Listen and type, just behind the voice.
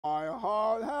My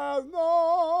heart has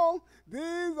no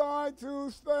desire to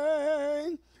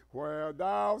stay where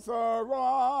doubts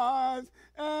arise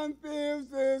and fears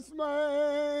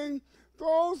dismay.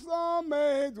 Though some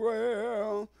may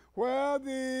dwell where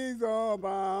these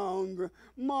abound,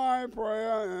 my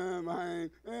prayer am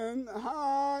hanging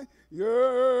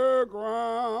higher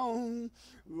ground.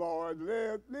 Lord,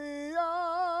 lift me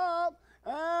up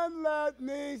and let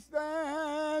me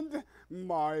stand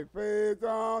my faith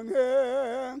on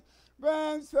him,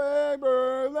 then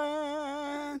saber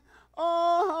land,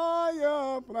 a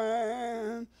higher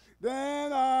plan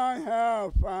than I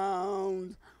have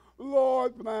found.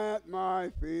 Lord, plant my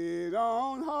feet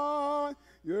on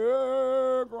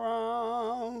higher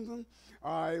ground.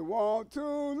 I want to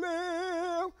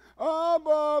live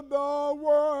above the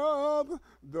world,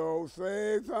 though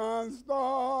Satan's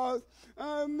thoughts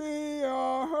and me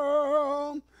are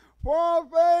hurled. For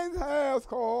faith has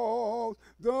called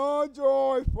the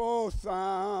joyful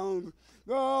sound,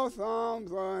 the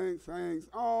something sings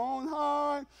on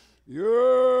high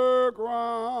your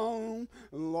ground.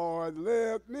 Lord,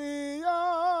 lift me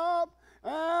up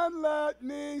and let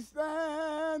me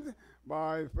stand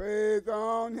by faith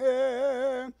on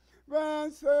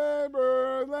heaven's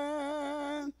saber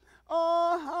land,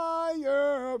 a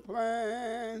higher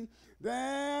plan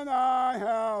than I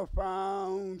have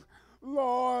found.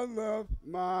 Lord, lift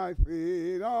my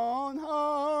feet on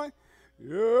higher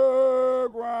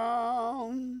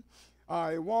ground.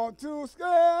 I want to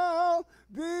scale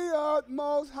the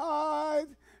utmost height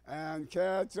and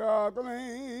catch a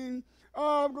gleam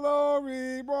of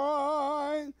glory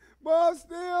bright. But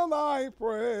still I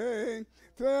pray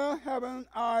till heaven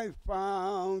I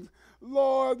found.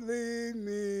 Lord, lead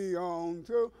me on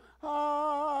to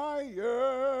higher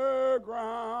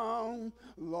ground.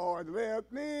 Lord,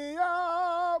 lift me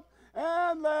up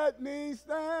and let me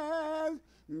stand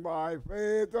by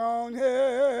faith on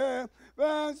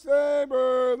heaven's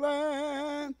saber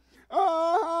land, a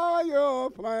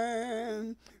higher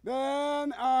plan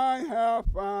than I have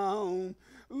found.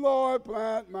 Lord,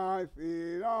 plant my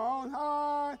feet on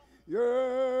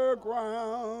higher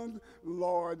ground.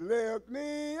 Lord, lift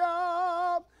me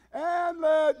up and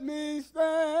let me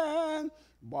stand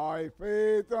by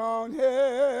faith on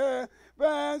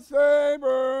heaven's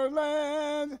saber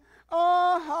land,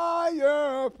 a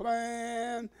higher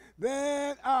plan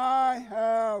than I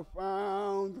have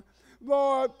found.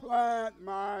 Lord, plant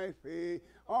my feet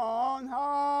on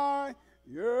higher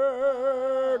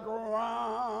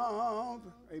ground.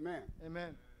 Amen.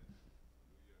 Amen.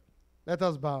 Let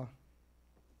us bow.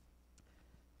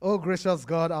 Oh, gracious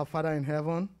God, our Father in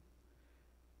heaven,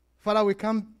 Father, we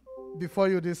come before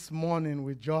you this morning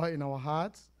with joy in our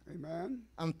hearts. Amen.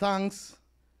 And thanks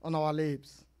on our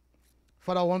lips.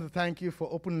 Father, I want to thank you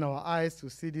for opening our eyes to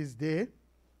see this day,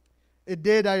 a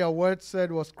day that your word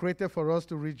said was created for us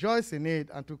to rejoice in it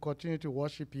and to continue to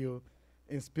worship you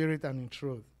in spirit and in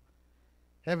truth.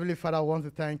 Heavenly Father, I want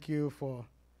to thank you for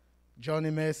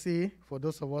Johnny Mercy, for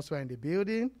those of us who are in the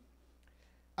building,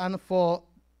 and for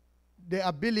the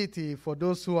ability for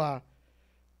those who are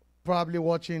probably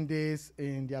watching this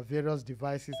in their various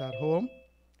devices at home.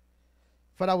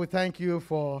 Father, we thank you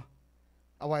for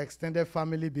our extended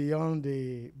family beyond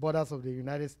the borders of the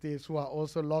United States who are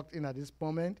also locked in at this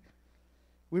moment.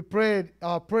 We prayed,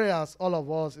 our prayers, all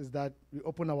of us, is that we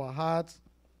open our hearts,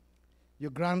 you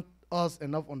grant us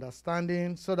enough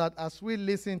understanding so that as we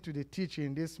listen to the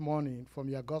teaching this morning from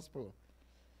your gospel,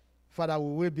 Father,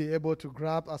 we will be able to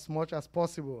grab as much as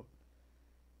possible.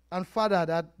 And Father,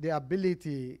 that the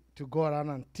ability to go around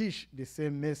and teach the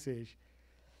same message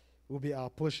will be our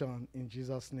portion in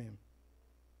Jesus' name.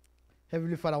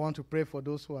 Heavenly Father, I want to pray for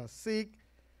those who are sick,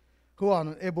 who are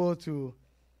unable to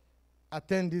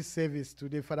attend this service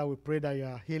today. Father, we pray that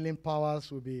your healing powers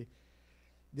will be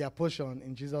their portion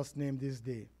in Jesus' name this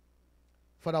day.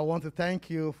 Father, I want to thank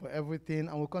you for everything,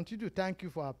 and we'll continue to thank you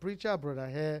for our preacher, Brother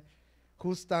Hare,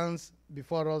 who stands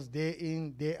before us day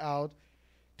in, day out,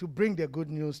 to bring the good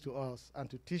news to us and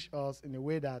to teach us in a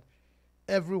way that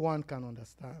everyone can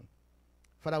understand.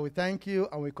 Father, we thank you,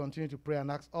 and we continue to pray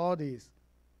and ask all this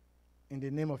in the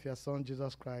name of your Son,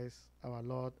 Jesus Christ, our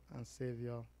Lord and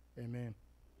Savior. Amen.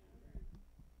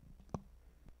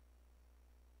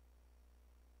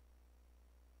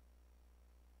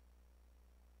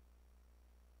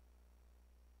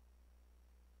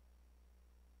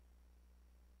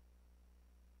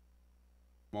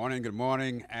 Good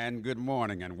morning, and good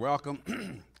morning, and welcome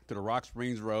to the Rock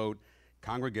Springs Road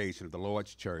congregation of the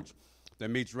Lord's Church that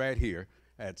meets right here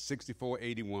at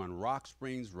 6481 Rock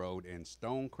Springs Road in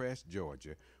Stonecrest,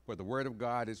 Georgia, where the Word of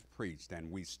God is preached,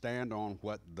 and we stand on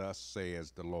what thus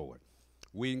says the Lord.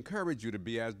 We encourage you to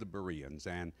be as the Bereans.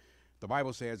 And the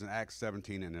Bible says in Acts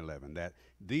 17 and 11 that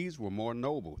these were more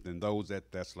noble than those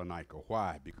at Thessalonica.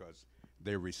 Why? Because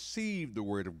they received the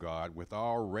word of God with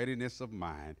all readiness of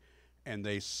mind, and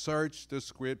they searched the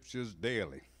scriptures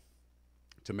daily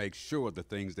to make sure the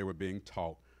things they were being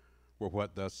taught were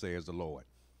what thus says the Lord.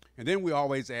 And then we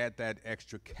always add that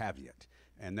extra caveat.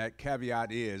 And that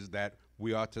caveat is that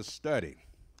we are to study,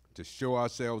 to show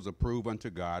ourselves approved unto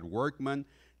God, workmen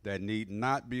that need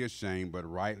not be ashamed, but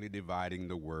rightly dividing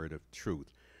the word of truth.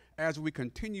 As we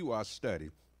continue our study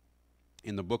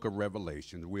in the book of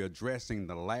Revelation, we're addressing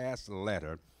the last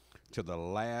letter to the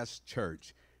last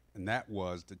church, and that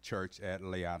was the church at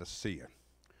Laodicea.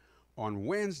 On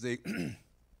Wednesday,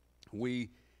 we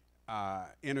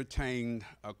entertained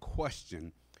a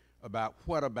question about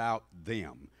what about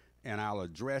them, and I'll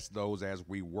address those as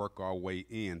we work our way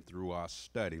in through our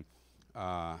study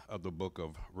of the book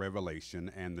of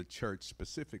Revelation and the church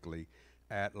specifically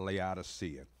at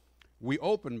Laodicea. We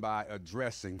open by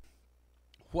addressing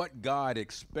what God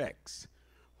expects.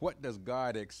 What does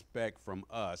God expect from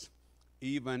us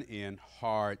even in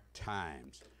hard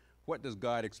times? What does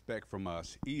God expect from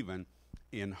us even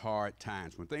in hard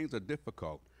times? When things are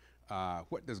difficult,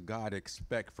 what does God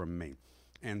expect from me?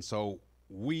 And so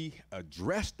we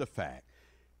address the fact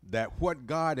that what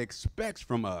God expects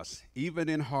from us, even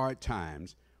in hard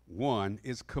times, 1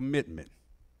 is commitment,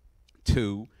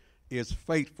 2 is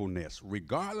faithfulness.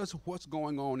 Regardless of what's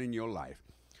going on in your life,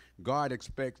 God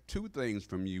expects 2 things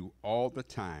from you all the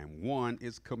time. 1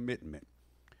 is commitment.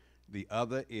 The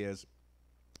other is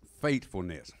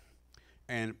faithfulness.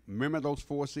 And remember those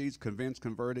 4 C's: convinced,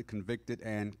 converted, convicted,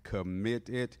 and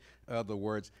committed. In other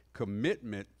words,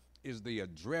 commitment is the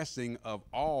addressing of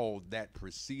all that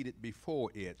preceded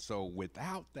before it. So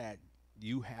without that,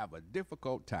 you have a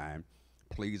difficult time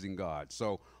pleasing God.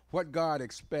 So what God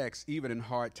expects, even in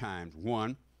hard times: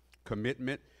 1,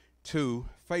 commitment; 2,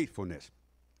 faithfulness.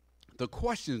 The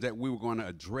questions that we were going to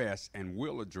address and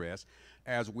will address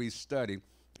as we study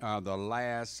the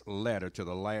last letter to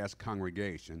the last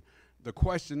congregation, the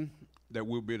question that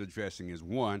we'll be addressing is: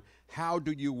 1, how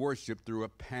do you worship through a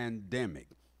pandemic?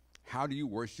 How do you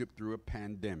worship through a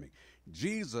pandemic?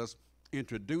 Jesus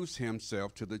introduced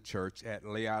himself to the church at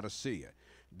Laodicea.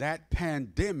 That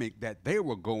pandemic that they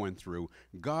were going through,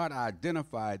 God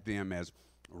identified them as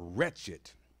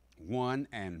wretched, 1,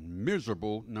 and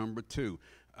miserable, number 2.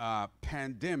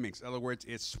 Pandemics, in other words,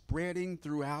 it's spreading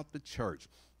throughout the church.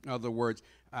 In other words,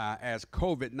 as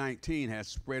COVID-19 has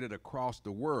spread it across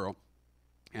the world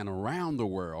and around the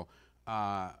world,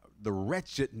 the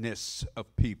wretchedness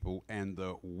of people and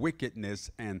the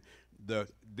wickedness and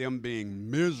them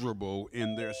being miserable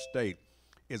in their state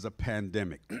is a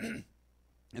pandemic.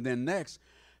 And then next,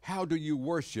 how do you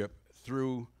worship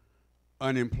through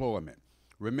unemployment?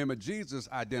 Remember, Jesus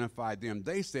identified them.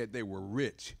 They said they were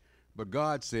rich, but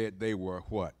God said they were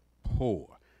what?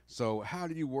 Poor. So how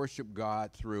do you worship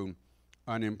God through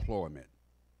unemployment?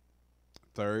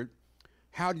 3rd,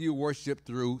 how do you worship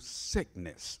through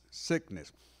sickness?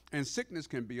 Sickness. And sickness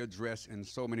can be addressed in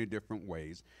so many different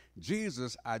ways.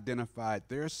 Jesus identified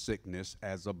their sickness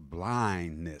as a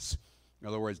blindness. In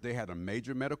other words, they had a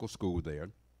major medical school there,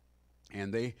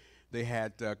 and they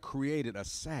had created a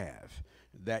salve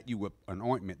an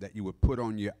ointment that you would put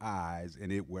on your eyes,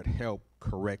 and it would help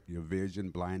correct your vision,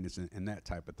 blindness, and that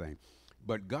type of thing.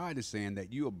 But God is saying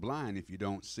that you are blind if you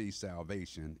don't see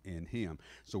salvation in him.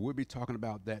 So we'll be talking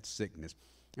about that sickness.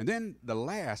 And then the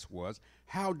last was,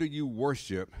 how do you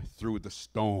worship through the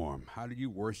storm? How do you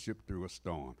worship through a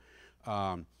storm?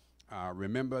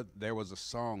 Remember, there was a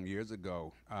song years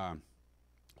ago,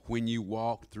 when you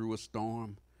walk through a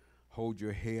storm, hold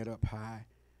your head up high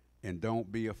and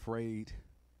don't be afraid.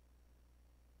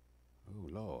 Oh,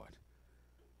 Lord.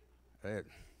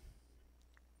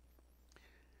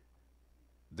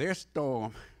 Their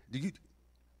storm,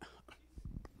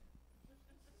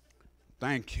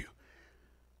 thank you.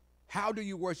 How do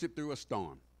you worship through a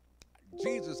storm?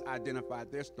 Jesus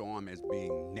identified their storm as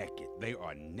being naked. They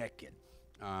are naked.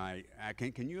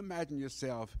 Can you imagine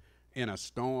yourself in a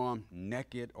storm,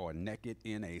 naked or naked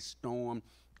in a storm,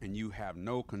 and you have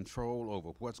no control over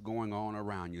what's going on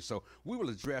around you? So we will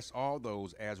address all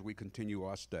those as we continue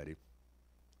our study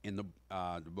in the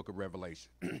book of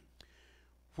Revelation.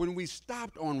 When we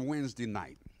stopped on Wednesday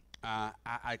night, I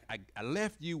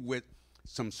left you with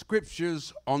some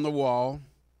scriptures on the wall,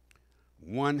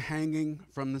 one hanging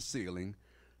from the ceiling,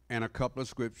 and a couple of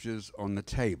scriptures on the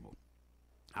table.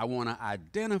 I want to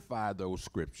identify those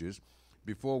scriptures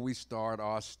before we start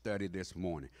our study this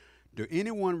morning. Do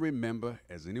anyone remember,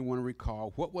 as anyone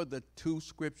recall, what were the two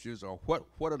scriptures, or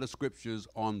what are the scriptures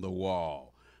on the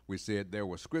wall? We said there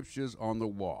were scriptures on the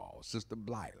wall. Sister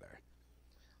Blyler.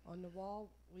 On the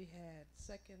wall, we had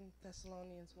 2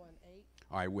 Thessalonians 1:8.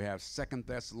 All right, we have 2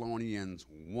 Thessalonians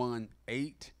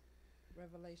 1:8.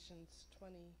 Revelations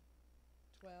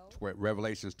 20:12.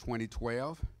 Revelations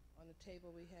 20:12. On the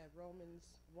table, we had Romans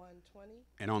 1:20.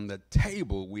 And on the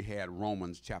table, we had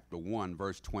Romans chapter 1,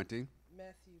 verse 20.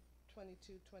 Matthew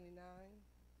 22:29.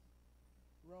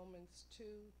 Romans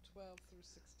 2:12 through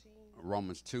 16.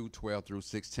 Romans 2:12 through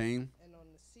 16. And on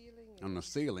the ceiling, On the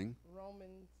ceiling,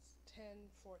 Romans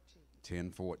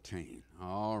 10:14. 10:14.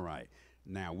 All right.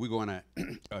 Now, we're going to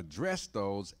address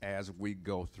those as we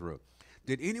go through.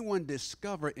 Did anyone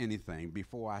discover anything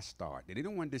before I start? Did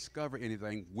anyone discover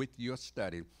anything with your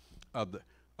study of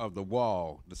the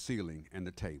wall, the ceiling, and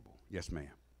the table? Yes,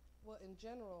 ma'am. Well, in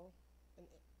general,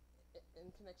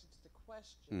 in connection to the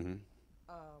question, Mm-hmm.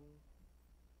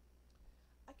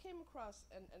 I came across,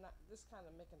 and this kind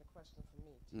of making a question for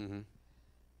me, too. Mm-hmm.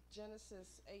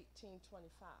 Genesis 18:25.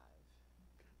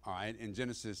 All right, in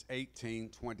Genesis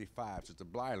 18:25, Sister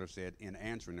Blyler said, in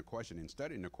answering the question, in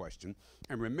studying the question,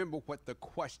 and remember what the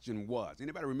question was.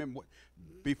 Anybody remember what,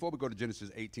 before we go to Genesis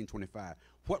 18:25,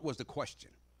 what was the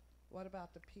question? What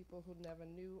about the people who never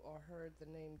knew or heard the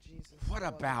name Jesus? What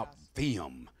or the about gospel?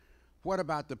 them? What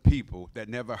about the people that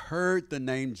never heard the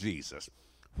name Jesus?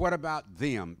 What about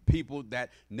them, people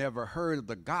that never heard of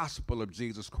the gospel of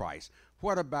Jesus Christ?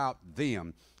 What about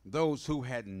them, those who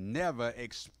had never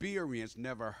experienced,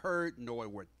 never heard, nor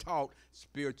were taught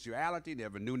spirituality,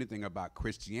 never knew anything about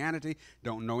Christianity,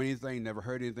 don't know anything, never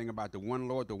heard anything about the one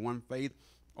Lord, the one faith,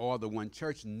 or the one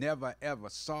church, never ever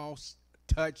saw,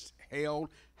 touched, held,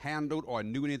 handled, or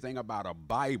knew anything about a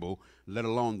Bible, let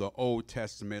alone the Old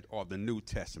Testament or the New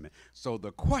Testament. So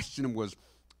the question was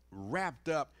wrapped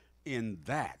up in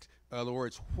that. In other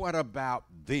words, what about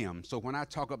them? So when I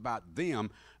talk about them,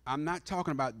 I'm not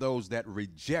talking about those that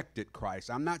rejected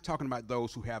Christ. I'm not talking about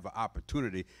those who have an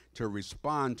opportunity to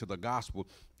respond to the gospel.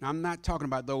 I'm not talking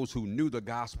about those who knew the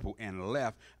gospel and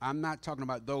left. I'm not talking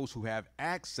about those who have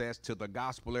access to the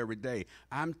gospel every day.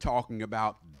 I'm talking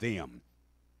about them.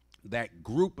 That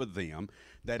group of them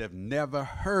that have never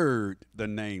heard the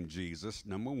name Jesus,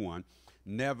 number one,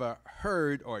 never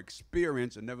heard or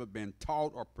experienced and never been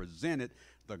taught or presented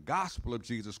the gospel of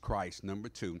Jesus Christ, number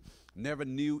two, never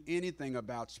knew anything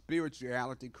about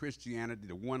spirituality, Christianity,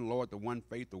 the one Lord, the one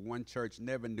faith, the one church,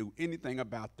 never knew anything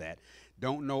about that,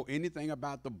 don't know anything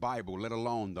about the Bible, let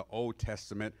alone the Old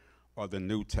Testament or the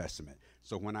New Testament.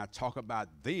 So when I talk about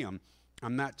them,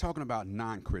 I'm not talking about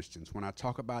non-Christians. When I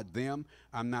talk about them,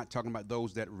 I'm not talking about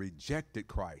those that rejected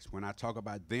Christ. When I talk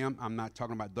about them, I'm not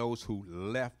talking about those who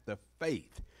left the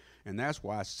faith. And that's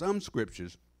why some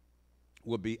scriptures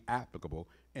will be applicable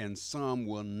and some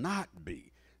will not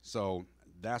be. So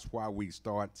that's why we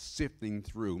start sifting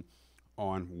through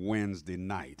on Wednesday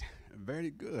night.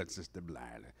 Very good, Sister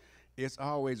Blyler. It's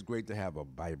always great to have a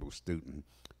Bible student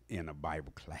in a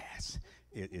Bible class.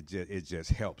 It just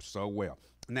helps so well.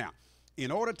 Now, in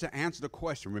order to answer the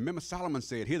question, remember Solomon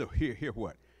said, hear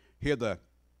what? Hear the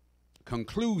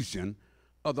conclusion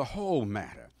of the whole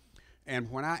matter. And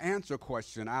when I answer a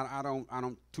question, I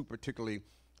don't too particularly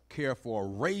care for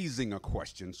raising a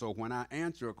question. So when I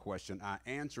answer a question, I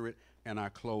answer it and I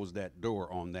close that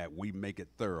door on that. We make it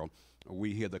thorough.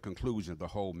 We hear the conclusion of the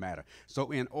whole matter.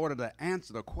 So in order to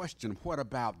answer the question, what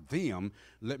about them?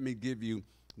 Let me give you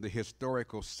the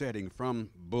historical setting from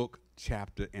book,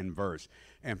 chapter, and verse.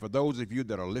 And for those of you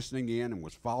that are listening in and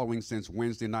was following since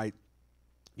Wednesday night,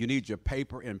 you need your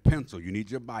paper and pencil. You need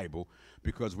your Bible,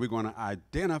 because we're going to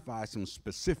identify some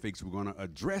specifics. We're going to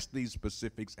address these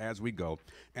specifics as we go.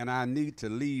 And I need to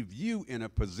leave you in a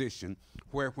position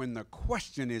where when the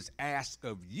question is asked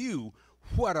of you,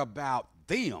 what about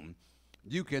them?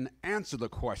 You can answer the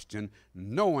question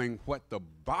knowing what the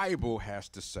Bible has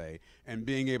to say and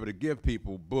being able to give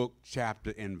people book,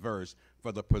 chapter, and verse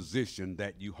for the position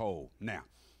that you hold. Now,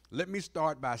 let me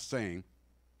start by saying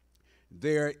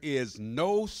there is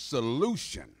no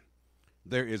solution.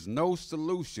 There is no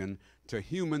solution to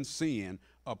human sin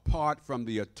apart from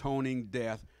the atoning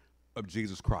death of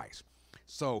Jesus Christ.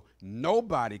 So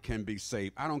nobody can be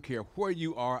saved. I don't care where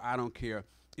you are. I don't care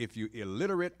if you're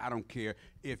illiterate. I don't care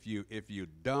if you're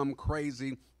dumb,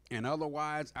 crazy, and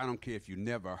otherwise. I don't care if you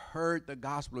never heard the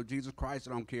gospel of Jesus Christ.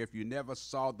 I don't care if you never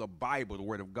saw the Bible, the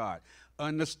Word of God.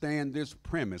 Understand this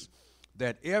premise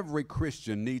that every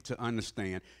Christian needs to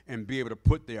understand and be able to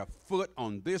put their foot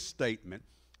on this statement: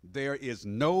 there is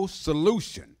no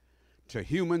solution to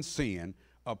human sin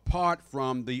apart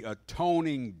from the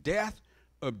atoning death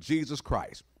of Jesus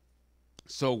Christ.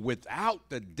 So without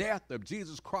the death of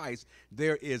Jesus Christ,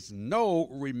 there is no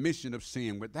remission of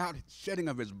sin. Without shedding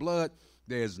of his blood,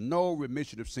 there is no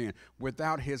remission of sin.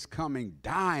 Without his coming,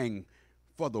 dying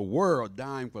for the world,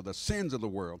 dying for the sins of the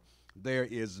world, there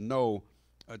is no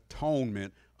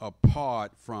atonement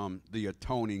apart from the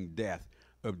atoning death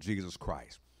of Jesus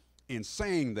Christ. In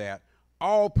saying that,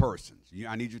 all persons,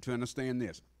 I need you to understand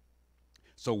this.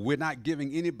 So we're not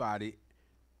giving anybody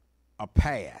a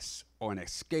pass or an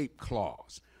escape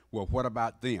clause. Well, what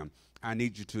about them? I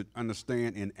need you to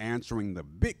understand in answering the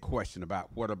big question about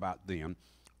what about them,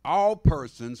 all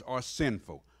persons are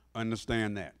sinful.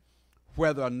 Understand that.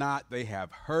 Whether or not they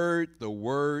have heard the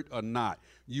word or not,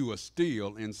 you are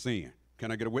still in sin.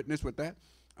 Can I get a witness with that?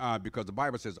 Because the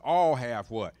Bible says all have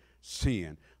what?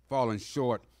 Sin, falling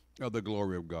short of the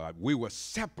glory of God. We were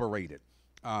separated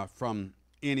from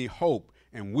any hope,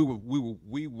 and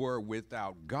we were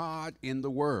without God in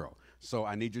the world. So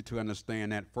I need you to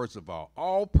understand that, first of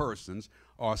all persons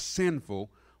are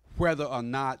sinful, whether or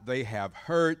not they have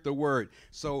heard the word.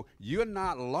 So you're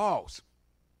not lost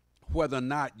whether or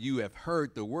not you have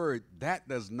heard the word. That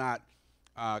does not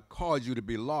cause you to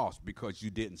be lost because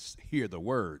you didn't hear the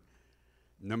word.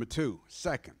 Number two,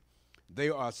 second, they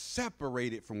are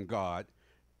separated from God.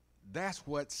 That's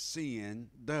what sin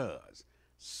does.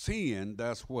 Sin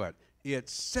does what? It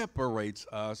separates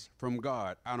us from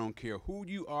God. I don't care who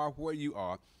you are, where you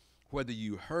are, whether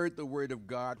you heard the word of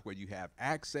God, whether you have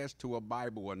access to a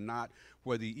Bible or not,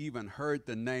 whether you even heard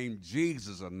the name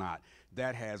Jesus or not.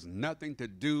 That has nothing to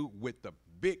do with the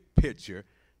big picture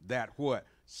that what?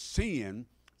 Sin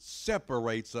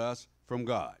separates us from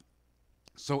God.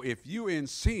 So if you're in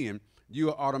sin, you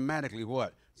are automatically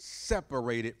what?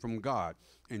 Separated from God.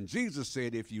 And Jesus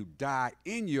said, if you die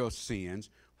in your sins,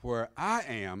 where I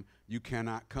am, you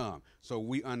cannot come. So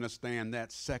we understand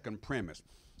that second premise.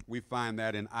 We find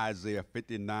that in Isaiah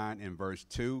 59 and verse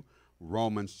 2,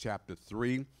 Romans chapter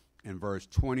 3 and verse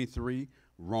 23,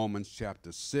 Romans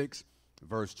chapter 6,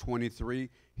 verse 23,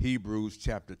 Hebrews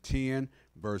chapter 10,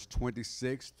 verse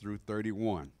 26 through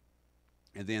 31.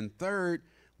 And then third,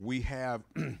 we have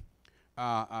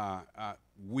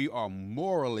we are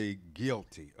morally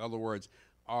guilty. In other words,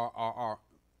 our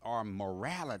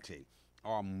morality,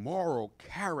 our moral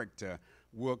character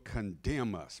will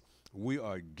condemn us. We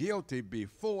are guilty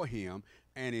before him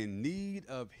and in need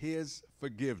of his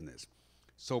forgiveness.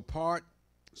 Apart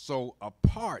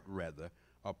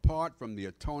from the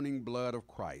atoning blood of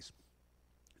Christ,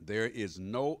 there is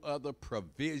no other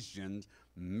provision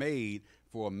made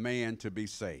for a man to be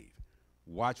saved.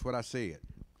 Watch what I said.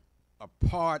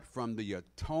 Apart from the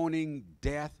atoning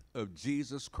death of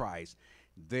Jesus Christ,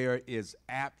 there's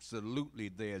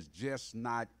just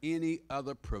not any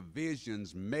other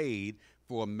provisions made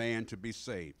for a man to be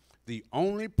saved. The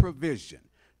only provision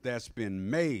that's been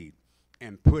made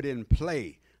and put in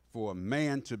play for a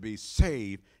man to be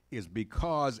saved is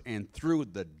because and through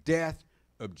the death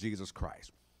of Jesus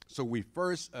Christ. So we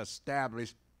first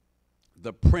established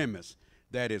the premise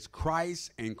that it's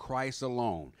Christ and Christ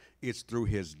alone. It's through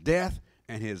his death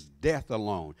and his death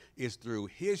alone. It's through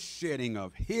his shedding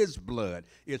of his blood.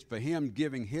 It's for him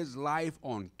giving his life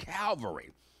on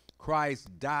Calvary. Christ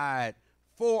died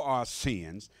for our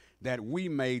sins that we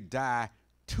may die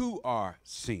to our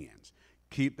sins.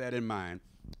 Keep that in mind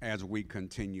as we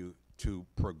continue to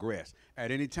progress.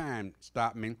 At any time,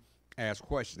 stop me, ask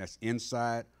questions. That's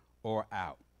inside or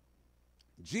out.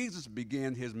 Jesus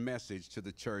began his message to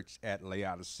the church at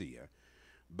Laodicea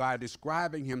by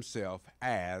describing himself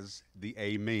as the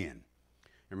Amen.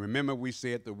 And remember, we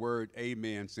said the word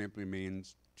amen simply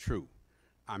means true.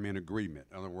 I'm in agreement.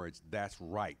 In other words, that's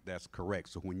right, that's correct.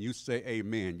 So when you say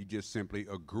amen, you're just simply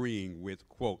agreeing with,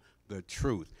 quote, the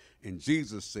truth. And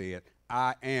Jesus said,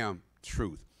 I am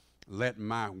truth. Let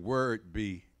my word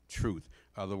be truth.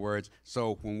 In other words,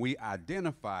 so when we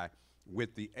identify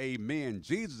with the amen,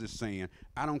 Jesus is saying,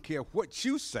 I don't care what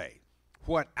you say.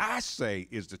 What I say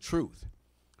is the truth.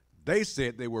 They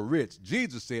said they were rich.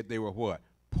 Jesus said they were what?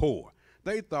 Poor.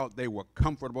 They thought they were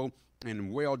comfortable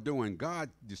and well-doing. God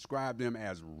described them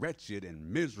as wretched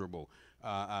and miserable,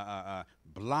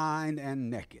 blind and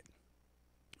naked.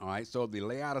 All right, so the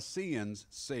Laodiceans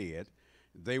said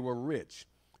they were rich,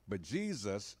 but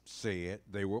Jesus said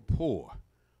they were poor.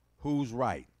 Who's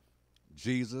right?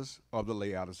 Jesus or the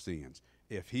Laodiceans?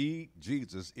 If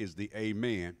Jesus, is the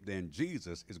amen, then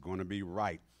Jesus is going to be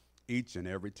right each and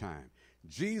every time.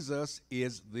 Jesus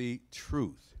is the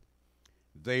truth.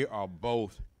 They are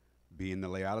both, being the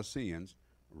Laodiceans,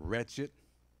 wretched,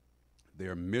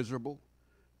 they're miserable,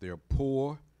 they're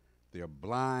poor, they're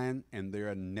blind, and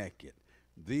they're naked.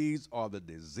 These are the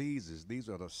diseases, these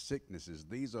are the sicknesses,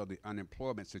 these are the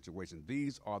unemployment situations,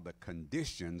 these are the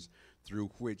conditions through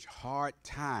which hard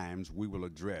times we will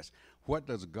address. What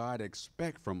does God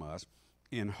expect from us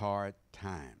in hard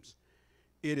times?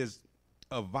 It is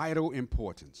of vital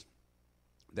importance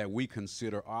that we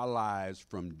consider our lives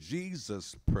from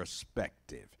Jesus'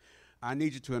 perspective. I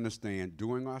need you to understand,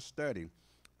 during our study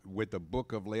with the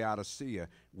book of Laodicea,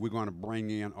 we're going to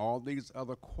bring in all these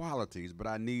other qualities, but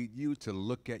I need you to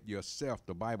look at yourself.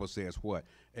 The Bible says what?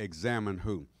 Examine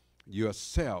who?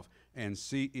 Yourself, and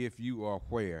see if you are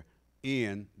where?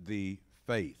 In the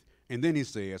faith. And then he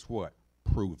says what?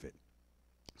 Prove it.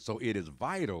 So it is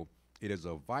vital, it is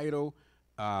of vital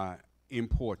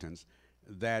importance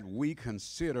that we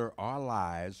consider our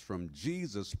lives from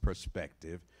Jesus'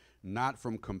 perspective, not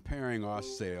from comparing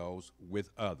ourselves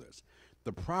with others.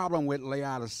 The problem with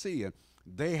Laodicea,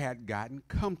 they had gotten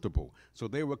comfortable, so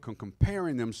they were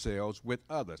comparing themselves with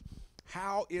others.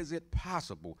 How is it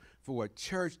possible for a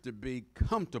church to be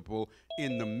comfortable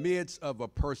in the midst of a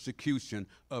persecution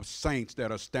of saints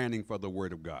that are standing for the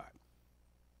Word of God?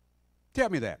 Tell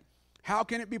me that. How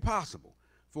can it be possible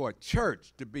for a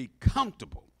church to be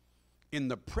comfortable in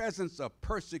the presence of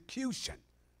persecution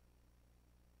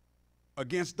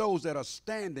against those that are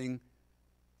standing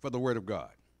for the Word of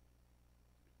God?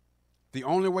 The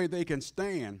only way they can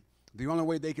stand, the only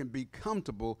way they can be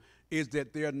comfortable is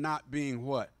that they're not being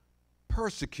what?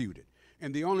 Persecuted.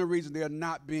 And the only reason they're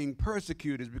not being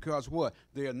persecuted is because what?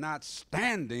 They are not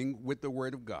standing with the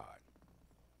Word of God.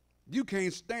 You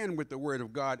can't stand with the Word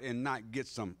of God and not get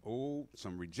some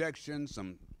rejection,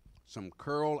 some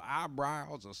curled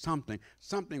eyebrows or something.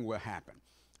 Something will happen.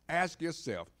 Ask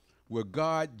yourself, will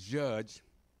God judge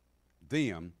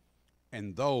them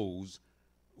and those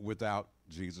without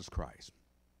Jesus Christ?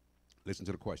 Listen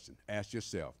to the question. Ask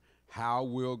yourself, how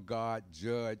will God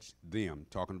judge them?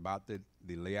 Talking about the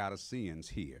Laodiceans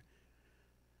here.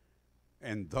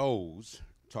 And those,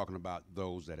 talking about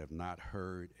those that have not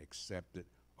heard, accepted,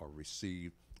 or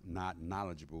received, not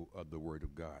knowledgeable of the Word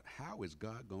of God. How is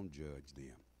God going to judge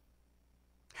them?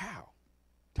 How?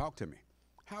 Talk to me.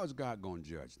 How is God going to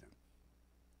judge them?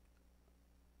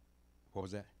 What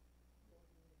was that?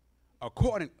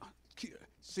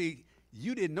 See,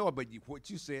 you didn't know it, but what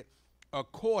you said,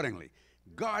 accordingly.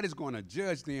 God is going to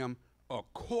judge them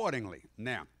accordingly.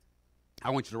 Now, I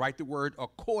want you to write the word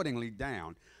accordingly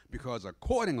down, because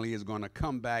accordingly is going to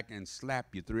come back and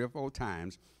slap you 3 or 4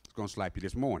 times. It's going to slap you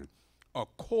this morning.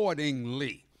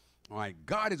 Accordingly. All right,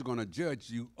 God is going to judge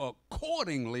you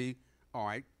accordingly, all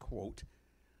right, quote,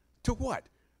 to what?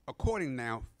 According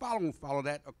now, follow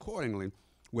that accordingly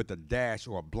with a dash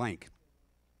or a blank,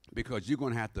 because you're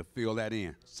going to have to fill that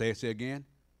in. Say it again.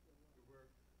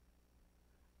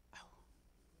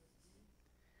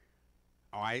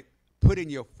 All right, put in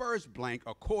your first blank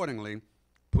accordingly,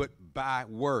 put by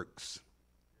works.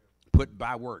 Put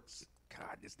by works.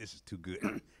 God, this is too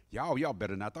good. y'all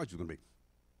better than I thought you were going to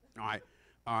be.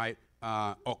 All right.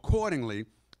 Accordingly,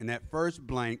 in that first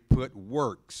blank, put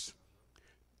works.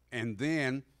 And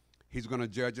then he's going to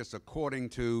judge us according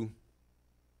to,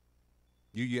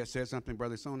 you yet said something,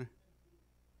 Brother Sona?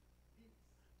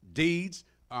 Deeds.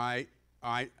 All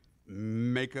right.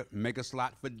 Make a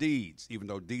slot for deeds, even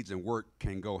though deeds and work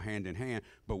can go hand in hand,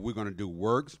 but we're going to do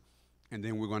works, and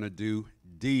then we're going to do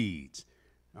deeds.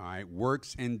 All right,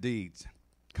 works and deeds.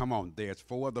 Come on, there's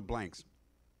 4 other blanks.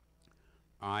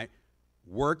 All right,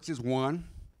 works is 1,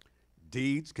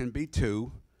 deeds can be 2.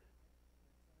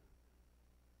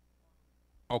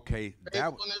 Okay,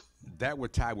 that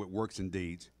would tie with works and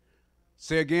deeds.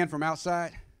 Say again from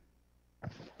outside.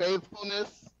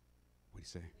 Faithfulness. What do you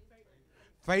say?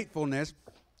 Faithfulness.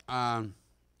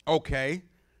 Okay.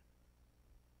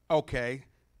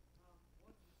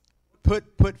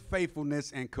 Put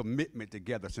faithfulness and commitment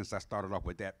together, since I started off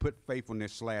with that. Put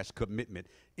faithfulness / commitment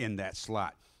in that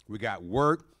slot. We got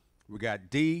work, we got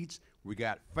deeds, we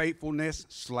got faithfulness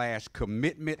 /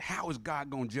 commitment. How is God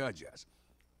going to judge us?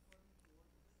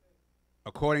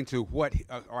 According to what?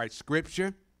 All right,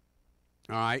 Scripture.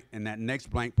 All right, and that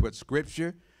next blank, put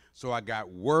Scripture. So I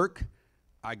got work,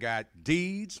 I got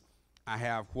deeds, I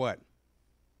have what?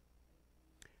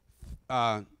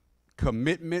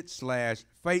 Commitment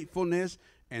 / faithfulness,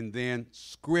 and then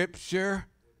Scripture.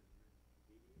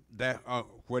 That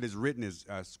what is written is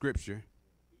Scripture.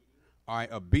 All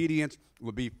right, obedience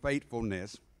will be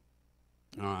faithfulness.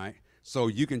 All right, so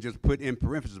you can just put in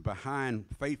parentheses behind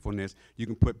faithfulness, you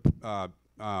can put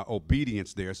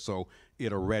obedience there, so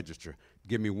it'll register.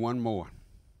 Give me one more.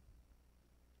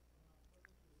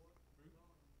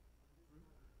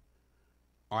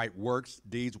 All right, works,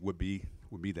 deeds would be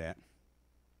that.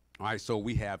 All right, so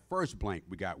we have first blank.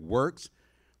 We got works,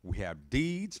 we have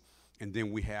deeds, and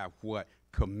then we have what?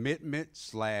 Commitment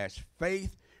slash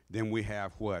faith. Then we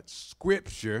have what?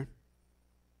 Scripture.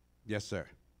 Yes, sir.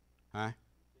 Huh?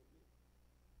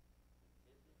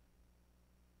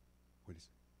 What is it?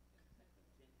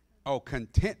 Oh,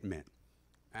 contentment.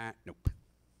 Nope.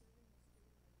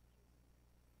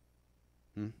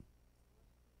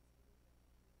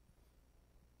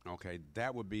 Okay,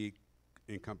 that would be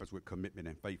encompassed with commitment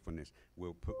and faithfulness.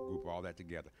 We'll group all that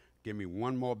together. Give me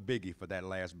one more biggie for that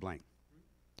last blank.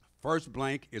 First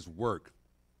blank is work.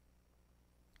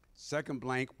 Second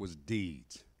blank was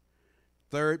deeds.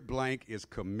 Third blank is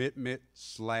commitment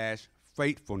slash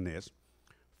faithfulness.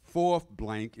 Fourth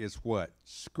blank is what?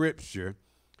 Scripture.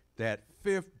 That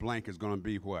fifth blank is going to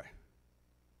be what?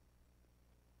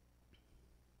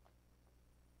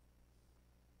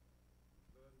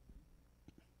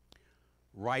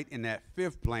 Right in that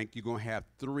fifth blank, you're going to have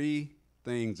three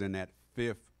things in that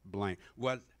fifth blank.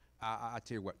 Well, I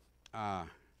tell you what.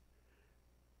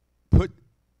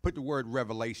 Put the word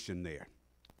revelation there.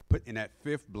 Put in that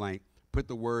fifth blank, put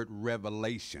the word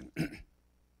revelation.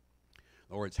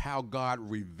 Or it's how God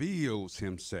reveals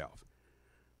himself.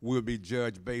 Will be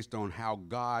judged based on how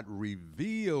God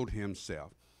revealed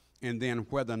himself, and then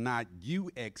whether or not you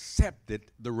accepted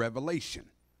the revelation.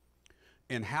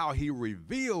 And how he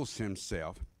reveals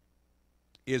himself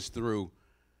is through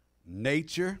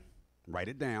nature, write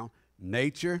it down,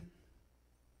 nature,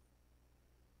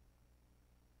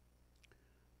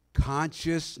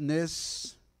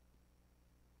 consciousness,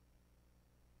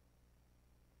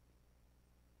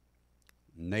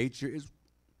 nature is,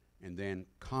 and then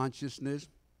consciousness,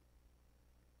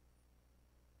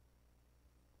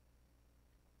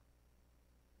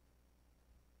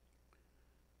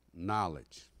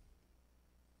 knowledge.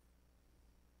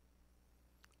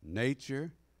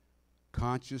 Nature,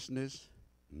 consciousness,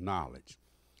 knowledge.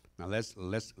 Now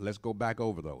let's go back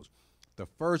over those. The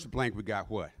first blank we got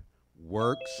what?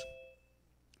 Works.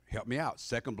 Help me out.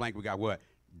 Second blank we got what?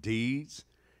 Deeds.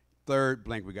 Third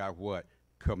blank we got what?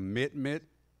 Commitment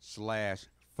slash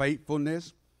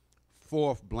faithfulness.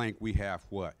 Fourth blank we have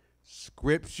what?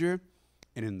 Scripture.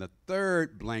 And in the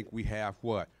third blank we have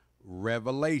what?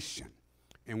 Revelation.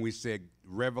 And we said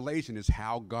revelation is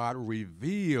how God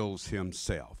reveals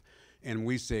himself. And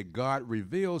we said God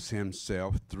reveals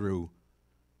himself through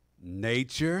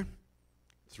nature,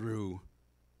 through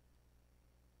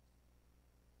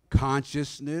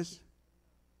consciousness,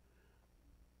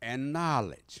 and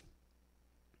knowledge.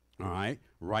 All right?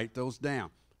 Write those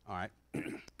down. All right?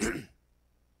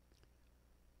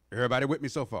 Everybody with me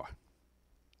so far?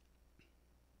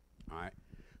 All right?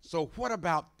 So what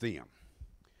about them?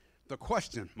 The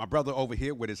question, my brother over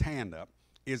here with his hand up,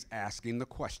 is asking the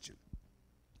question.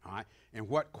 All right? And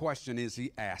what question is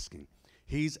he asking?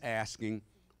 He's asking,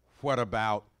 what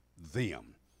about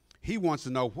them? He wants to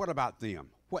know, what about them?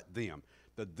 What them?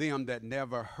 The them that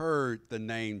never heard the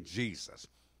name Jesus.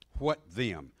 What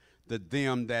them? The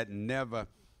them that never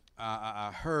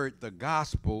heard the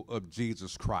gospel of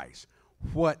Jesus Christ.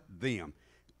 What them?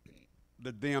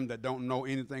 The them that don't know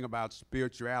anything about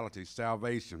spirituality,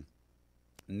 salvation.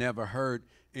 Never heard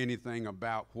anything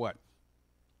about what?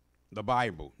 The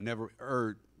Bible. Never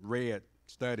heard, read,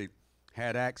 studied,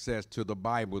 had access to the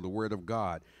Bible, the Word of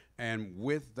God, and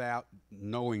without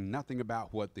knowing nothing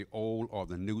about what the Old or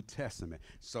the New Testament.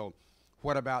 So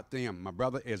what about them? My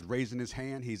brother is raising his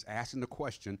hand. He's asking the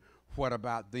question, what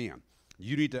about them?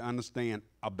 You need to understand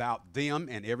about them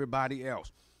and everybody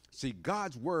else. See,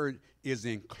 God's Word is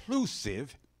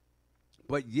inclusive,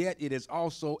 but yet it is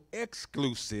also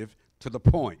exclusive to the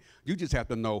point. You just have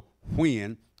to know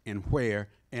when and where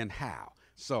and how.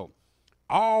 So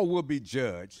all will be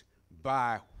judged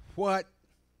by what?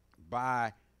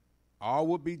 All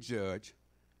will be judged,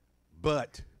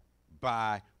 but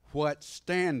by what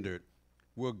standard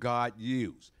will God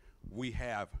use? We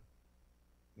have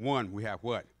one, we have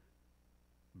what?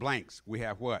 Blanks. We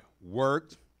have what?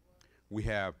 Works. We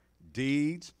have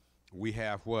deeds. We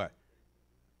have what?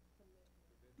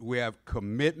 We have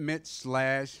commitment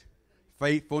slash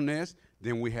faithfulness.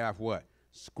 Then we have what?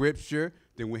 Scripture.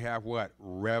 Then we have what?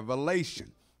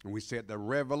 Revelation. And we said the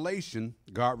revelation,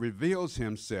 God reveals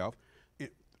himself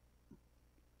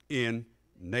in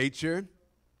nature,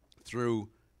 through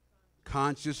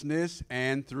consciousness,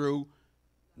 and through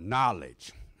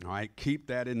knowledge. All right, keep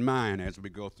that in mind as we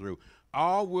go through.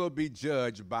 All will be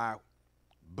judged but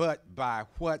by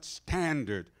what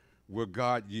standard will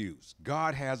God use?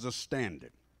 God has a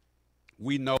standard.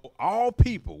 We know all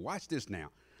people, watch this now,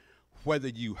 whether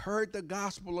you heard the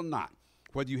gospel or not,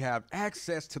 whether you have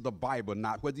access to the Bible or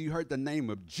not, whether you heard the name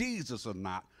of Jesus or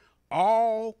not,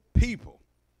 all people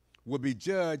will be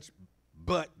judged,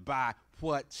 but by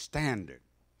what standard?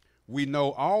 We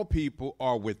know all people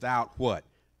are without what?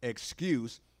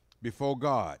 Excuse before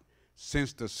God.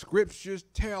 Since the scriptures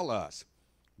tell us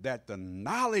that the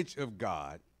knowledge of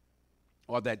God,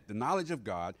 or that the knowledge of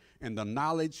God and the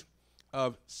knowledge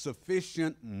of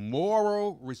sufficient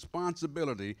moral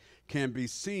responsibility can be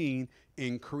seen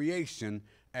in creation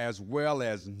as well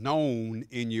as known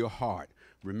in your heart.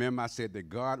 Remember, I said that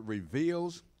God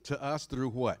reveals to us through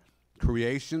what?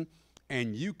 Creation.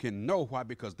 And you can know why,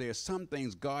 because there are some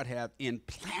things God has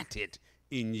implanted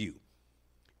in you.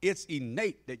 It's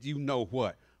innate that you know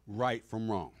what? Right from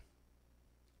wrong.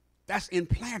 That's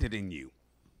implanted in you.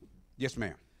 Yes,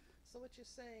 ma'am. So what you're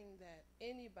saying, that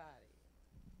anybody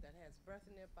that has breath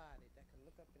in their body, that can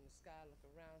look up in the sky, look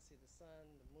around, see the sun,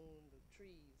 the moon, the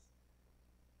trees,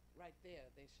 right there,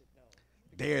 they should know.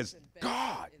 There's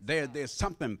God. There's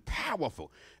something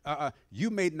powerful. You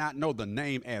may not know the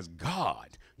name as God.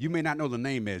 You may not know the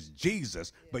name as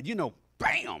Jesus, but you know,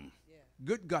 bam,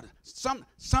 good God.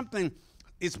 Something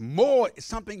is more,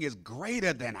 something is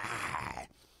greater than I.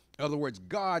 In other words,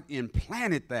 God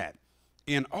implanted that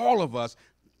in all of us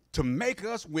to make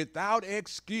us without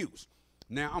excuse.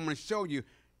 Now, I'm going to show you,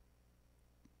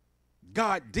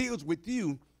 God deals with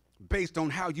you based on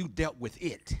how you dealt with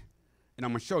it. And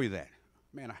I'm going to show you that.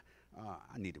 Man,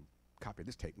 I need to copy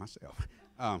this tape myself.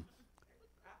 I believe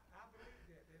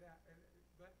that,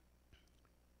 but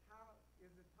how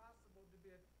is it possible to be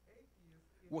an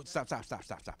atheist? Well, stop.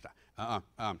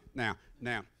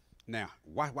 Now,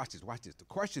 watch this. The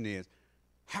question is,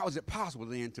 how is it possible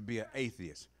then to be an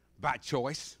atheist? By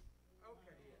choice.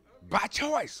 Okay. By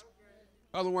choice. Okay.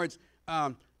 In other words,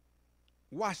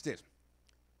 watch this.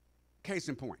 Case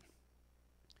in point.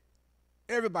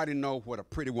 Everybody know what a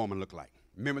pretty woman look like.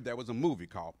 Remember, there was a movie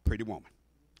called Pretty Woman.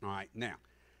 All right, now,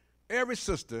 every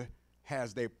sister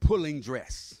has their pulling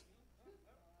dress.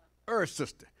 Every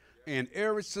sister. And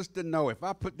every sister know if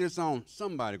I put this on,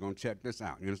 somebody gonna check this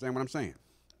out. You understand what I'm saying?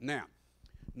 Now,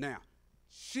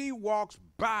 she walks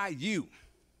by you.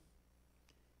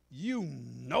 You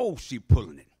know she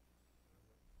pulling it.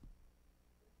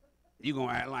 You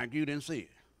gonna act like you didn't see it.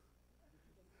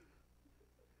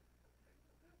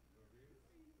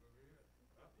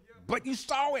 But you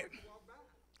saw it.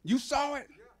 You saw it.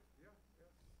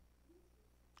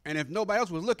 And if nobody else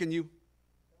was looking, you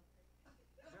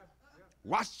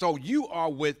watch. So you are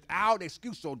without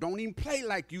excuse. So don't even play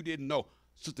like you didn't know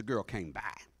Sister Girl came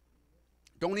by.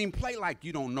 Don't even play like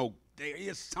you don't know there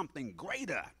is something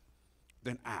greater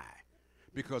than I,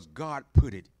 because God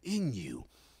put it in you.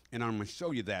 And I'm going to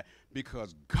show you that,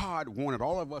 because God wanted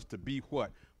all of us to be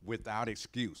what? Without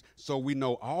excuse. So we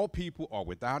know all people are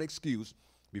without excuse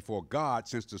before God,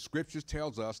 since the scriptures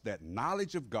tells us that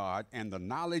knowledge of God and the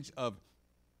knowledge of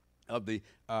the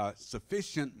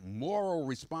sufficient moral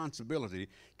responsibility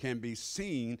can be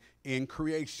seen in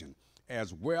creation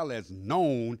as well as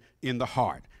known in the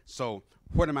heart. So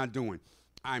what am I doing?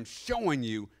 I'm showing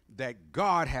you that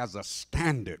God has a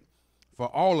standard for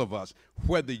all of us,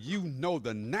 whether you know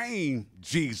the name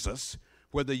Jesus,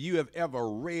 whether you have ever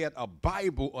read a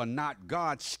Bible or not.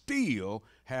 God still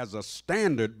has a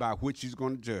standard by which he's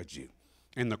going to judge you.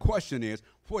 And the question is,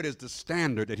 what is the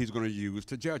standard that he's going to use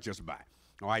to judge us by?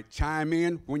 All right, chime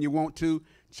in when you want to,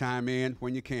 chime in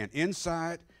when you can,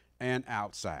 inside and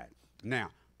outside. Now,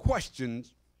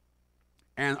 questions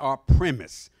and our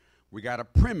premise. We got a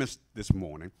premise this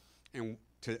morning and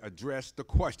to address the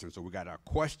question. So we got our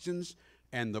questions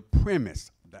and the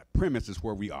premise. That premise is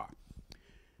where we are.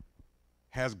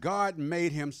 Has God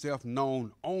made himself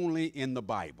known only in the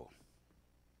Bible?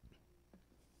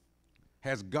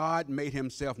 Has God made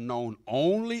himself known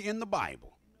only in the Bible?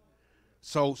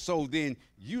 So then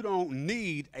you don't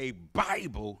need a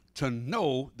Bible to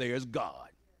know there's God,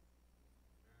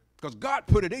 because God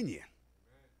put it in you.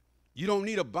 You don't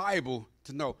need a Bible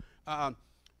to know.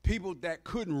 People that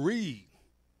couldn't read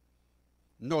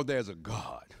know there's a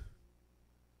God.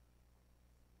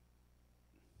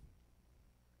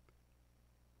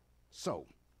 So,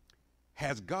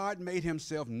 has God made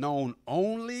himself known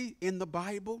only in the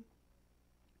Bible?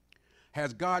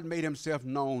 Has God made himself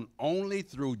known only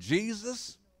through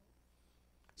Jesus?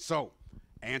 So,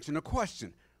 answering the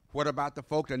question, what about the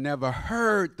folk that never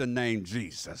heard the name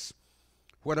Jesus?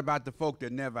 What about the folk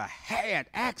that never had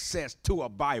access to a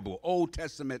Bible, Old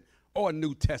Testament or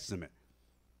New Testament?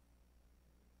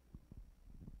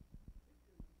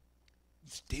 You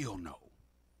still know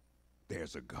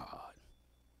there's a God.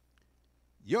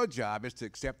 Your job is to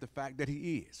accept the fact that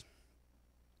he is.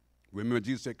 Remember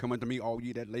Jesus said, come unto me, all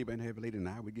ye that labor and heavy laden,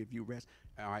 and I will give you rest.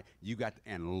 All right, you got to,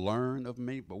 and learn of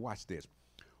me. But watch this.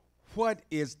 What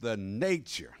is the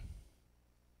nature,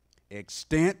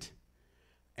 extent,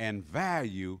 and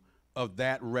value of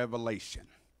that revelation?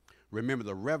 Remember,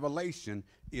 the revelation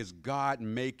is God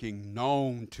making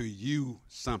known to you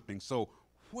something. So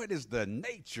what is the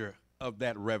nature of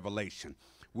that revelation?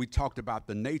 We talked about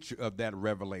the nature of that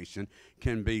revelation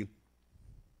can be.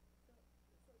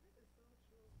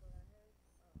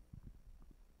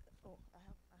 Oh, I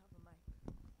have a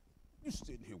mic. You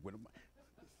sitting here with a mic.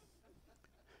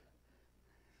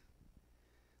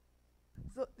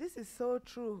 So this is so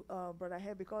true, Brother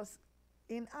Hare, because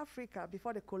in Africa,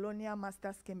 before the colonial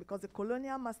masters came, because the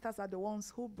colonial masters are the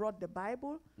ones who brought the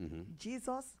Bible,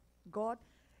 Jesus, God.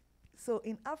 So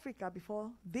in Africa,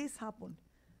 before this happened,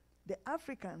 the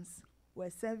Africans were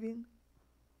serving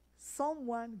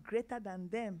someone greater than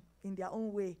them in their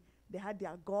own way. They had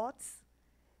their gods.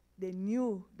 They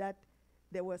knew that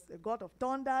there was a God of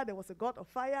thunder, there was a God of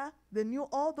fire. They knew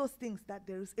all those things, that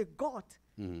there is a God.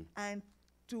 And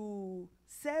to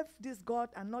serve this God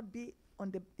and not be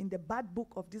in the bad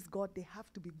book of this God, they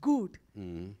have to be good.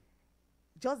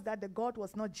 Just that the God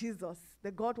was not Jesus.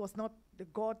 The God was not the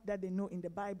God that they know in the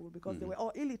Bible, because they were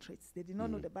all illiterates. They did not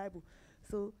know the Bible.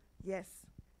 So, yes,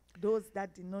 those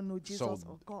that did not know Jesus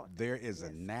or God. There is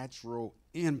a natural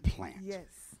implant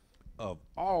of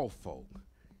all folk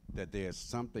that there's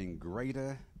something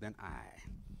greater than I.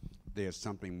 There's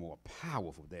something more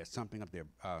powerful. There's something up there.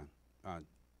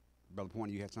 Brother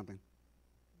Pointer, you had something?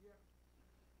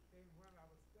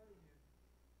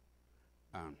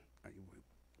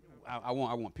 I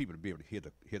want people to be able to hear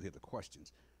the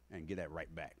questions and get that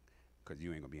right back, because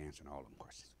you ain't gonna be answering all of them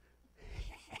questions.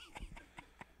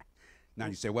 Now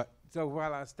you say what? So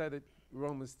while I studied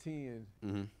Romans 10,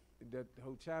 that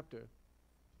whole chapter,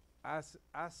 I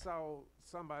saw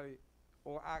somebody,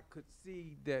 or I could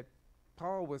see that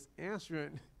Paul was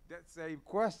answering that same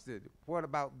question. What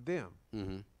about them?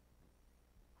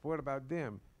 What about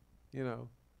them? You know,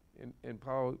 and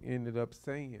Paul ended up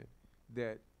saying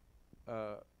that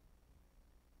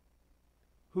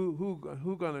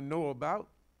who gonna know about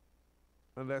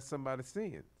unless somebody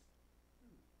sins?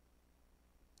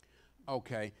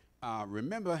 Okay.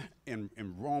 Remember in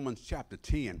Romans chapter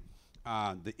 10,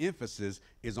 the emphasis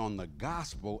is on the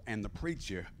gospel and the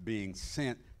preacher being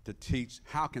sent to teach.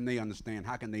 How can they understand?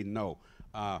 How can they know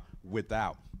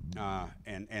without?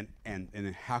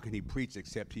 And how can he preach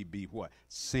except he be what?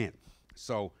 Sent.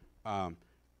 So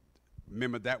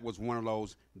remember, that was one of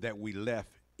those that we left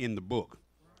in the book,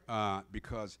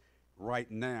 because right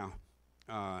now,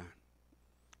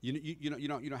 you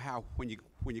know how when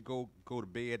you go to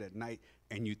bed at night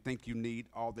and you think you need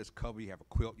all this cover, you have a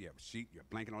quilt, you have a sheet, you have a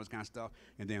blanket, all this kind of stuff,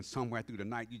 and then somewhere through the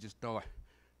night you just start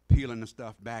peeling the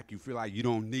stuff back. You feel like you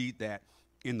don't need that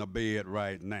in the bed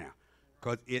right now,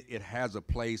 because it has a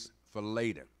place for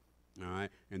later. All right,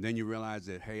 and then you realize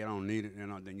that, hey, I don't need it,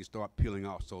 and then you start peeling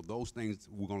off. So those things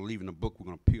we're going to leave in the book, we're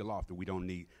going to peel off that we don't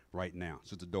need right now.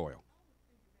 Sister Doyle.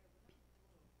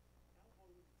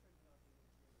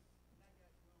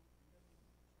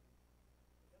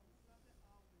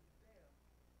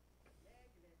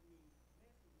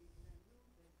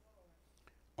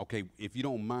 Okay, if you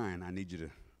don't mind, I need you to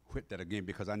quit that again,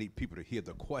 because I need people to hear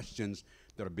the questions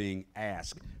that are being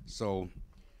asked so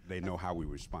they know how we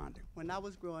responded. When I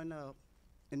was growing up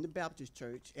in the Baptist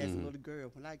church as a little girl,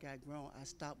 when I got grown, I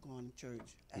stopped going to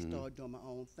church. I started doing my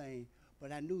own thing.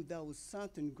 But I knew there was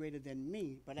something greater than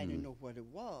me, but I didn't know what it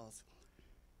was.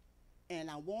 And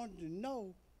I wanted to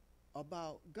know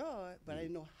about God, but I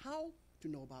didn't know how to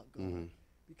know about God.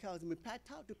 Because when I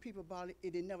talked to people about it,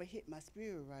 it never hit my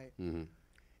spirit right.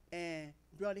 And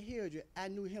Brother Hilger, I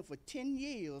knew him for 10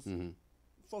 years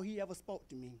before he ever spoke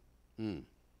to me.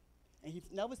 And he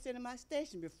never sat in my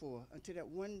station before, until that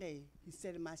one day he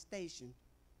sat in my station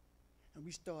and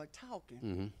we started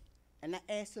talking. And I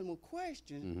asked him a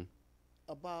question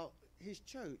about his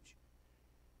church.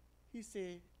 He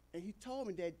said, and he told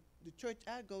me that the church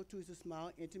I go to is a small,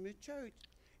 intimate church,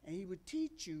 and he would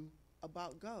teach you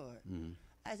about God.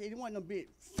 I said, it wasn't no big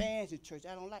fancy church.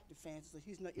 I don't like the fancy, so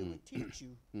he's not able to teach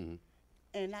you.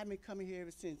 And I've been coming here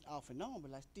ever since, off and on,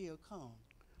 but I still come.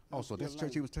 Oh, so that's the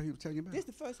church he was telling you about? This is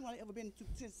the first one I ever been to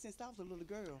since I was a little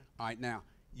girl. All right, now,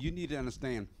 you need to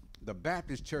understand, the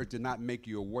Baptist church did not make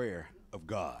you aware of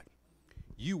God.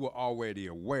 You were already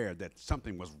aware that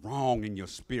something was wrong in your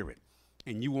spirit,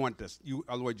 and you wanted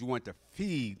to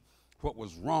feed what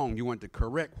was wrong. You wanted to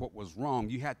correct what was wrong.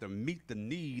 You had to meet the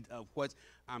need of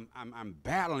I'm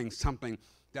battling something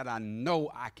that I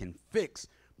know I can fix,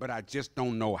 but I just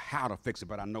don't know how to fix it,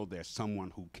 but I know there's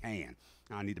someone who can.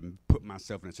 I need to put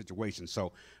myself in a situation.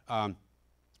 So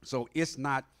it's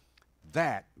not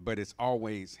that, but it's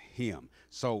always him.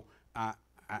 So I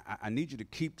need you to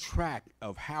keep track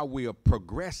of how we are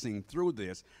progressing through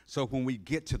this, so when we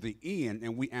get to the end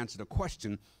and we answer the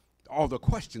question, all the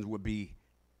questions will be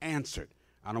answered.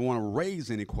 I don't want to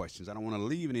raise any questions. I don't want to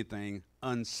leave anything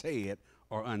unsaid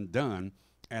or undone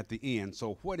at the end.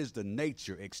 So what is the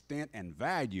nature, extent, and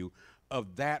value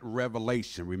of that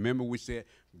revelation? Remember, we said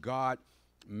God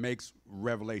makes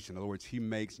revelation. In other words, he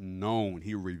makes known,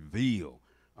 he reveals.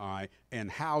 All right. And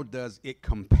how does it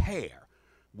compare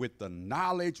with the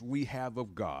knowledge we have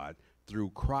of God through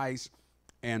Christ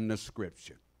and the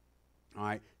scripture? All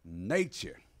right.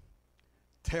 Nature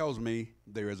tells me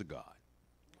there is a God.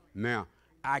 Now,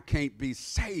 I can't be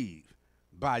saved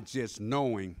by just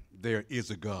knowing there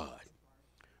is a God.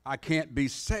 I can't be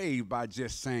saved by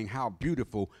just saying how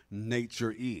beautiful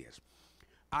nature is.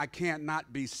 I can't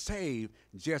not be saved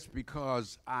just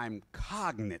because I'm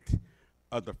cognate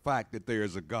of the fact that there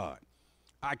is a God.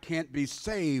 I can't be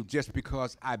saved just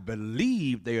because I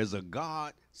believe there's a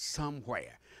God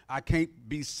somewhere. I can't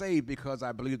be saved because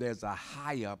I believe there's a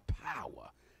higher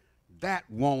power. That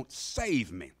won't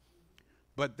save me.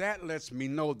 But that lets me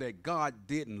know that God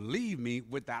didn't leave me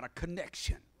without a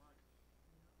connection.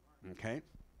 Okay?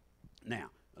 Now,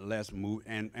 let's move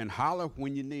and holler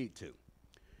when you need to.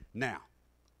 Now,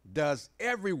 does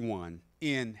everyone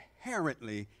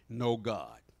inherently know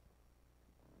God?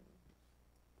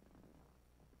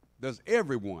 Does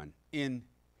everyone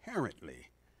inherently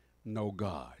know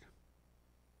God?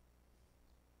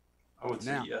 I would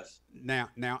say yes. Now,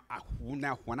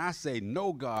 when I say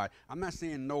know God, I'm not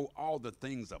saying know all the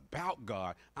things about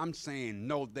God. I'm saying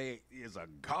know there is a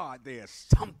God. There's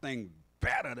something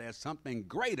better. There's something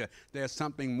greater. There's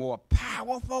something more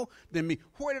powerful than me.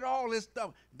 Where did all this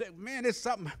stuff? Man, there's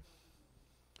something.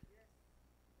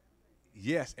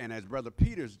 Yes, and as Brother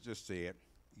Peters just said,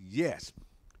 yes.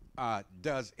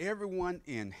 Does everyone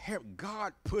inherit?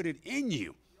 God put it in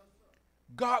you.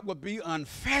 God would be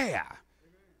unfair.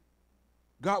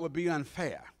 God would be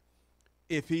unfair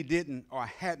if he didn't or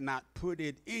had not put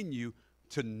it in you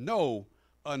to know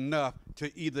enough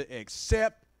to either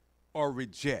accept or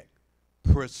reject,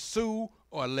 pursue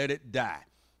or let it die.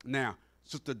 Now,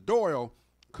 Sister Doyle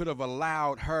could have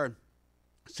allowed her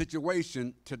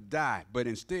situation to die, but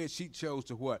instead she chose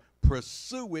to what?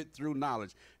 Pursue it through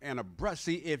knowledge. And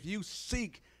see, if you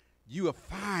seek, you will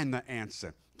find the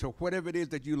answer to whatever it is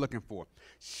that you're looking for.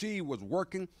 She was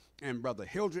working, and Brother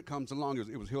Hildred comes along.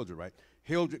 It was Hildred, right?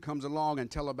 Hildred comes along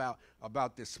and tell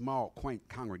about this small, quaint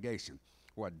congregation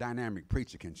where a dynamic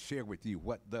preacher can share with you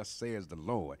what thus says the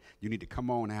Lord. You need to come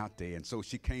on out there. And so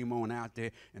she came on out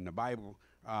there, and the Bible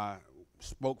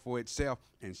spoke for itself,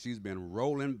 and she's been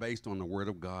rolling based on the word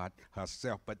of God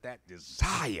herself. But that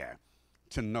desire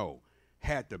to know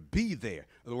had to be there.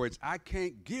 In other words, I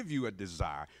can't give you a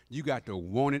desire. You got to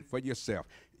want it for yourself.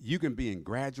 You can be in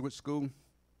graduate school,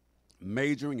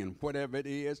 majoring in whatever it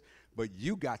is, but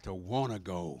you got to want to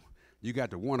go. You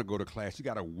got to want to go to class. You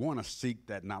got to want to seek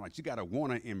that knowledge. You got to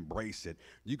want to embrace it.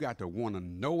 You got to want to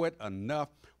know it enough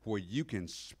where you can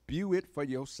spew it for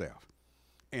yourself.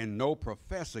 And no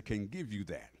professor can give you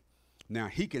that. Now,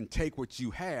 he can take what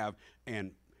you have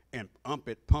and pump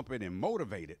it, and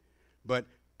motivate it. But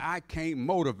I can't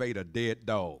motivate a dead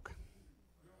dog.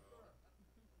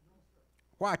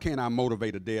 Why can't I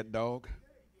motivate a dead dog?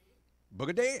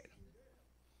 Booger dead.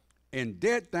 And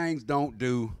dead things don't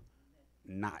do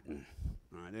nothing.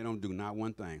 All right, they don't do not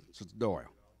one thing. Sister Doyle.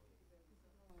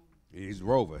 He's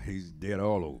Rover. He's dead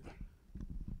all over.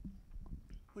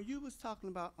 When you was talking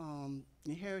about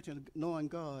inheritance, knowing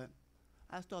God,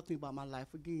 I started thinking about my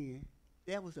life again.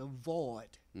 There was a void.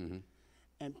 Mm-hmm.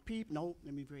 And people, no,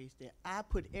 let me raise that. I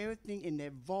put everything in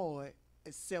that void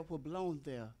except what belonged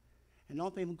there. And the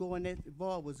only thing going in that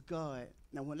void was God.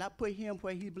 Now, when I put him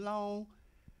where he belonged,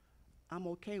 I'm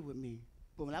okay with me.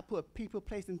 But when I put people,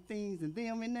 place, and things and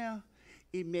them in there,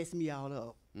 it messed me all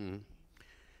up. Mm-hmm.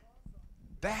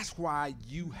 That's why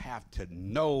you have to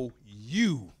know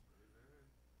you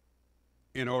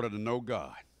in order to know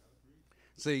God.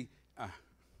 See,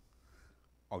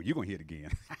 you're going to hear it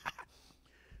again.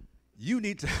 You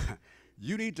need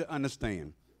to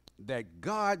understand that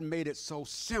God made it so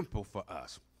simple for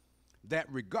us that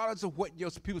regardless of what your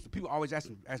people always ask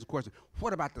the question,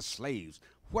 what about the slaves?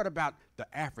 What about the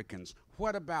Africans?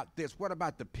 What about this? What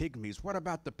about the pygmies? What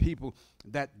about the people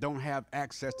that don't have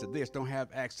access to this, don't have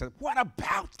access? What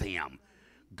about them?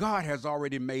 God has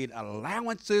already made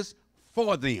allowances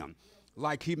for them.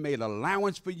 like he made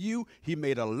allowance for you, he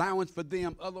made allowance for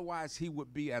them. Otherwise, he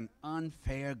would be an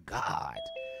unfair God.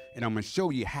 And I'm going to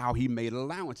show you how he made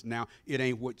allowance. Now, it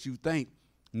ain't what you think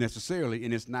necessarily,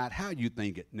 and it's not how you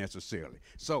think it necessarily.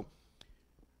 So,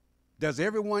 does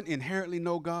everyone inherently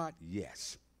know God?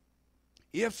 Yes.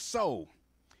 If so,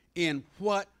 in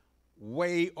what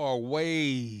way or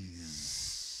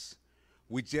ways?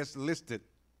 We just listed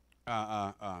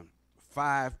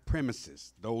 5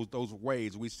 premises, those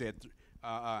ways. We said,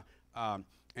 and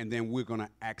then we're going to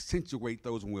accentuate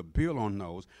those and we'll build on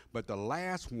those. But the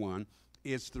last one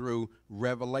is through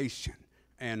revelation.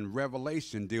 And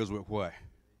revelation deals with what?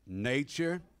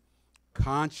 Nature,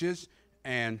 conscious,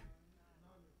 and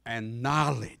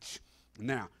knowledge.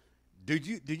 Now, did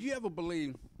you ever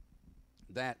believe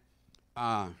that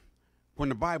when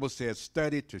the Bible says,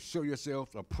 study to show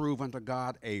yourself approved unto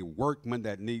God, a workman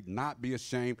that need not be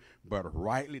ashamed, but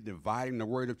rightly dividing the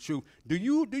word of truth? Do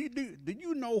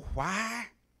you know why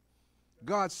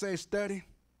God says study?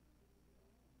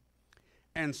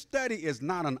 And study is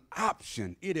not an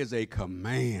option; it is a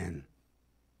command.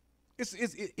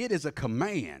 It is a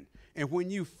command. And when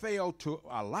you fail to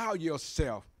allow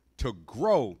yourself to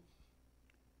grow,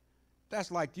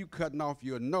 that's like you cutting off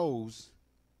your nose.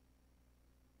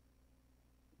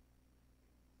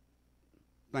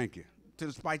 Thank you.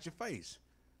 To spite your face.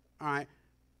 All right.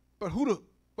 But who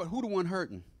the one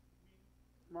hurting?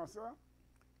 Myself?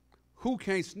 Who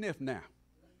can't sniff now?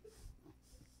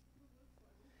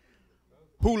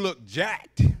 Who look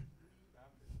jacked?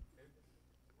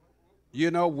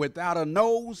 You know, without a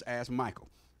nose, ask Michael.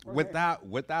 Without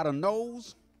a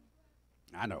nose,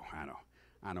 I know,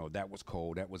 that was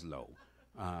cold, that was low.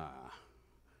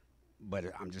 But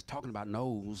I'm just talking about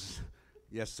nose.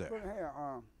 Yes, sir. But hey,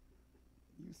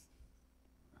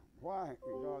 why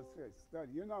God said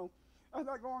study? You know, that's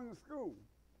like going to school.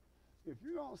 If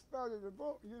you don't study the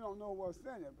book, you don't know what's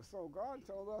in it. But so God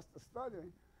told us to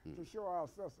study to show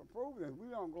ourselves approved. If we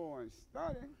don't go and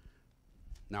study,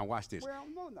 now watch this. we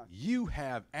don't know nothing. You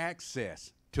have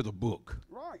access to the book.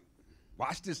 Right.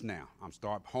 Watch this now. I'm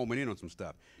start homing in on some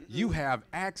stuff. You have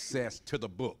access to the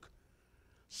book.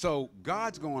 So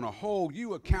God's going to hold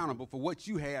you accountable for what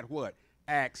you had what?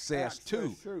 Access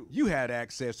to. You had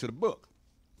access to the book.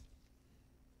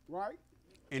 Right.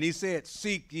 And he said,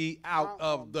 seek ye out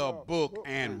of the book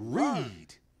and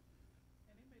read.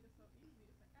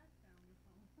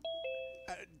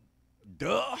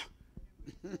 Duh.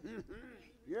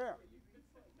 Yeah.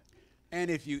 And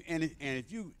if you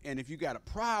got a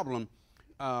problem,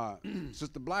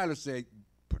 Sister Blyler said,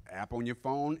 put an app on your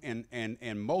phone,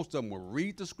 and most of them will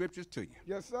read the scriptures to you.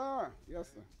 Yes, sir. Yes,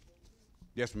 sir.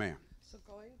 Yes, ma'am. So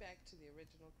going back to the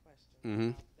original question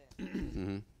Mhm. about that,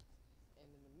 Mm-hmm. and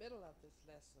in the middle of this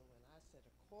lesson, when I said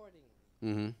accordingly,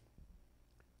 Mm-hmm.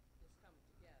 it's coming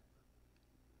together.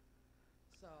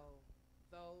 So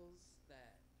those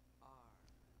that are,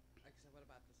 like I said, what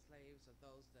about the slaves or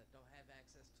those that don't have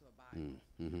access to a Bible?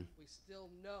 Mm-hmm. We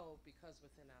still know because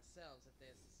within ourselves that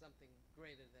there's something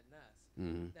greater than us.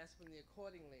 Mm-hmm. That's when the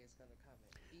accordingly is going to come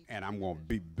in. And I'm going to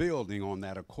be building on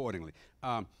that accordingly.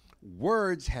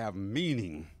 Words have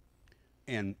meaning,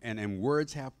 and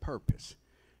words have purpose.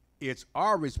 It's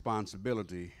our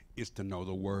responsibility is to know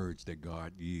the words that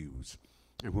God used.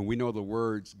 And when we know the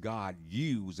words God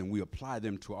used and we apply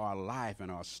them to our life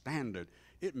and our standard,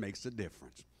 it makes a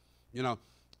difference. You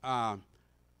know,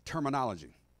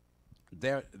 terminology.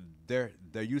 There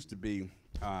used to be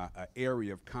an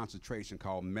area of concentration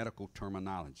called medical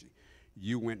terminology.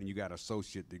 You went and you got an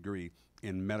associate degree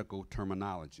in medical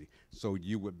terminology, so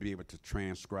you would be able to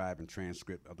transcribe and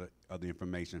transcript other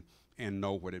information and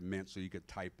know what it meant, so you could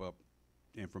type up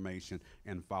information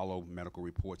and follow medical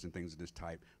reports and things of this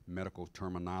type. Medical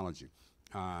terminology.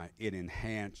 It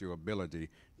enhanced your ability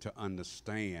to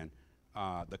understand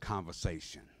the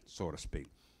conversation, so to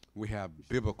speak. We have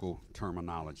biblical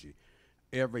terminology.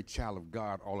 Every child of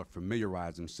God ought to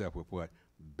familiarize himself with what?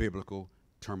 Biblical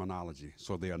terminology,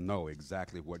 so they'll know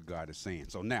exactly what God is saying.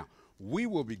 So now, we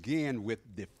will begin with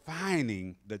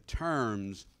defining the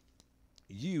terms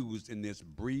used in this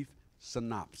brief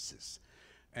synopsis.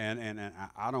 And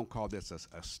I don't call this a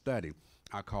study.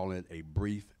 I call it a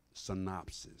brief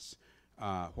synopsis.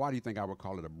 Why do you think I would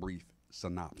call it a brief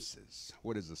synopsis?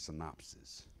 What is a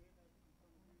synopsis?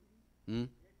 No,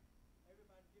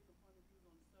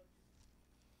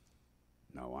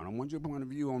 I don't want your point of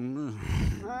view on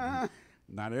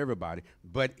not everybody,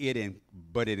 but it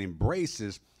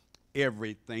embraces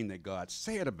everything that God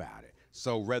said about it.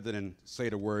 So rather than say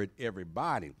the word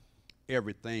everybody,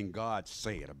 everything God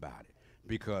said about it.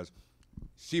 Because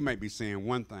she may be saying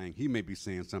one thing, he may be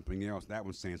saying something else, that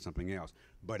one's saying something else.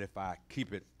 But if I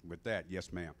keep it with that,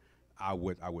 yes, ma'am, I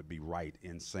would be right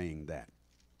in saying that.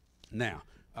 Now,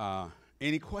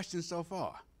 any questions so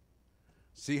far?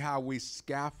 See how we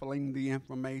scaffolding the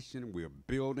information, we're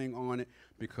building on it,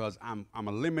 because I'm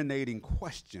eliminating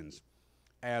questions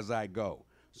as I go.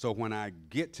 So when I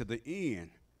get to the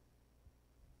end,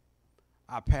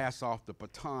 I pass off the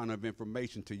baton of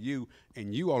information to you,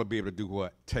 and you ought to be able to do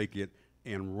what? Take it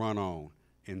and run on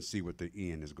and see what the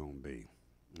end is going to be.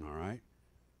 All right?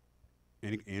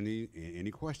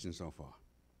 Any questions so far?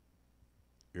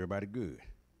 Everybody good?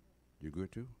 You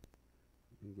good too?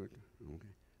 You good too? Okay.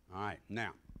 All right.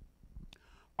 Now,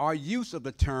 our use of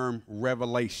the term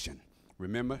revelation.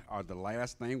 Remember, the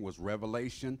last thing was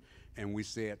revelation, and we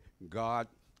said God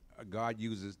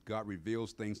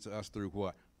reveals things to us through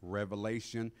what?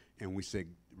 Revelation. And we said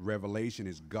revelation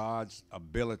is God's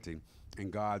ability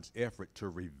and God's effort to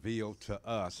reveal to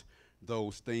us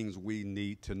those things we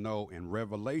need to know. In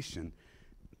revelation,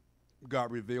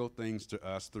 God revealed things to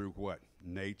us through what?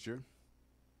 Nature,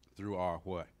 through our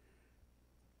what?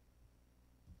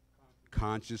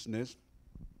 Consciousness,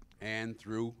 and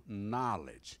through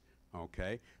knowledge.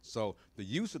 Okay? So the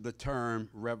use of the term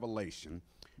revelation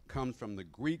comes from the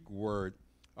Greek word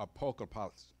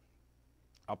apocalypse.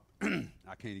 I can't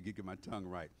even get my tongue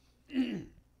right.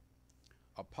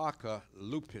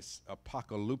 Apocalypse,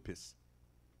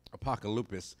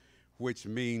 which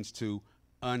means to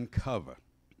uncover,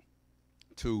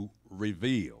 to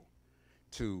reveal,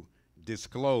 to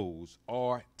disclose,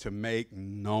 or to make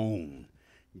known.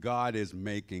 God is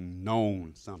making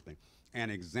known something. An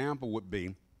example would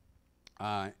be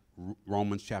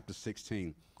Romans chapter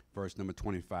 16, verse number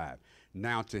 25.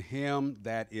 Now to him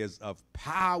that is of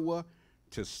power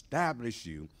to establish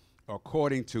you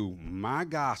according to my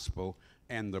gospel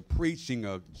and the preaching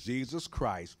of Jesus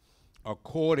Christ,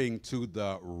 according to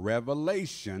the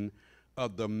revelation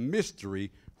of the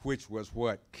mystery, which was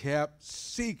what? Kept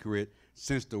secret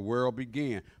since the world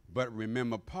began. But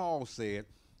remember, Paul said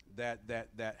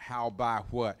that how by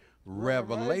what?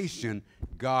 Revelation,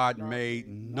 God made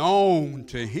known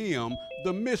to him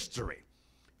the mystery.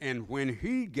 And when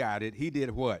he got it, he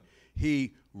did what?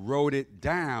 He wrote it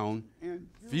down in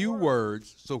few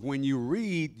words, so when you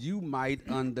read, you might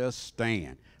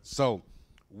understand. So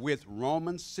with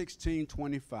Romans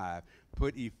 16:25,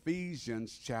 put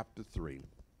Ephesians chapter 3,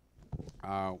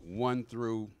 1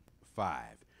 through 5.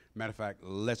 Matter of fact,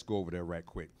 let's go over there right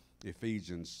quick.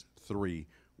 Ephesians 3,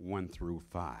 1 through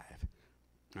 5.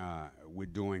 We're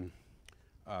doing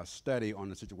a study on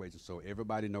the situation so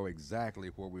everybody know exactly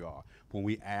where we are when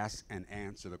we ask and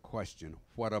answer the question,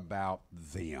 what about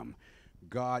them?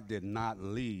 God did not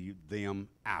leave them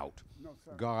out. No,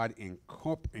 sir. God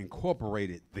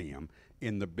incorporated them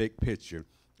in the big picture,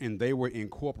 and they were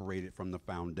incorporated from the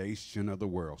foundation of the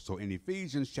world. So in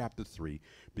Ephesians chapter 3,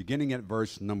 beginning at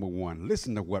verse number 1,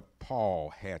 listen to what Paul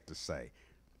had to say.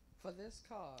 For this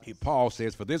cause, Paul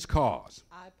says, for this cause,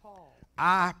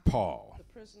 I, Paul, the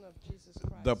prisoner of Jesus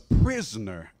Christ, the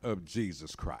prisoner of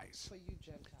Jesus Christ, for you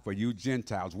Gentiles. For you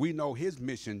Gentiles. We know his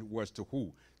mission was to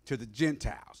who? To the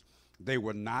Gentiles. They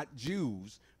were not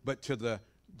Jews, but to the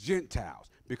Gentiles,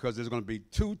 because there's going to be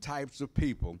two types of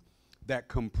people that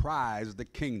comprise the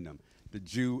kingdom, the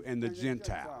Jew and the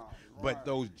Gentile. But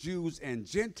those Jews and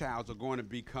Gentiles are going to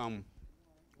become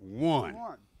one.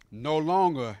 No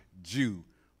longer Jew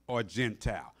or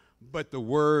Gentile. But the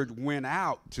word went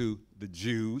out to the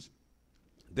Jews.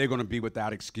 They're going to be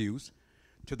without excuse.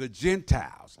 To the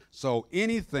Gentiles. So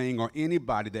anything or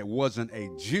anybody that wasn't a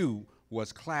Jew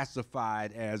was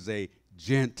classified as a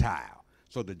Gentile.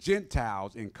 So the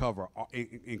Gentiles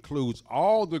includes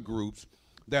all the groups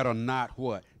that are not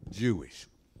what? Jewish.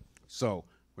 So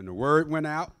when the word went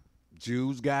out,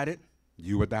 Jews got it,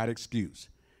 you without excuse.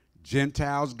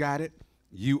 Gentiles got it,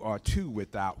 you are too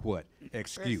without what?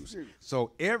 Excuse.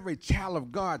 So every child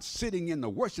of God sitting in the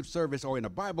worship service or in a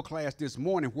Bible class this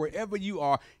morning, wherever you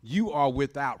are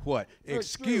without what?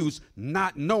 Excuse,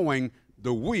 not knowing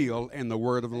the will and the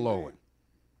word of the Lord.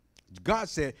 God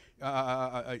said,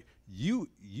 you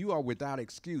are without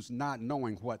excuse, not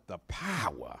knowing what? The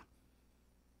power.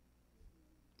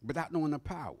 Without knowing the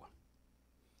power.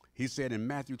 He said in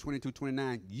Matthew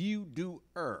 22:29, you do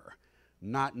err,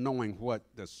 not knowing what?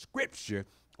 The scripture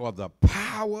or the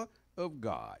power of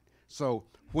God. So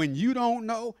when you don't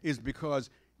know, it's because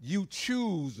you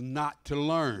choose not to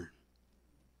learn.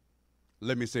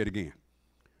 Let me say it again.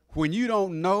 When you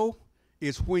don't know,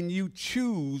 it's when you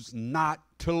choose not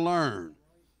to learn.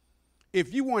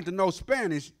 If you want to know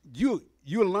Spanish, you'll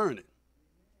learn it.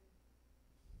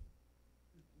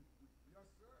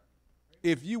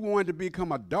 If you want to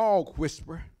become a dog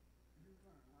whisperer,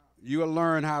 you'll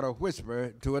learn how to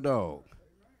whisper to a dog.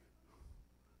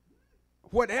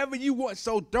 Whatever you want.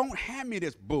 So don't hand me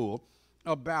this bull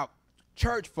about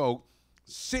church folk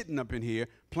sitting up in here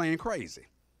playing crazy.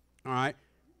 All right?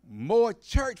 More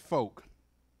church folk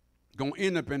gonna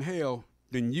end up in hell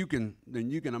than you can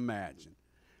imagine.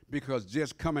 Because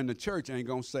just coming to church ain't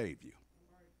gonna save you.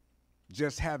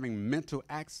 Just having mental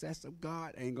access of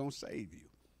God ain't gonna save you.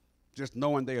 Just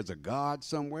knowing there's a God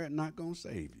somewhere not gonna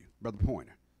save you. Brother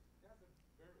Pointer. That's a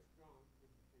very strong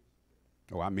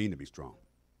implication. Oh, I mean to be strong.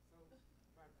 So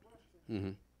my question,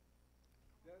 Mm-hmm.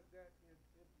 does that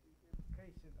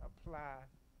implication apply?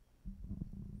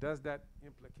 Does that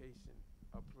implication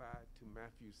apply to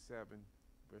Matthew 7,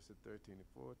 verses 13 and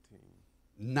 14?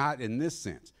 Not in this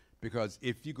sense. Because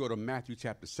if you go to Matthew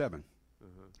chapter 7,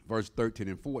 verse 13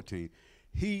 and 14,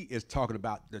 he is talking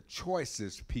about the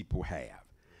choices people have.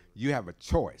 You have a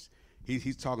choice.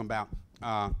 He's talking about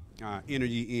enter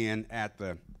ye in at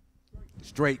the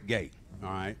straight gate, all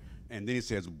right? And then he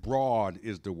says, broad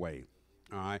is the way,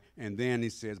 all right? And then he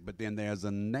says, but then there's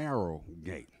a narrow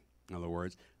gate, in other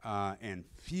words, and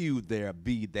few there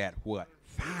be that what?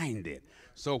 Find it.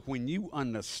 So when you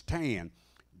understand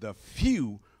the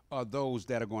few are those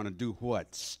that are going to do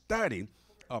what? Study,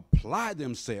 apply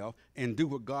themselves, and do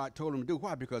what God told them to do.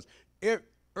 Why? Because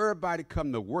everybody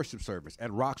come to worship service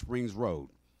at Rock Springs Road.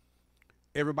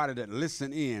 Everybody that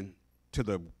listen in to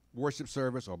the worship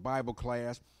service or Bible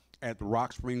class at the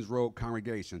Rock Springs Road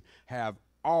congregation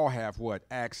all have what?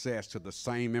 Access to the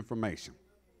same information.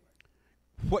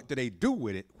 What do they do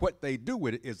with it? What they do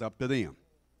with it is up to them.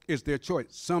 It's their choice.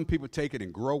 Some people take it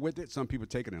and grow with it. Some people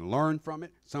take it and learn from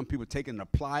it. Some people take it and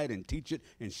apply it and teach it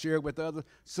and share it with others.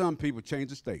 Some people change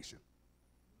the station.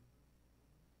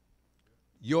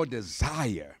 Your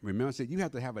desire, remember I said you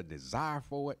have to have a desire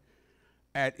for it.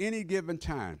 At any given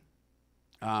time,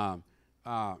 I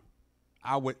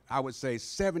would say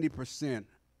 70%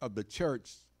 of the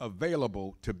church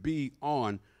available to be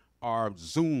on our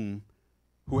Zoom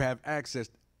who have access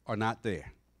are not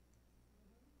there.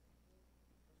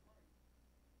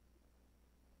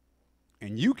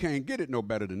 And you can't get it no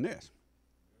better than this.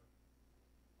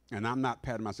 And I'm not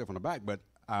patting myself on the back, but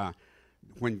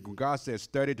when God says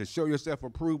study to show yourself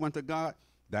approved unto God,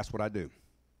 that's what I do.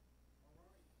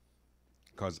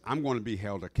 Because I'm going to be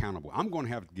held accountable. I'm going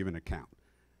to have to give an account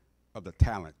of the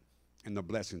talent and the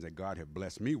blessings that God has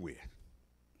blessed me with.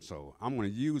 So I'm going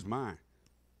to use mine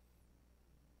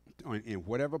in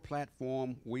whatever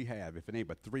platform we have. If it ain't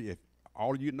but three, if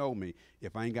all of you know me,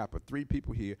 if I ain't got but 3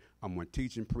 people here, I'm going to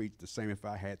teach and preach the same if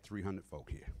I had 300 folk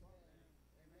here.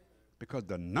 Because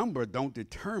the number don't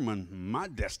determine my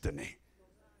destiny.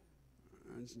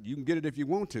 You can get it if you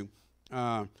want to.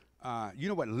 You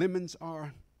know what lemons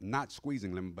are? Not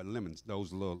squeezing lemon, but lemons.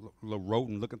 Those little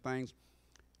rodent-looking things.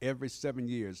 Every 7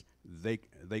 years, they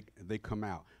come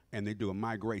out and they do a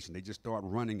migration. They just start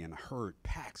running in a herd,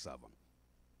 packs of them.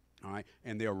 All right,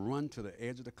 and they'll run to the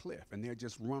edge of the cliff, and they'll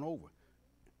just run over.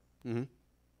 Mm-hmm.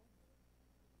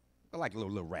 They're like little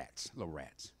rats. All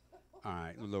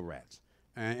right, little rats.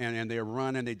 And they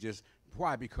run, and they just,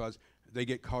 why? Because they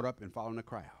get caught up in following the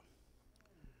crowd.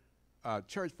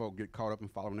 Church folk get caught up in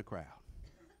following the crowd.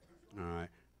 All right,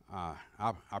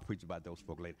 I'll preach about those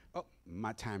folk later. Oh,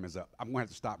 my time is up. I'm going to have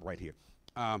to stop right here.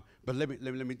 But let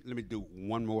me do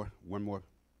one more,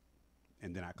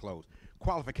 and then I close.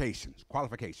 Qualifications.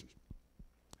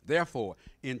 Therefore,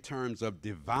 in terms of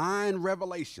divine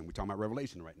revelation, we're talking about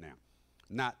revelation right now,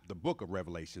 not the book of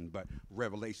Revelation, but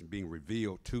revelation being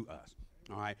revealed to us.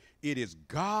 All right, it is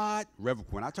God.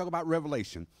 When I talk about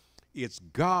revelation, it's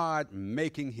God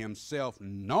making himself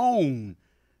known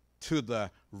to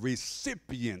the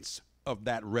recipients of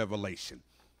that revelation.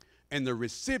 And the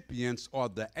recipients are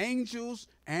the angels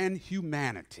and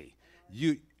humanity.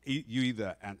 You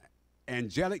either an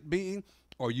angelic being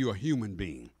or you're a human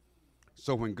being.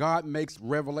 So when God makes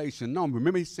revelation known,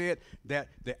 remember he said that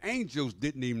the angels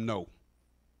didn't even know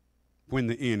when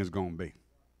the end is going to be.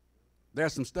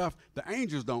 There's some stuff the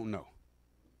angels don't know.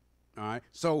 All right.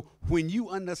 So when you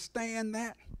understand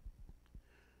that,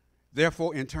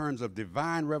 therefore, in terms of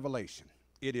divine revelation,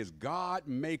 it is God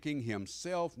making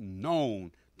himself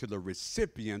known to the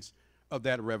recipients of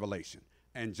that revelation,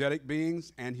 angelic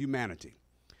beings and humanity.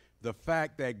 The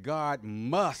fact that God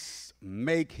must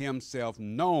make himself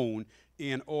known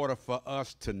in order for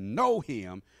us to know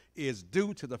him is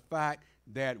due to the fact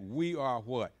that we are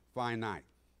what? Finite.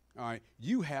 All right.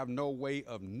 You have no way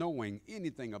of knowing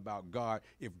anything about God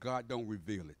if God don't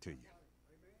reveal it to you.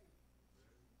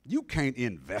 You can't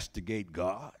investigate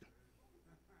God.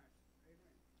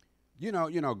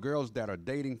 girls that are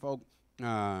dating folk,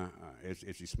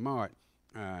 if she's smart,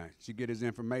 she get his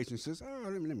information, says, oh,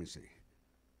 let me see.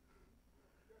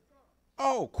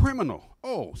 Oh, criminal.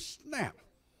 Oh, snap.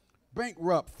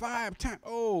 Bankrupt 5 times.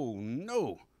 Oh,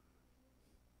 no.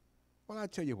 Well, I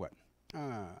tell you what,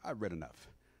 I've read enough.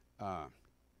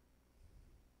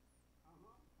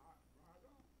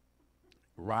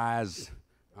 Rise,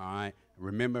 all right.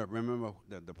 Remember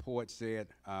the poet said,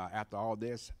 after all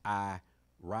this, I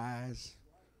rise.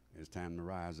 It's time to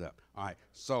rise up. All right.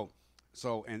 So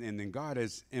and then God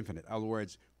is infinite. In other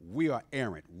words, we are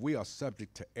errant. We are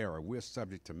subject to error. We're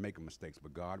subject to making mistakes,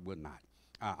 but God will not.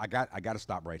 I got to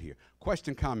stop right here.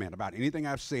 Question, comment about anything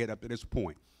I've said up to this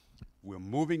point. We're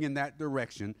moving in that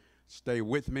direction. Stay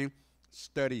with me.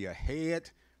 Study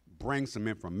ahead. Bring some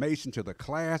information to the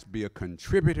class. Be a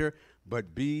contributor,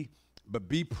 but be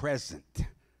present.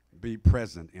 Be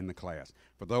present in the class.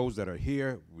 For those that are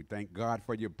here, we thank God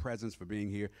for your presence, for being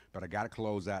here. But I got to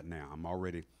close out now. I'm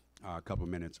already a couple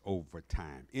minutes over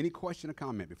time. Any question or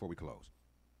comment before we close?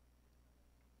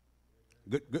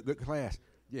 Good class.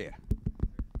 Yeah.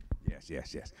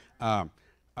 Yes.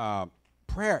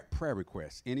 Prayer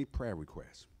requests. Any prayer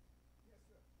requests?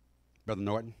 Brother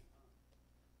Norton?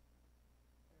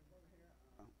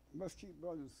 Let's keep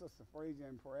Brother and Sister Frazier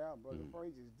in prayer. Brother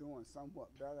Frazier is doing somewhat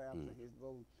better after his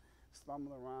little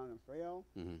stumbling around and fell.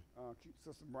 Keep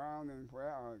Sister Brown in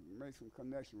prayer. Make some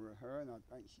connection with her, and I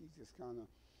think she's just kind of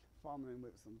fumbling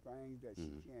with some things that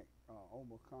she can't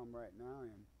overcome right now.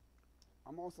 And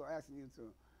I'm also asking you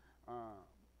to,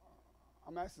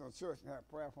 I'm asking the church to have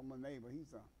prayer for my neighbor.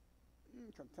 He's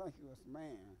a cantankerous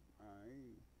man.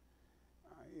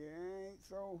 He ain't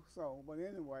so, but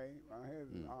anyway, his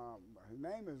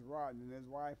name is Rod, and his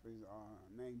wife is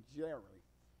named Jerry.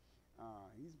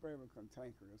 He's very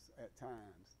cantankerous at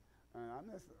times. And I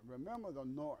just remember the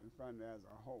Norton family as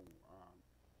a whole.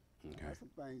 There's some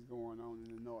things going on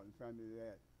in the Norton family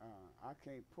that I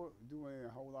can't do a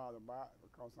whole lot about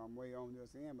because I'm way on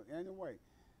this end. But anyway,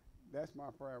 that's my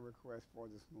prayer request for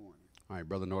this morning. All right,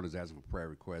 Brother Norton is asking for prayer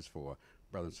requests for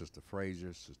Brother and Sister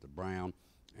Frazier, Sister Brown,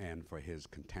 and for his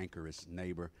cantankerous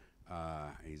neighbor.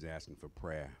 He's asking for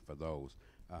prayer for those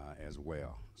as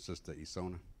well. Sister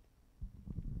Isona?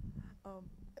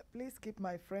 Please keep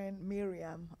my friend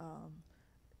Miriam,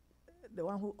 the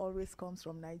one who always comes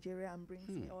from Nigeria and brings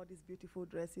me all these beautiful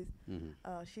dresses.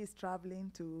 She's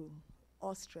traveling to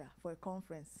Austria for a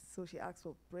conference, so she asks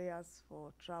for prayers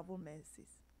for travel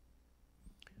mercies.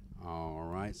 All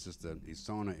right, Sister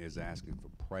Isona is asking for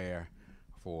prayer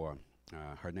for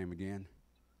her name again?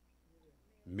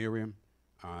 Miriam.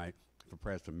 All right, for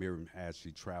prayers for Miriam as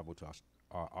she traveled to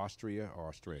Austria or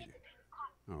Australia?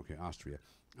 Okay, Austria.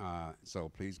 So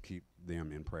please keep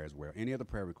them in prayer as well. Any other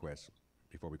prayer requests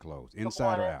before we close?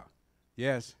 Inside or out?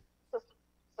 Yes.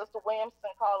 Sister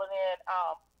Williamson calling in.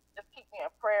 Just keep me in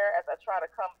prayer as I try to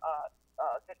come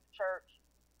get to church.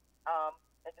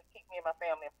 And just keep me and my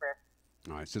family in prayer.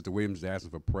 All right, Sister Williams is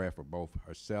asking for prayer for both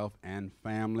herself and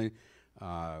family.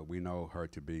 We know her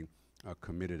to be a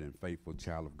committed and faithful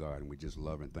child of God, and we just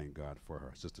love and thank God for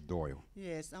her. Sister Doyle.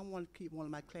 Yes, I want to keep one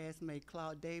of my classmates,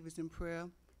 Claude Davis, in prayer.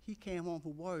 He came home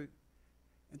from work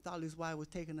and thought his wife was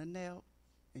taking a nap,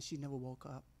 and she never woke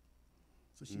up.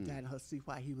 So she died in her sleep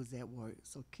while he was at work.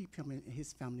 So keep him and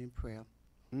his family in prayer.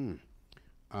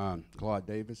 Claude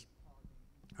Davis.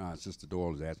 Sister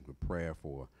Doyle is asking for prayer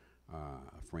for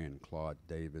a friend, Claude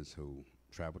Davis, who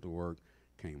traveled to work,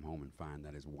 came home and found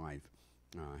that his wife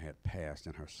had passed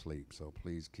in her sleep. So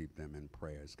please keep them in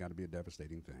prayer. It's got to be a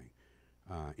devastating thing.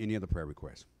 Any other prayer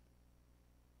requests?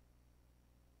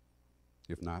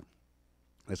 If not,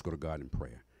 let's go to God in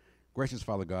prayer. Gracious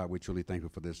Father God, we truly thank you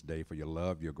for this day, for your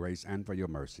love, your grace, and for your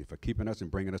mercy, for keeping us and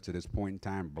bringing us to this point in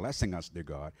time, blessing us, dear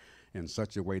God, in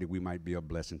such a way that we might be a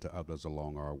blessing to others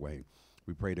along our way.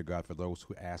 We pray to God for those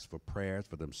who ask for prayers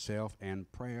for themselves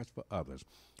and prayers for others.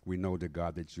 We know, dear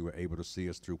God, that you are able to see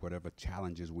us through whatever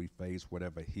challenges we face,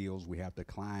 whatever hills we have to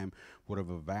climb,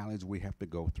 whatever valleys we have to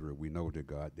go through. We know, dear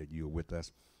God, that you are with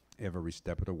us every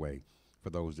step of the way. For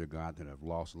those, dear God, that have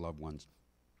lost loved ones,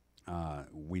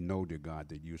 we know, dear God,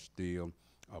 that you're still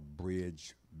a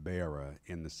bridge bearer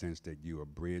in the sense that you are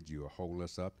bridge, you hold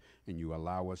us up, and you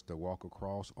allow us to walk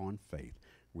across on faith.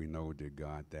 We know, dear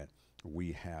God, that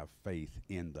we have faith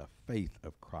in the faith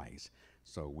of Christ.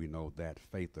 So we know that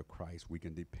faith of Christ we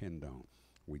can depend on.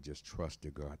 We just trust,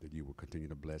 dear God, that you will continue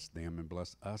to bless them and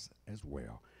bless us as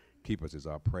well. Keep us is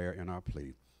our prayer and our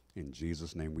plea. In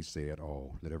Jesus' name we say it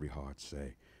all. Let every heart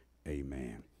say,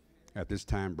 amen. At this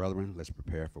time, brethren, let's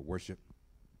prepare for worship.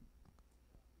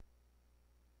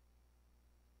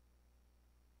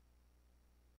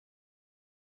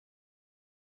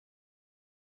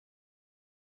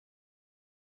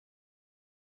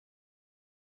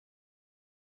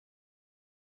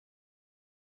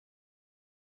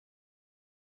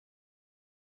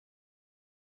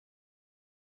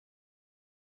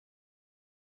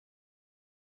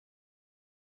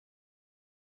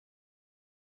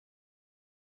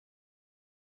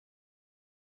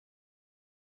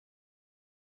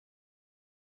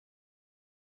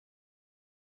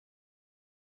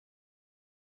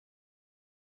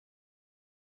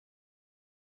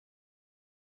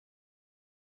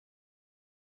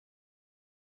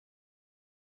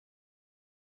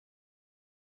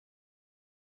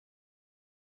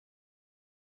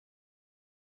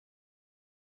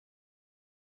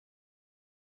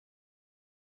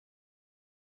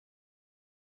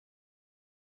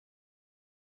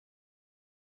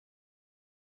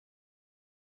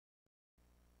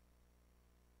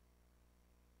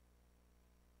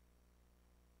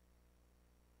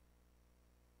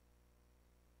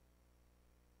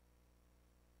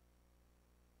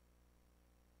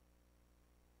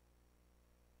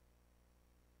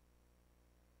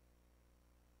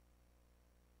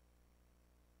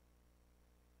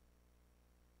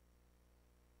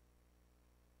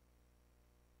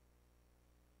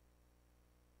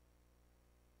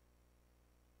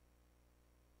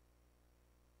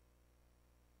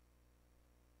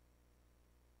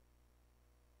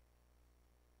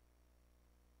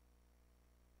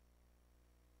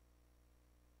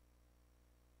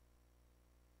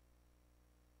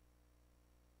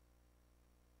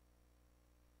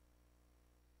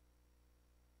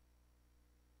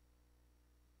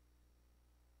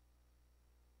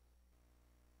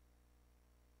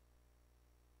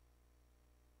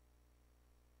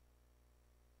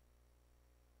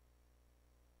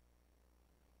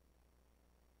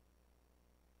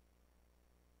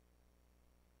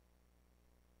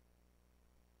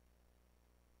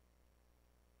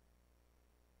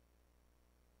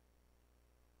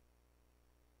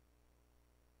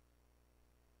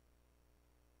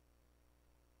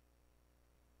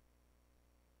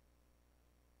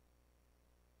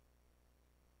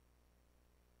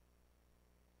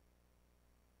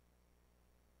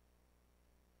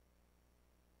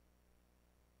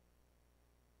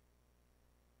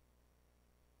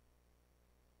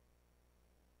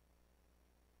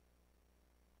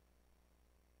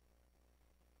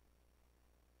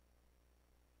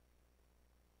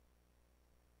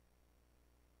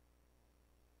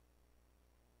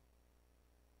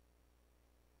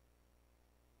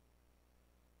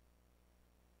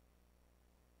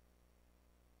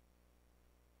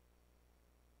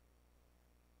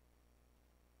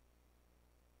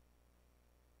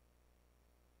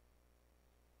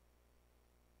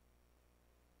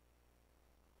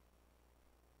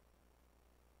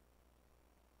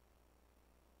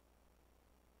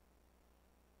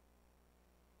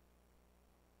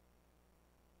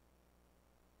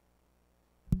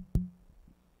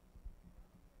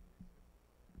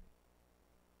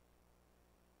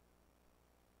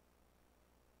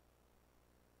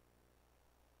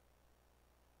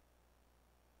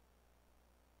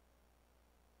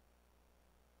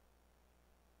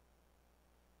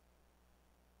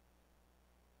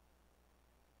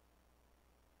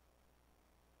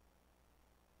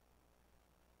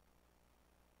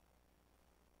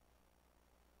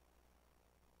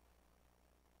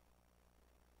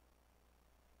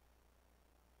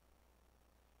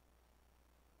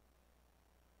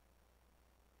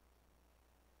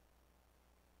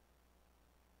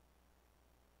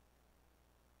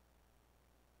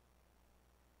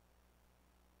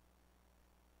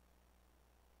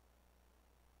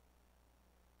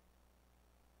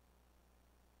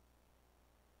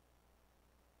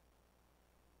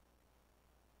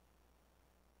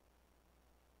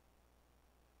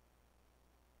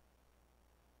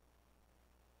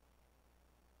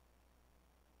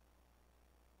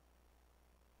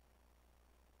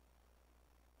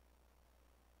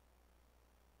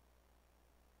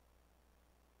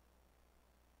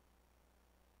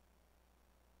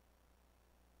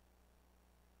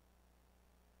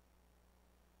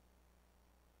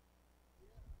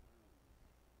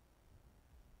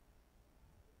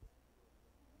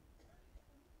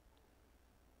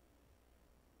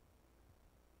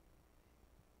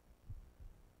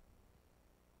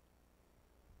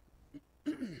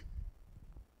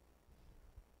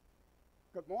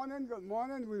 morning, good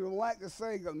morning. We would like to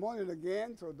say good morning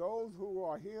again to those who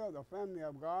are here, the family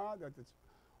of God at the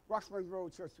Rock Springs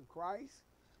Road Church of Christ,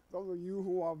 those of you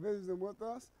who are visiting with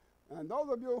us, and those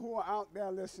of you who are out there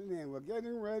listening in. We're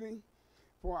getting ready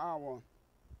for our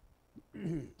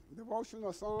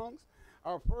devotional songs.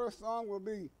 Our first song will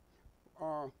be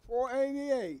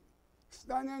 488,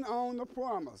 Standing on the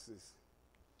Promises.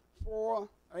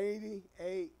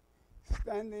 488,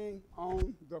 Standing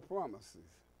on the Promises.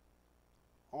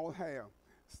 All hail.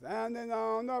 Standing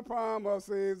on the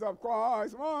promises of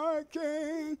Christ my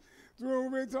King,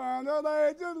 through eternal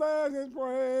ages let his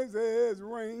praises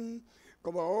ring.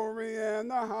 Glory in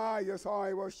the highest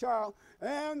I will shout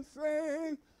and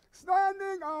sing,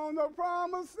 standing on the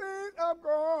promises of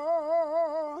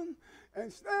God,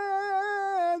 and standing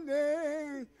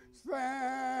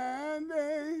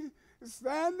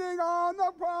on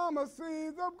the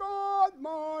promises of God,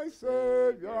 my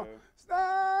Savior, standing.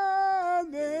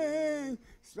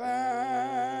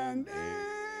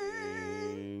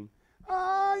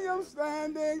 I am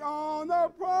standing on the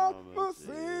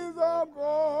promises of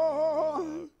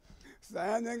God,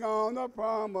 standing on the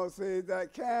promises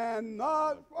that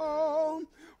cannot fall.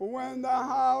 When the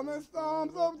howling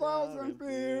storms of thousand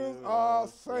fears are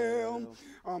sailed,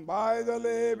 by the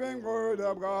living word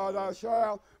of God I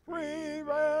shall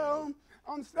prevail.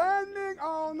 I'm standing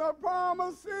on the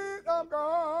promises of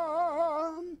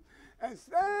God, and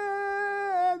standing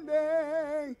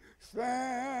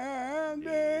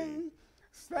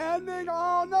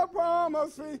on the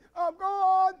promises of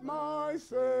God, my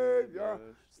Savior,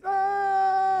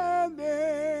 standing.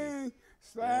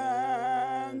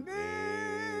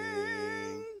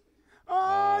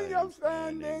 I am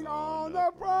standing on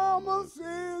the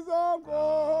promises of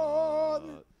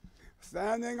God,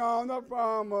 standing on the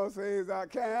promises that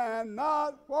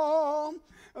cannot fall,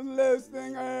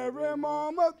 listening every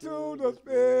moment to the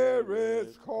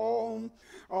Spirit's call,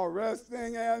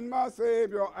 resting in my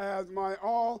Savior as my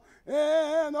all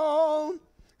in all,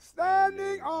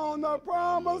 standing on the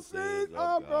promises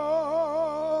of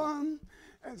God,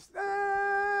 and standing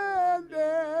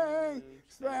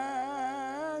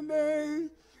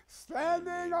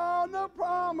on the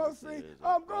promises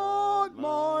of God,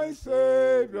 my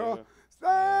Savior,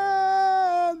 standing.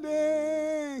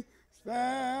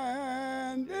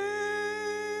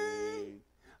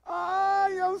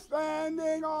 I am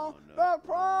standing on the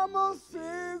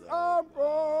promises of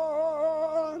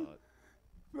God.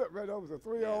 Flip right over to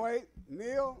 308,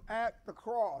 kneel at the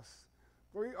cross.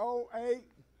 308,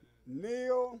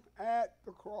 kneel at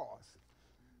the cross.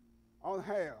 On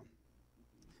hail.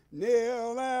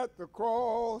 Kneel at the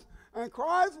cross, and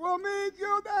Christ will meet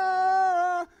you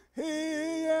there.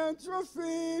 He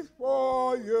intercedes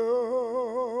for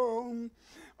you.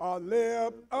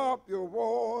 Lift up your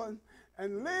voice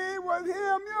and leave with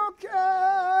him your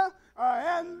care,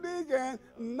 and begin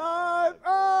life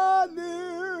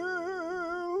anew.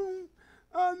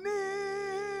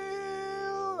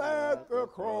 Kneel at the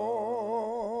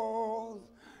cross.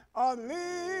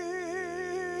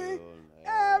 Leave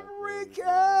every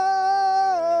care.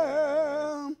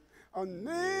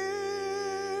 Kneel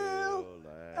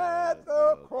at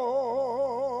the cross.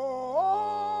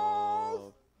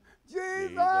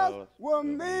 Jesus will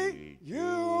meet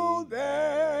you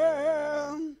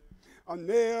there.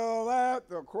 Kneel at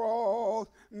the cross.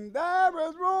 There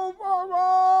is room for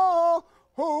all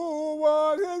who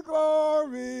would his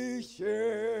glory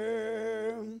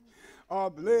share. A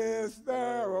bliss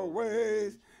there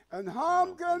awaits, and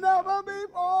harm can never be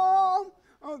borne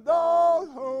of those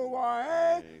who are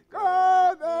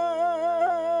anchored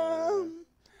there.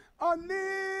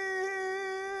 Kneel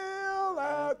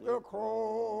at the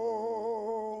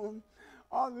cross.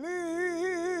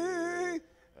 Leave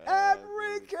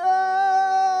every care.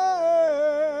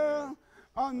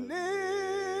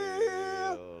 Kneel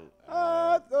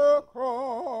at the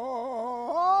cross.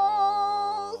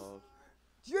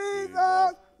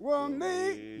 Jesus will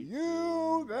meet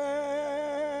you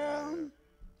there.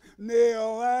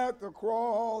 Kneel at the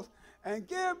cross and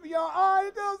give your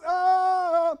idols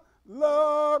up.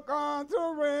 Look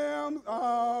unto realms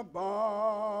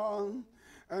above,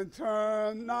 and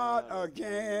turn not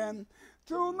again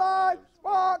to life's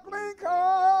sparkling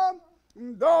cup.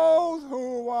 Those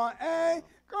who are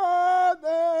anchored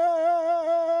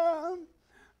there,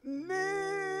 kneel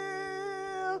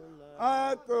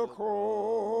at the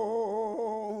cross.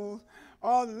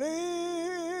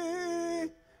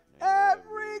 Leave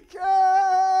every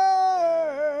care.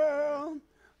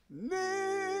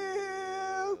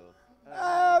 Kneel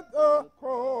at the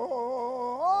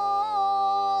cross.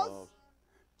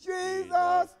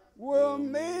 Jesus will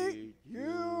meet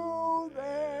you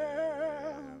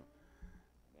there.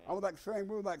 we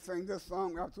would like to sing this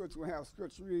song, after which we have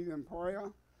scripture reading and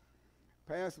prayer.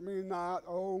 Pass me not,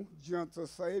 O gentle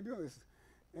Savior. It's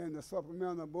in the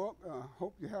supplemental book.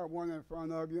 Hope you have one in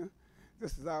front of you.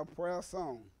 This is our prayer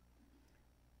song.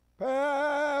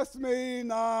 Pass me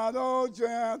not, O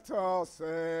gentle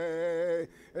Savior,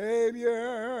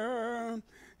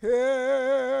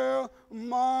 hear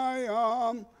my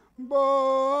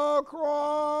humble cry.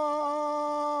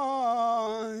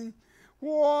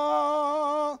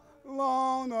 While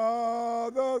on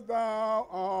others thou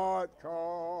art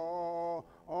calling,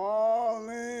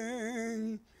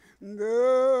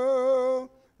 do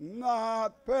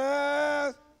not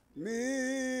pass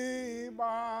me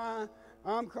by.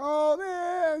 I'm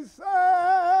calling Savior,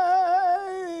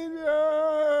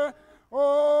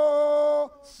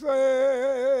 oh Savior,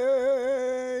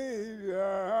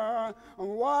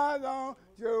 why don't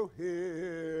you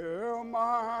hear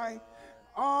my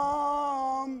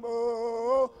humble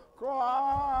cry?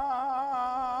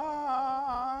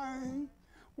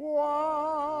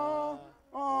 Why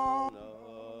on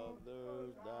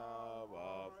others thou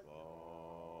art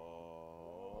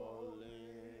falling,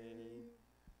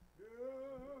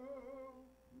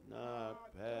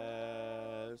 not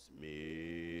pass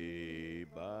me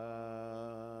by.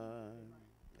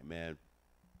 Amen.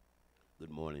 Good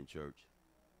morning, church.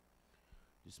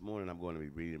 This morning I'm going to be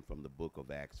reading from the book of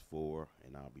Acts 4,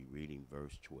 and I'll be reading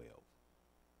verse 12.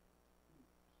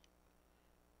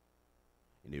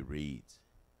 And it reads,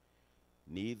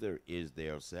 neither is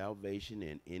there salvation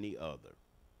in any other,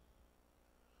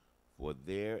 for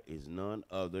there is none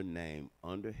other name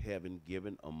under heaven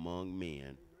given among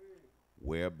men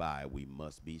whereby we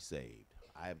must be saved.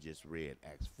 I have just read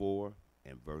Acts 4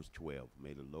 and verse 12.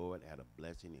 May the Lord add a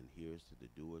blessing and hears to the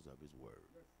doers of his word.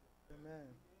 Amen.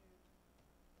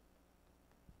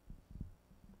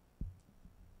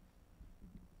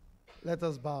 Let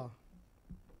us bow.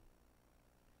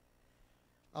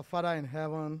 Our Father in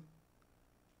heaven,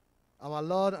 our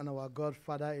Lord and our God,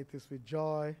 Father, it is with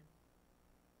joy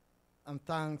and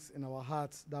thanks in our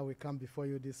hearts that we come before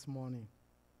you this morning.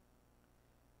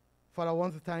 Father, I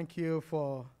want to thank you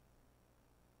for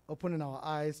opening our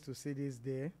eyes to see this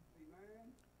day. Amen.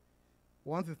 I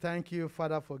want to thank you,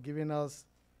 Father, for giving us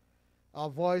our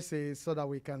voices so that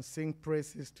we can sing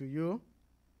praises to you. Amen.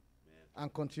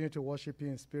 And continue to worship you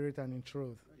in spirit and in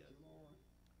truth. Yes.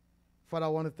 Father, I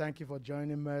want to thank you for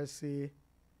joining Mercy,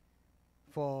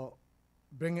 for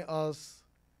bringing us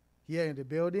here in the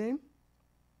building.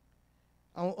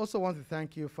 I also want to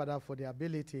thank you, Father, for the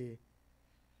ability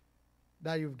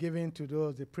that you've given to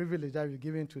those, the privilege that you've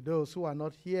given to those who are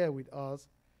not here with us,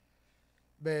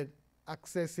 but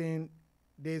accessing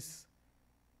this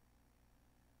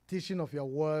teaching of your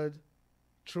word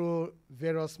through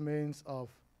various means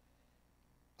of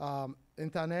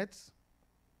internet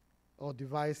or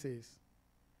devices.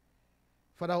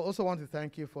 Father, I also want to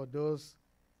thank you for those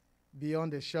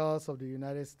beyond the shores of the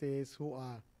United States who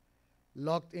are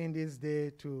locked in this day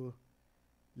to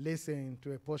listen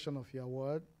to a portion of your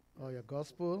word or your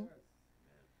gospel.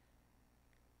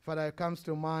 Father, it comes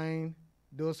to mind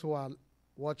those who are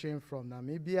watching from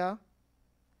Namibia,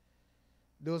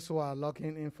 those who are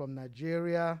locking in from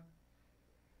Nigeria,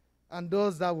 and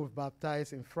those that we've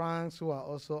baptized in France who are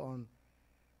also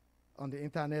on the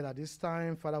internet at this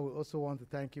time. Father, we also want to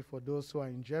thank you for those who are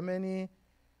in Germany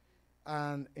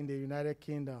and in the United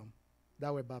Kingdom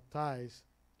that were baptized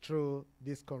through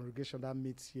this congregation that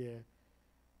meets here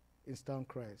in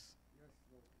Stonecrest.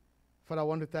 Father, I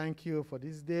want to thank you for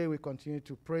this day. We continue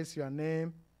to praise your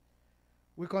name.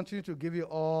 We continue to give you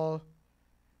all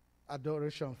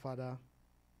adoration, Father.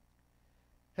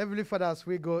 Heavenly Father, as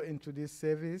we go into this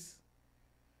service,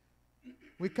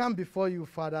 we come before you,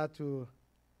 Father, to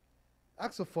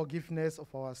ask for forgiveness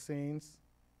of our sins.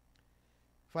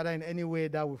 Father, in any way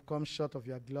that we've come short of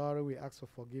your glory, we ask for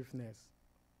forgiveness.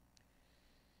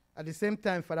 At the same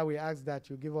time, Father, we ask that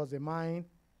you give us a mind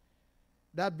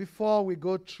that before we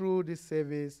go through this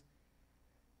service,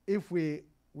 if we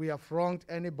have wronged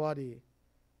anybody,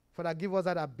 Father, give us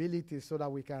that ability so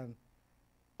that we can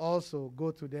also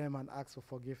go to them and ask for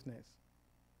forgiveness.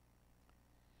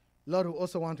 Lord, we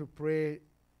also want to pray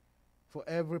for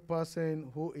every person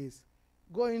who is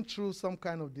going through some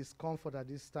kind of discomfort at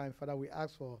this time. Father, we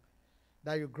ask for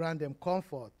that you grant them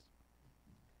comfort.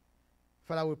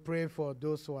 Father, we pray for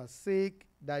those who are sick,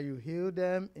 that you heal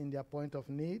them in their point of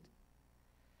need.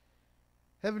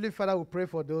 Heavenly Father, we pray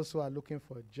for those who are looking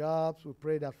for jobs. We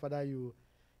pray that, Father, you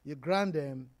grant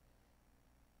them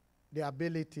the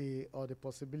ability or the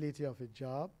possibility of a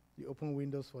job. You open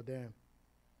windows for them.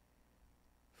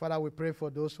 Father, we pray for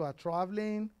those who are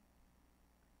traveling.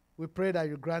 We pray that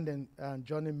you grant them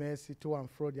journey mercy to and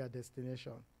fro their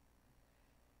destination.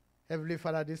 Heavenly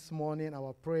Father, this morning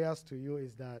our prayers to you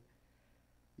is that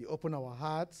you open our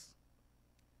hearts,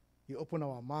 you open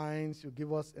our minds, you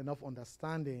give us enough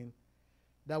understanding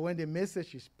that when the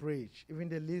message is preached, even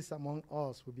the least among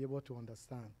us will be able to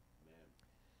understand. Amen.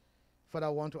 Father, I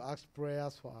want to ask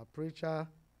prayers for our preacher,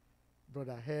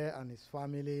 Brother Hare, and his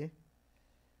family.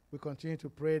 We continue to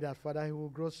pray that, Father, he will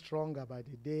grow stronger by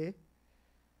the day,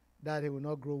 that he will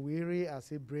not grow weary as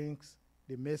he brings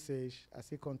the message, as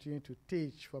he continues to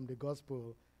teach from the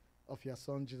gospel of your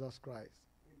Son, Jesus Christ.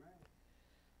 Amen.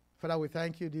 Father, we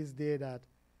thank you this day that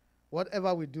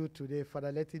whatever we do today,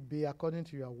 Father, let it be according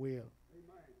to your will.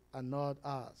 Amen. And not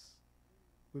ours.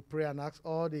 We pray and ask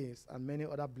all this and many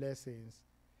other blessings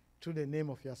through the name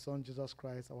of your Son, Jesus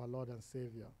Christ, our Lord and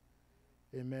Savior.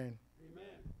 Amen. Amen.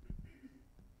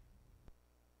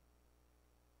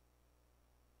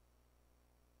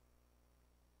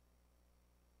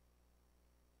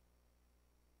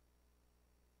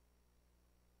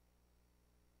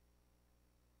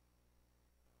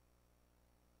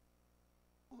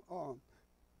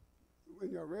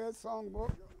 In your red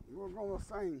songbook, we're going to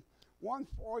sing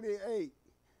 148.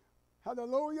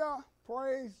 Hallelujah,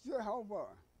 praise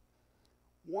Jehovah.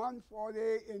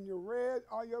 148 in your red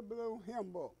or your blue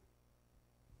hymn book.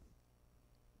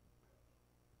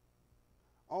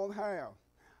 All have.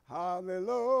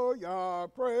 Hallelujah,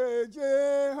 praise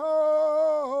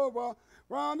Jehovah.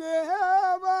 From the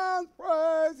heavens,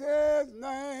 praise his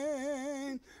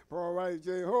name. Praise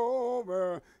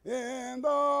Jehovah in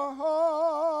the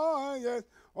highest.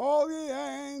 All the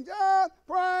angels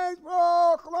praise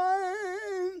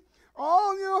proclaim.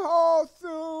 All you hosts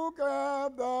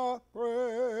together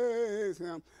praise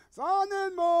him. Sun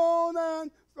and moon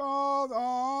and stars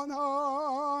on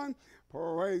high.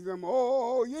 Praise him,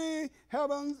 all ye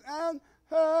heavens and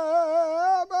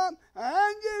heaven,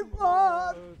 and ye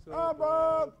floods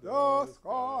above the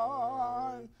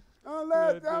sky. And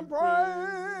let them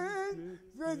praise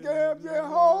this gift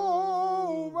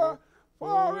Jehovah,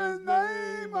 for his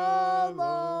name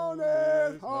alone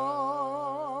is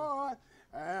high,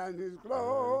 and his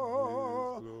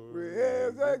glory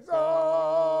is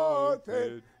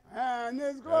exalted, and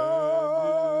his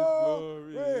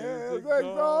glory is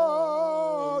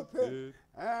exalted,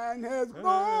 and his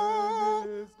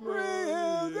glory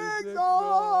is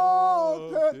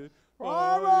exalted,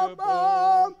 far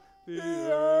above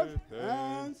the earth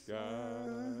and sky.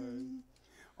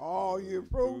 All you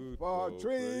fruitful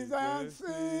trees and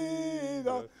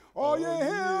cedars, all you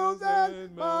hills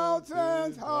and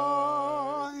mountains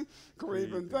high,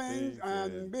 creeping things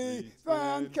and beasts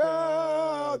and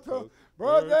cattle,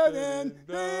 birds that in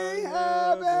the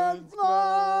heavens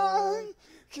fly,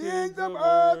 kings of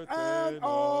earth and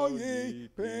all ye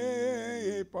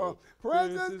people,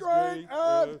 princes great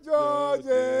as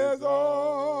judges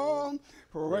all.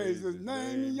 Praise his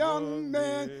name, young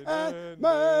men and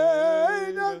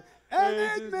maidens,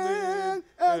 and men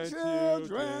and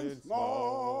children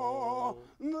small.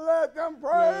 Let them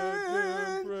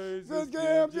praise his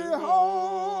gift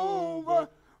Jehovah,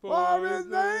 for his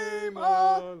name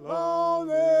alone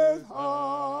is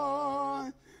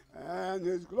high, and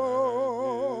his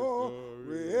glory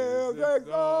is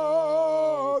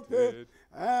exalted,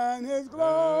 and his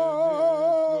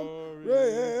glory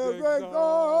is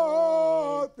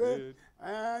exalted,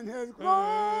 and his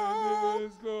glory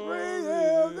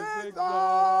is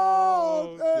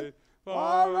exalted,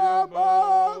 far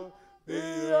above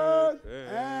the earth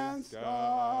and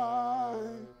sky.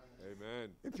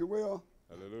 Amen. If you will,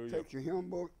 Hallelujah. take your hymn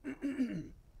book.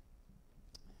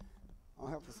 I'll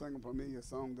have to sing a familiar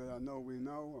song that I know we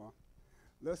know.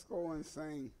 Let's go and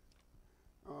sing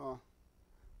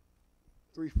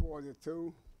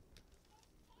 342.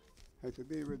 Hate to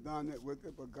be redundant with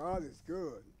it, but God is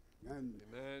good. And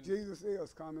Amen. Jesus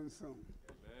is coming soon.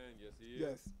 Amen. Yes, he is.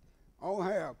 Yes. All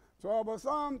have.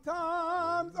 Troublesome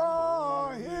times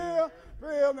are here.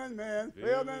 Feeling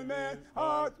men,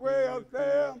 hearts will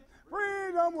fail.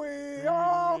 Freedom we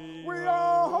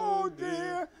all hold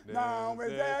dear. Now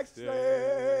is at stake.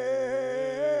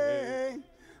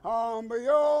 Humble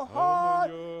your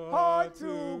heart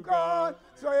to God.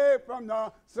 Straight from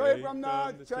the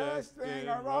testing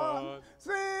rod.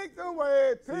 Seek the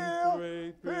way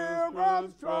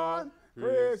pilgrims trod.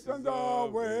 Christians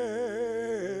away.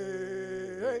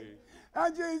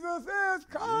 And Jesus is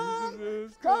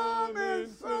coming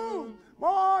soon.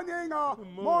 Morning or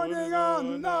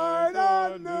night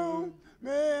or noon.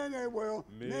 many will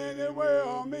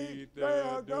meet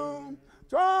their doom.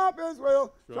 Trumpets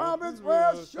will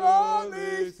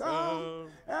surely sound,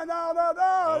 and all of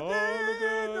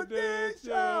the dead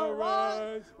shall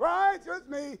rise. Righteous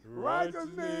meet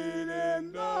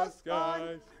in the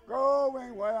skies,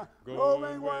 going where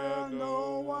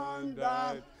no one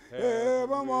died,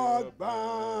 heavenward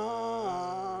bound.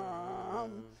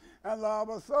 And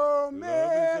lovers so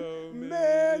many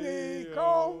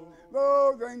cold,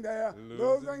 losing their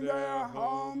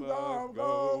homes of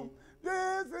gold.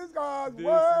 This is God's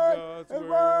word, His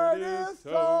word is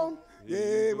so,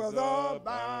 evils abound.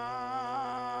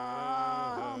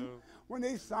 When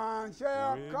these signs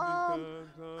shall come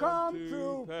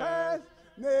to pass,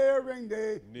 nearing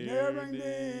the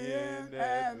end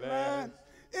at last,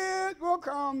 it will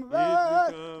come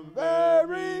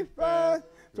very fast,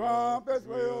 trumpets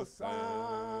will sound.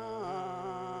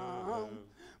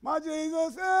 My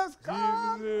Jesus is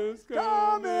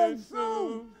coming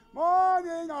soon.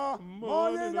 Morning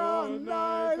or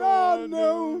night or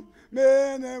noon,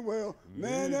 many will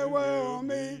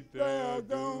meet their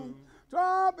doom.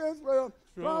 Trumpets will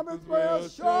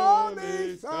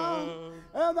surely sound,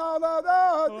 and all of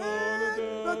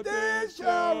the dead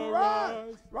shall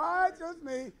rise. Righteous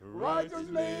meet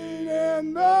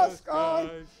in the sky,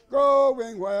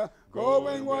 going where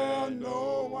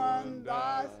no one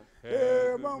dies,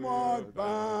 heavenward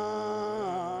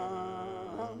bound.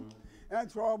 And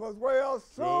troubles will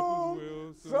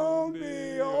soon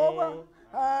be over,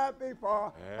 happy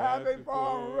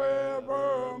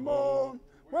forevermore.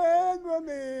 When we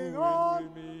meet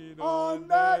on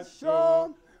that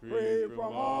shore, free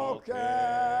from all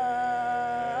care,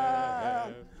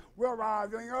 we're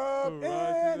rising up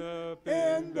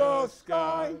in the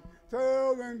sky,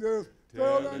 telling this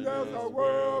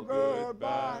world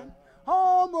goodbye.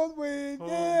 Homeward we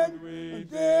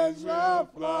then shall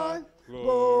fly,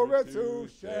 glory to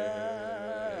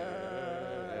share.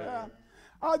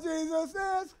 Our Jesus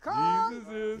is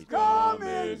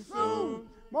coming soon.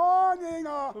 Morning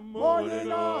or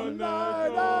night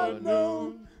or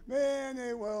noon,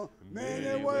 many will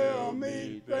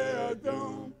meet their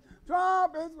doom.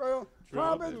 Trumpets will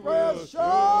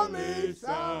surely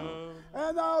sound,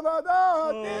 and all of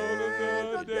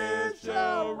the dead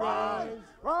shall rise.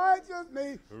 Righteous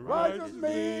meet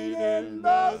in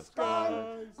the sky,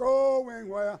 going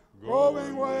where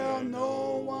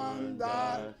no one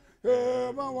died,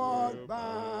 heavenward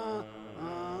bound.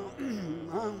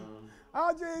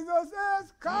 Our Jesus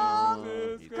is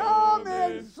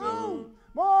coming soon.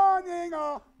 Morning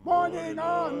or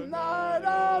night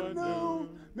or noon,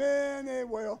 many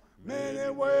will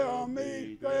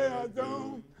meet their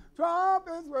doom.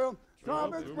 Trumpets will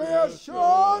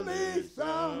surely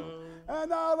sound,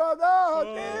 and all of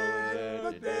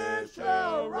the dead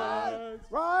shall rise.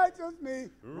 Righteous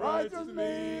meet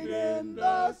in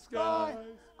the sky,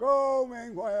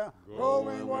 going where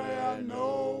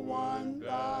no one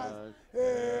dies,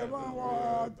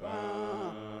 heavenward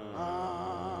bound.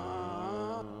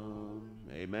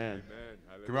 Amen.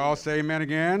 Can we all say amen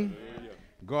again?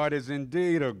 God is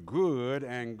indeed a good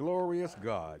and glorious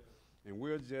God. And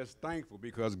we're just thankful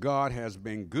because God has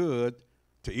been good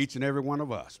to each and every one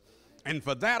of us. And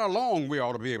for that alone, we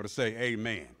ought to be able to say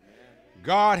amen.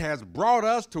 God has brought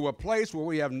us to a place where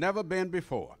we have never been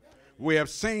before. We have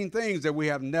seen things that we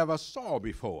have never saw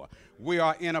before. We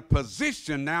are in a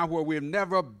position now where we've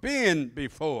never been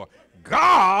before.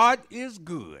 God is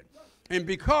good. And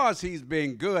because he's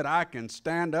been good, I can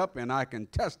stand up and I can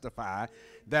testify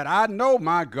that I know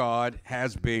my God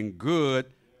has been good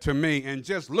to me. And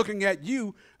just looking at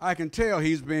you, I can tell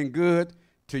he's been good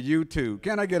to you too.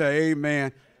 Can I get an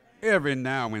amen every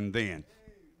now and then?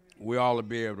 We all will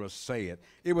be able to say it.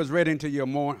 It was read into your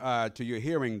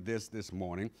hearing this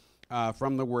morning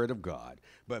from the Word of God.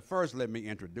 But first, let me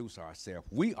introduce ourselves.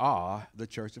 We are the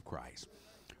Church of Christ.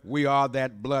 We are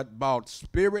that blood-bought,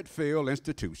 spirit-filled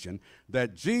institution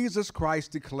that Jesus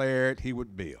Christ declared he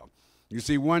would build. You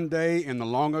see, one day in the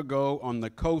long ago on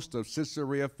the coast of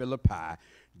Caesarea Philippi,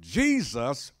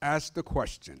 Jesus asked the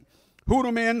question, "Who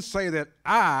do men say that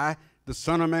I, the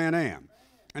Son of Man, am?"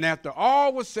 And after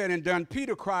all was said and done,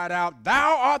 Peter cried out,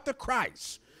 "Thou art the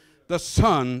Christ, the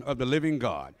Son of the living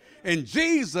God." And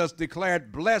Jesus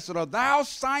declared, "Blessed art thou,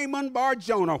 Simon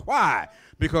Bar-Jonah." Why?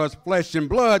 Because flesh and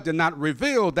blood did not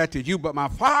reveal that to you, but my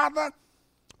Father,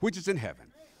 which is in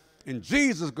heaven. And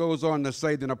Jesus goes on to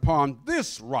say, "Then upon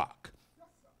this rock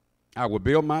I will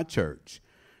build my church,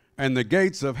 and the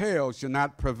gates of hell shall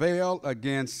not prevail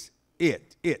against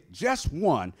it." Just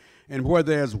one. And where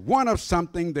there's one of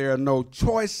something, there are no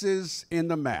choices in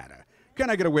the matter. Can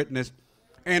I get a witness?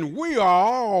 And we are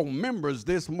all members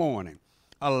this morning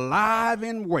alive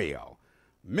and well,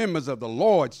 members of the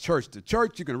Lord's church, the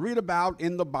church you can read about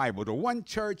in the Bible, the one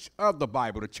church of the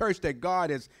Bible, the church that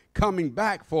God is coming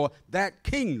back for, that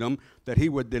kingdom that he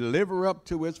would deliver up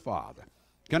to his Father.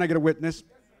 Can I get a witness?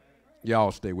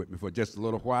 Y'all stay with me for just a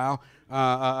little while.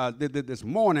 This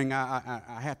morning,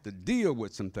 I have to deal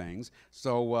with some things.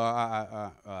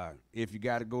 So if you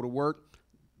got to go to work,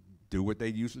 do what they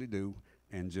usually do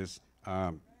and just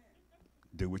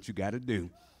do what you got to do.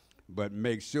 But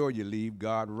make sure you leave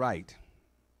God right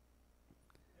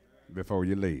before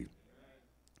you leave.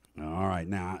 All right.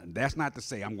 Now, that's not to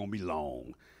say I'm going to be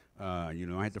long. I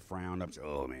have to frown up. Say,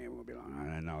 oh, man, it won't be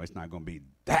long. No, it's not going to be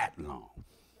that long.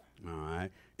 All right.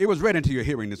 It was read into your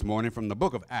hearing this morning from the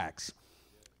book of Acts,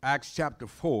 Acts chapter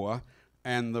 4,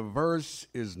 and the verse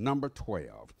is number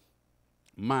 12.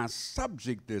 My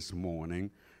subject this morning,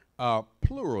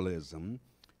 pluralism,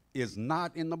 is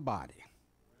not in the body.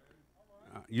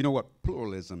 You know what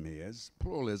pluralism is?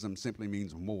 Pluralism simply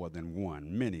means more than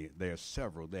one. Many, there's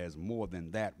several. There's more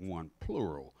than that one.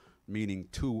 Plural, meaning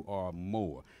two or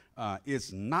more.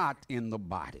 It's not in the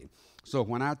body. So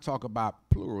when I talk about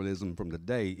pluralism from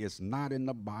today, it's not in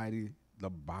the body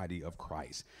of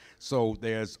Christ. So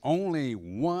there's only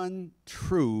one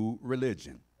true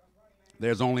religion.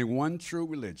 There's only one true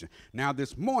religion. Now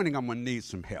this morning I'm going to need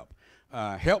some help.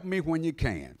 Help me when you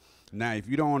can. Now, if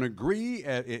you don't agree,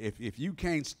 if you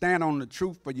can't stand on the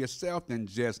truth for yourself, then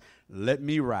just let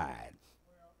me ride.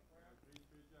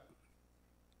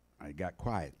 I got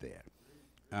quiet there.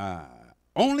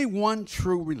 Only one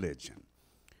true religion.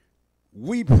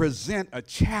 We present a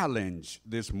challenge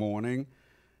this morning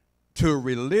to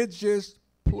religious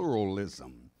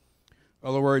pluralism. In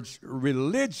other words,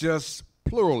 religious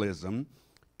pluralism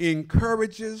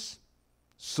encourages,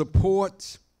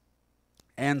 supports,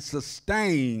 and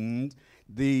sustained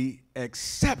the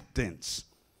acceptance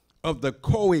of the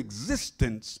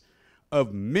coexistence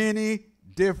of many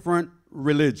different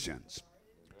religions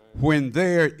when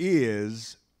there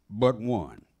is but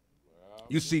one.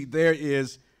 You see, there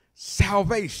is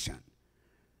salvation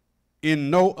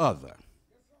in no other.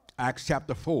 Acts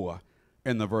chapter 4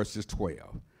 and the verses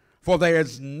 12. For there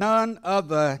is none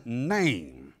other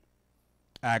name.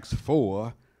 Acts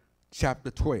 4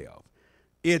 chapter 12.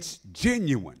 It's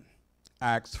genuine.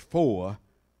 Acts 4,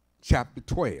 chapter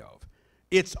 12.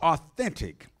 It's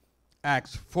authentic.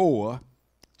 Acts 4,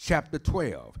 chapter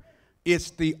 12.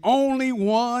 It's the only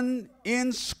one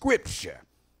in Scripture.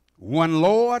 One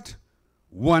Lord,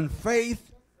 one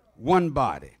faith, one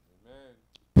body. Amen.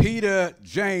 Peter,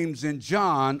 James, and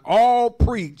John all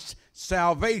preached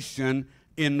salvation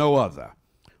in no other.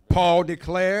 Paul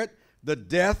declared the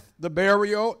death, the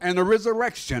burial, and the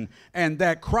resurrection, and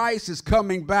that Christ is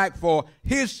coming back for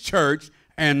his church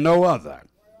and no other.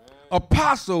 Amen.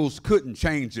 Apostles couldn't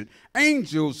change it.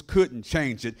 Angels couldn't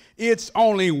change it. It's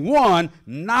only one,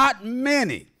 not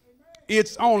many.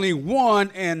 It's only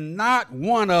one and not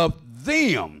one of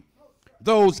them.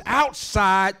 Those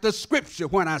outside the Scripture,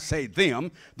 when I say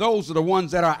them, those are the ones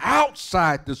that are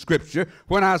outside the Scripture.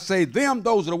 When I say them,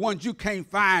 those are the ones you can't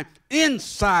find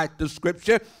inside the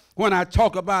Scripture. When I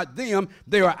talk about them,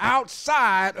 they are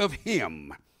outside of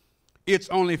him. It's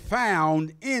only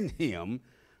found in him,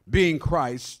 being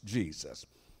Christ Jesus.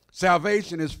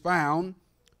 Salvation is found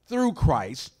through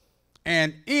Christ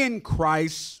and in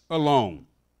Christ alone.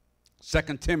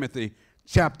 2 Timothy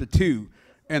chapter 2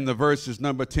 and the verse is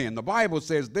number 10. The Bible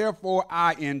says, therefore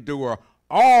I endure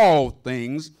all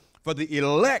things for the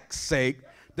elect's sake,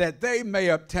 that they may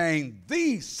obtain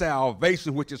the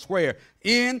salvation, which is where?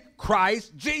 In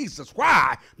Christ Jesus.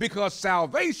 Why? Because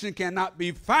salvation cannot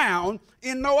be found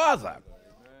in no other. Amen.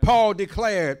 Paul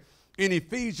declared in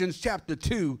Ephesians chapter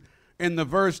 2 in the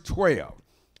verse 12,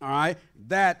 all right,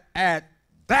 that at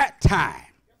that time,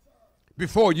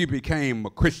 before you became a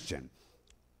Christian,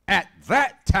 at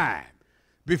that time,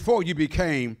 before you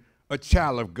became a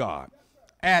child of God,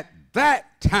 at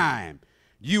that time,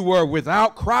 you were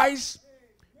without Christ,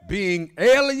 being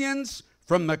aliens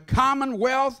from the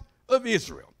commonwealth of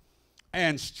Israel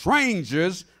and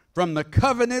strangers from the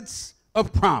covenants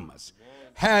of promise,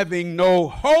 having no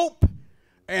hope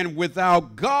and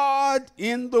without God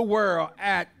in the world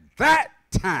at that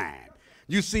time.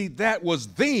 You see, that was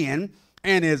then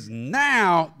and is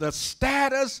now the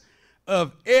status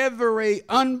of every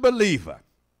unbeliever,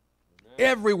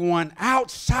 everyone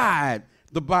outside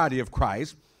the body of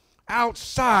Christ,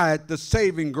 outside the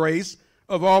saving grace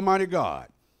of Almighty God.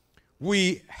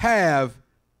 We have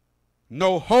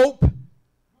no hope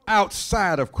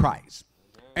outside of Christ.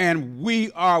 And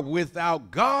we are without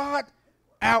God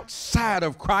outside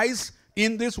of Christ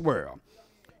in this world.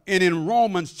 And in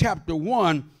Romans chapter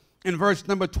 1 In verse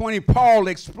number 20, Paul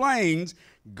explains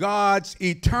God's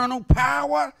eternal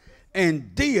power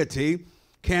and deity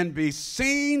can be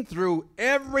seen through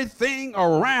everything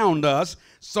around us,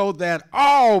 so that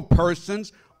all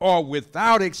persons are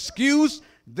without excuse.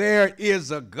 There is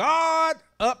a God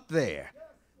up there.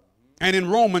 And in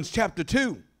Romans chapter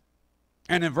 2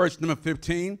 and in verse number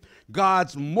 15,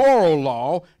 God's moral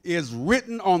law is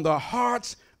written on the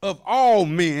hearts of all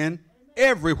men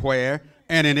everywhere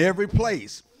and in every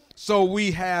place. So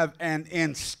we have an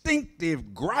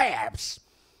instinctive grasp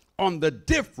on the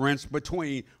difference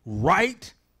between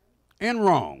right and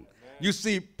wrong. You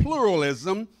see,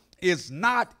 pluralism is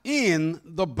not in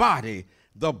the body.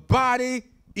 The body,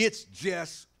 it's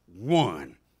just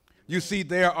one. You see,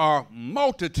 there are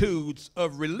multitudes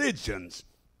of religions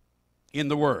in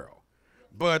the world,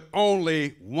 but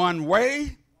only one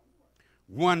way,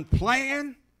 one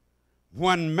plan,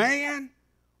 one man,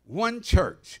 one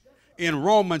church. In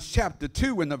Romans chapter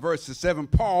 2 in the verses 7,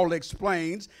 Paul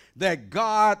explains that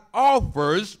God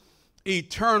offers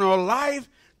eternal life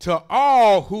to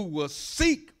all who will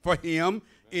seek for him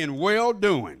in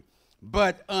well-doing.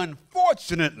 But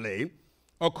unfortunately,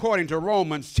 according to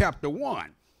Romans chapter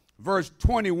 1, verse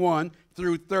 21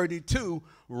 through 32,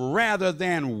 rather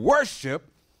than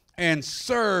worship and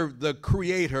serve the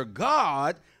Creator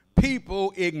God,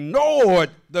 people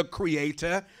ignored the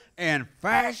Creator and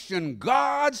fashioned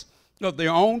gods of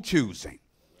their own choosing.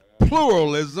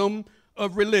 Pluralism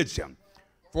of religion.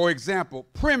 For example,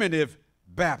 primitive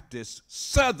Baptists,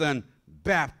 Southern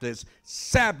Baptists,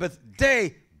 Sabbath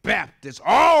day Baptists,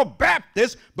 all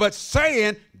Baptists, but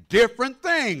saying different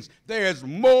things. There's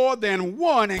more than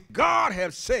one, and God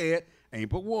has said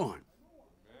ain't but one.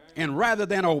 And rather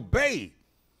than obey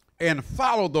and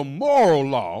follow the moral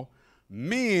law,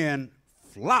 men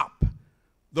flop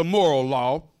the moral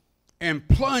law and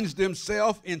plunge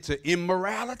themselves into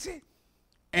immorality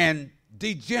and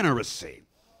degeneracy.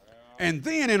 And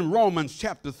then in Romans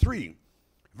chapter 3,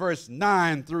 verse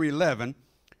 9 through 11,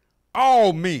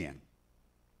 all men,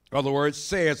 in other words,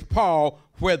 says Paul,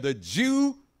 whether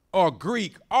Jew or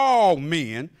Greek, all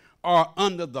men are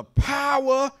under the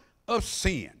power of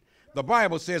sin. The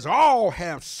Bible says all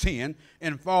have sinned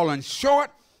and fallen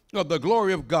short of the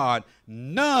glory of God.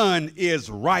 None is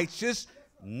righteous,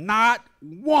 not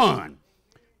one.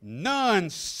 None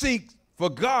seeks for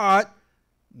God,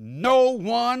 no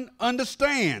one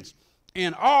understands,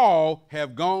 and all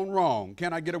have gone wrong.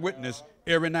 Can I get a witness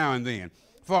every now and then?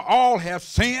 For all have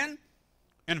sinned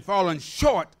and fallen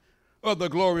short of the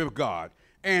glory of God,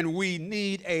 and we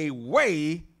need a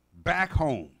way back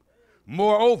home.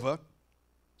 Moreover,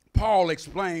 Paul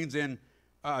explains in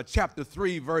chapter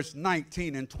 3, verse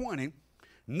 19 and 20,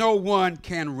 no one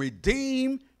can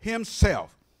redeem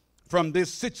himself from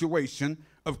this situation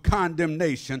of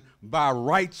condemnation by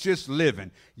righteous living.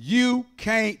 You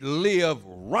can't live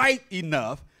right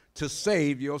enough to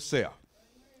save yourself.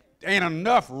 Ain't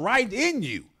enough right in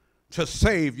you to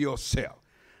save yourself.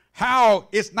 How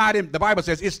it's not in, the Bible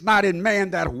says, it's not in man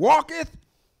that walketh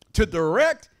to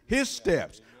direct his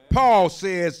steps. Paul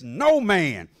says, no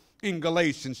man in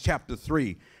Galatians chapter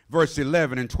 3, verse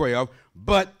 11 and 12,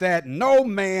 but that no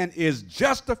man is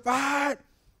justified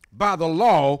by the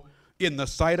law in the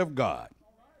sight of God.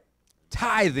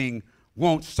 Tithing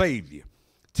won't save you.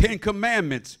 10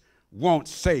 Commandments won't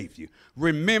save you.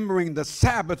 Remembering the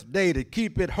Sabbath day to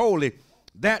keep it holy,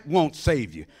 that won't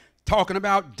save you. Talking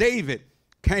about David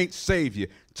can't save you.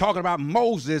 Talking about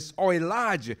Moses or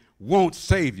Elijah won't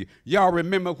save you. Y'all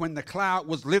remember when the cloud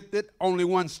was lifted, only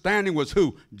one standing was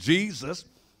who? Jesus.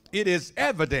 It is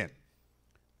evident,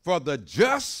 for the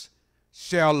just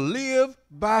shall live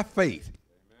by faith.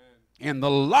 Amen. And the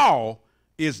law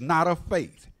is not of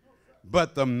faith,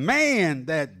 but the man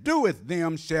that doeth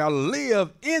them shall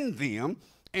live in them,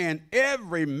 and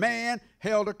every man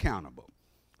held accountable.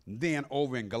 Then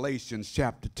over in Galatians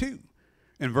chapter 2,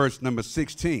 in verse number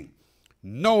 16,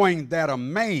 knowing that a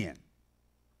man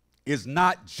is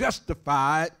not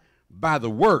justified by the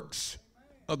works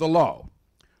of the law,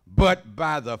 but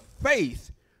by the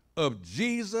faith of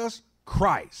Jesus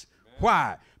Christ. Amen.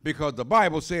 Why? Because the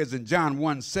Bible says in John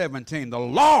 1:17, the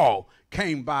law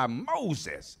came by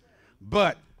Moses,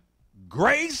 but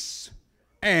grace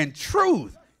and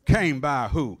truth came by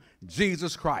who?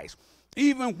 Jesus Christ.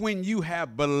 Even when you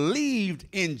have believed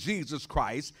in Jesus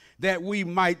Christ, that we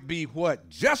might be what?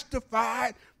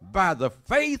 Justified by the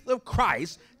faith of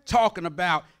Christ, talking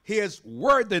about his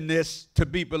worthiness to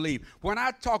be believed. When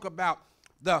I talk about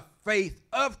the faith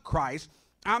of Christ,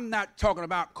 I'm not talking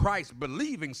about Christ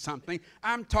believing something.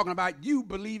 I'm talking about you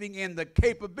believing in the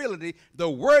capability, the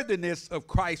worthiness of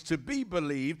Christ to be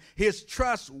believed, his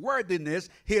trustworthiness,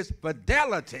 his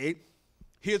fidelity,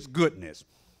 his goodness,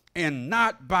 and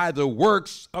not by the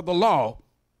works of the law.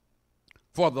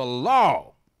 For the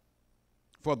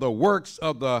works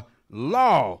of the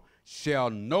law shall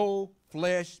no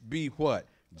flesh be what?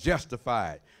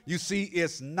 Justified. You see,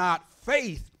 it's not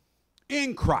faith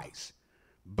in Christ,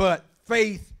 but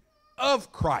faith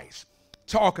of Christ,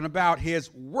 talking about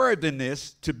his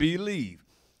worthiness to believe,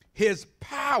 his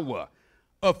power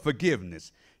of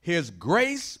forgiveness, his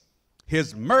grace,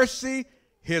 his mercy,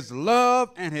 his love,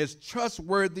 and his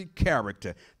trustworthy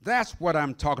character. That's what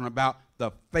I'm talking about,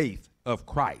 the faith of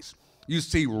Christ. You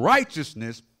see,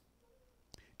 righteousness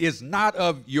is not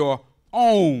of your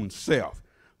own self,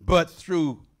 but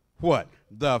through what?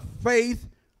 The faith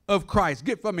of Christ.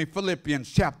 Get for me Philippians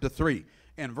chapter 3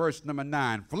 and verse number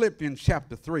 9. Philippians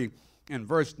chapter 3 and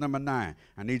verse number 9.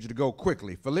 I need you to go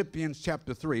quickly. Philippians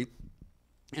chapter 3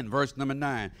 and verse number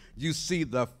 9. You see,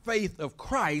 the faith of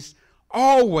Christ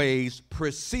always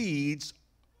precedes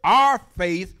our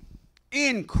faith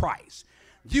in Christ.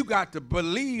 You got to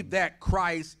believe that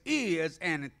Christ is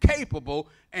and capable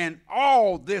and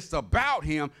all this about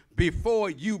him before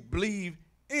you believe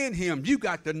in him. You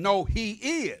got to know he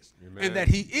is. Amen. And that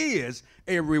he is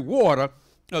a rewarder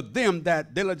of them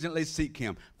that diligently seek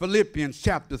him. Philippians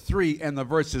chapter 3 and the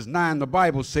verses 9, the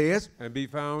Bible says, and be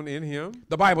found in him.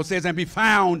 The Bible says, and be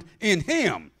found in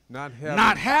him,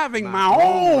 not having my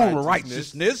own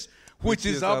righteousness, which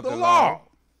is of the law,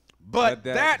 but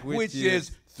that which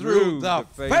is through the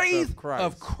faith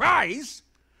of Christ,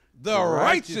 the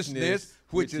righteousness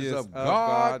which is of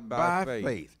God by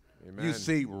faith. Amen. You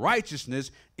see,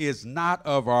 righteousness is not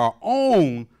of our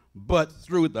own, but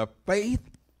through the faith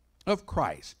of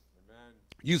Christ. Amen.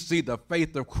 You see, the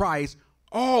faith of Christ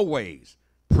always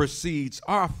precedes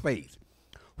our faith.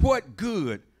 What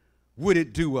good would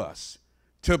it do us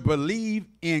to believe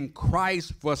in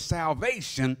Christ for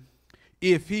salvation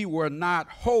if he were not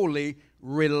wholly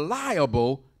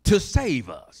reliable to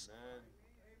save us? Amen.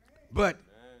 But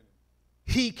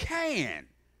he can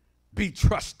be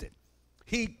trusted.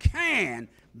 He can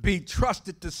be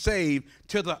trusted to save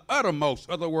to the uttermost.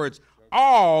 In other words,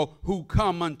 all who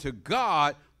come unto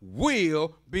God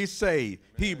will be saved.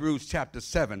 Amen. Hebrews chapter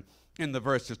 7 in the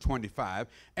verses 25.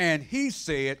 And he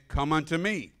said, come unto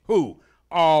me. Who?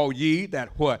 All ye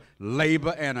that what?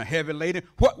 Labor and are heavy laden.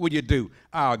 What will you do?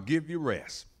 I'll give you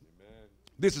rest. Amen.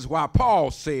 This is why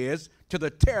Paul says to the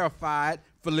terrified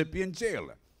Philippian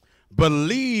jailer,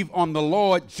 believe on the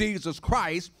Lord Jesus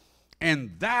Christ,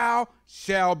 and thou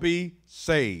shalt be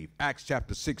saved. Acts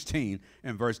chapter 16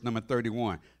 and verse number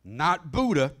 31. Not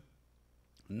Buddha,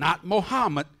 not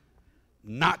Muhammad,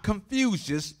 not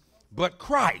Confucius, but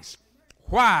Christ.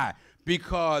 Why?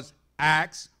 Because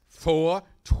Acts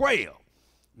 4:12.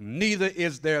 Neither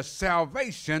is there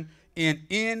salvation in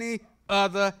any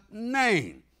other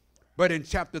name. But in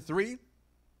chapter 3,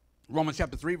 Romans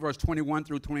chapter 3, verse 21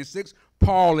 through 26,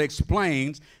 Paul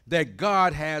explains that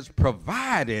God has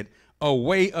provided a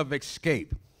way of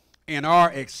escape. And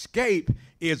our escape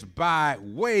is by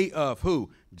way of who?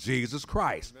 Jesus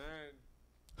Christ. Amen.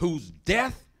 Whose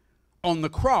death on the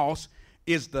cross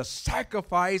is the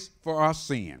sacrifice for our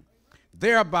sin,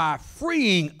 thereby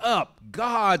freeing up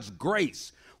God's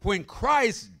grace. When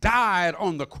Christ died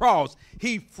on the cross,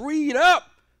 he freed up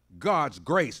God's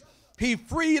grace. He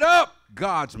freed up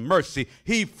God's mercy.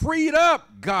 He freed up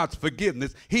God's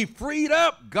forgiveness. He freed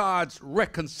up God's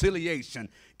reconciliation.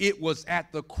 It was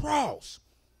at the cross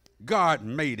God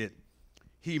made it.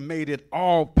 He made it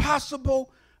all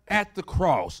possible at the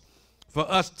cross for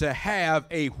us to have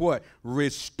a what?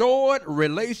 Restored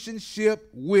relationship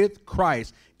with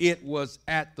Christ. It was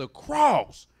at the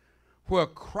cross where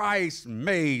Christ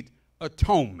made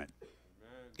atonement.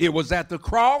 Amen. It was at the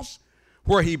cross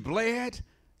where he bled,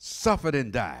 suffered,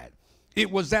 and died. It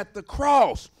was at the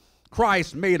cross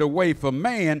Christ made a way for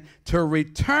man to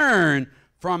return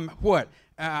from what?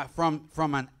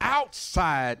 From an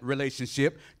outside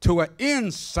relationship to an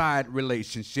inside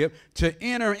relationship, to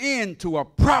enter into a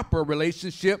proper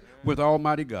relationship with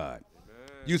Almighty God.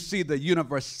 Amen. You see the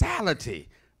universality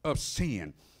of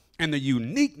sin and the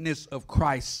uniqueness of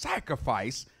Christ's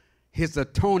sacrifice. His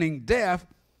atoning death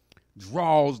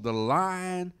draws the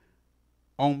line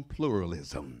on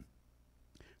pluralism,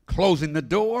 closing the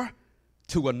door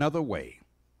to another way.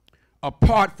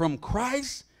 Apart from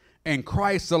Christ and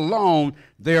Christ alone,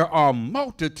 there are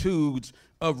multitudes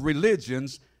of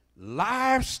religions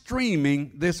live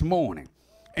streaming this morning,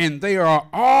 and they are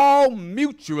all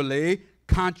mutually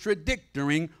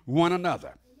contradicting one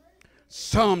another.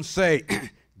 Some say,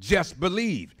 just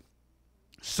believe.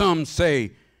 Some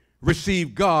say,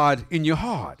 receive God in your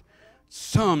heart.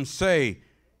 Some say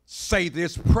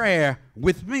this prayer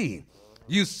with me.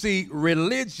 You see,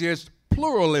 religious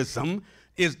pluralism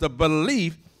is the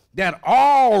belief that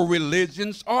all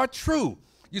religions are true.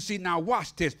 You see, now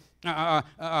watch this.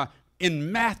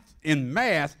 In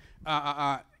math,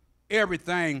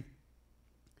 everything,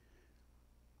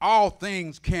 all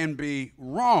things can be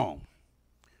wrong,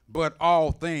 but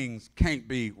all things can't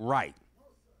be right.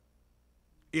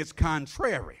 It's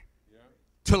contrary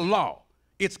to law.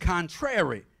 It's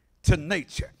contrary to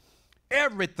nature.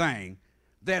 Everything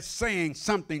that's saying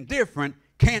something different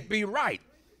can't be right,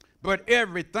 but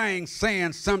everything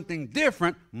saying something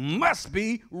different must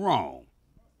be wrong.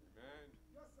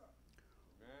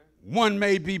 One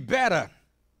may be better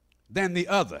than the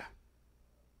other,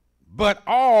 but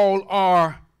all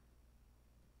are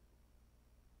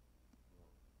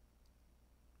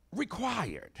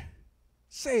required.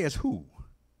 Says who?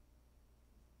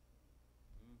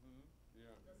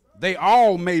 They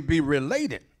all may be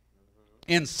related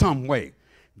in some way.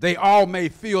 They all may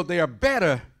feel they are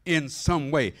better in some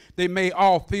way. They may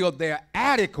all feel they're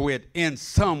adequate in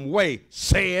some way.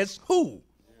 Says who?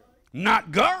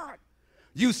 Not God.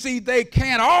 You see, they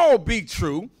can't all be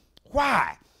true.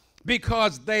 Why?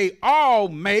 Because they all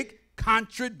make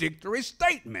contradictory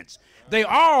statements. They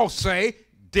all say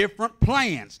different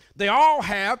plans. They all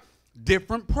have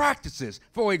different practices.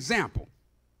 For example,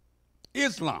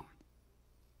 Islam,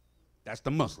 that's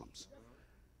the Muslims,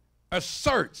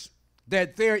 asserts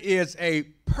that there is a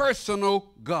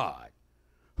personal God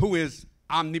who is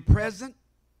omnipresent,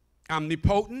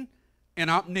 omnipotent, and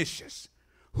omniscient,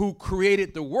 who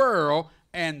created the world,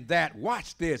 and that,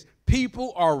 watch this,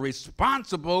 people are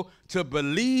responsible to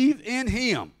believe in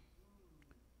him.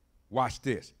 Watch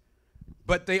this.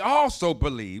 But they also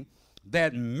believe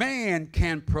that man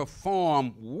can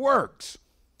perform works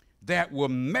that will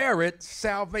merit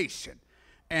salvation,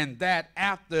 and that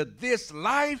after this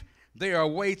life there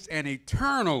awaits an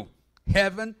eternal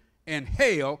heaven and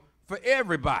hell for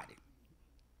everybody.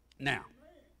 Now,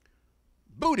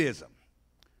 Buddhism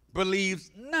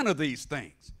believes none of these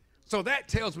things. So that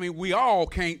tells me we all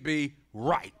can't be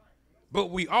right, but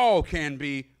we all can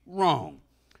be wrong.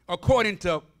 According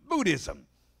to Buddhism,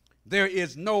 there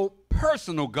is no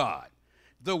personal God.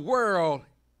 The world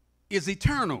is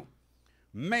eternal.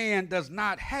 Man does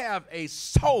not have a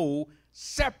soul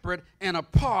separate and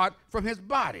apart from his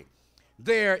body.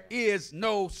 There is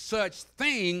no such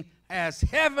thing as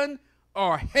heaven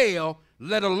or hell,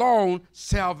 let alone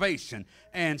salvation.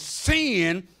 And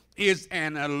sin is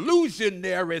an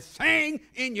illusionary thing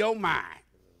in your mind.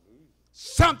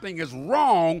 Something is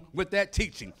wrong with that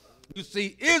teaching. You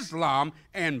see, Islam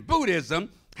and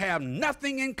Buddhism have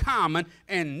nothing in common,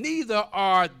 and neither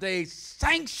are they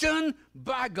sanctioned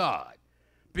by God,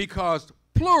 because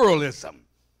pluralism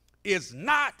is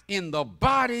not in the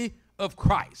body of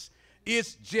Christ.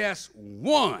 It's just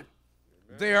one.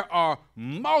 There are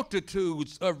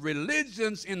multitudes of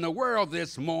religions in the world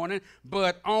this morning,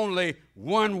 but only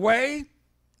one way,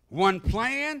 one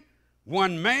plan,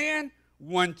 one man,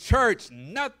 one church.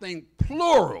 Nothing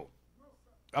plural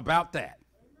about that.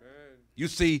 Amen. You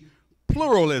see,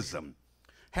 pluralism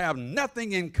have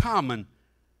nothing in common.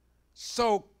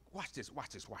 So, watch this.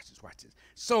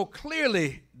 So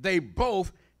clearly, they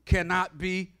both cannot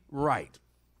be right.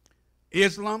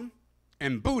 Islam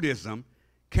and Buddhism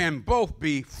can both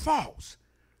be false,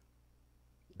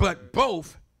 but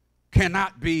both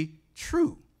cannot be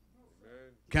true. Amen.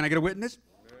 Can I get a witness?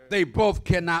 Amen. They both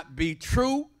cannot be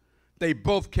true, they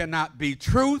both cannot be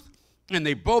truth, and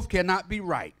they both cannot be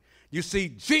right. You see,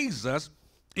 Jesus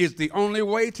is the only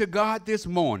way to God this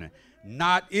morning.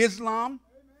 Not Islam,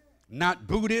 not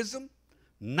Buddhism,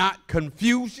 not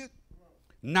Confucian,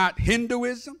 not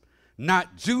Hinduism,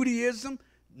 not Judaism,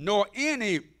 nor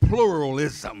any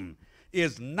pluralism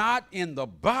is not in the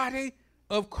body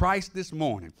of Christ this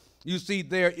morning. You see,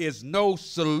 there is no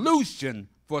solution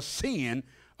for sin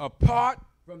apart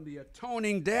from the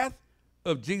atoning death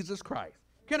of Jesus Christ.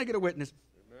 Can I get a witness?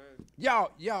 Amen.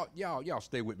 Y'all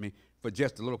stay with me for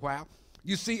just a little while.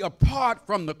 You see, apart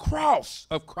from the cross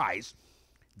of Christ,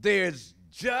 there's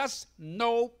just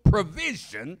no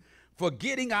provision for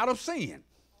getting out of sin.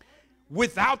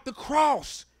 Without the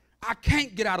cross, I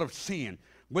can't get out of sin.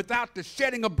 Without the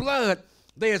shedding of blood,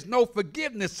 there's no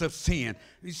forgiveness of sin.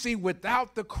 You see,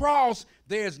 without the cross,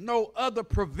 there's no other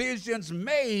provisions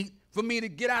made for me to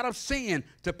get out of sin,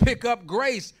 to pick up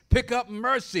grace, pick up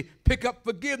mercy, pick up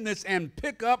forgiveness, and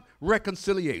pick up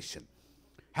reconciliation.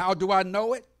 How do I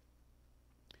know it?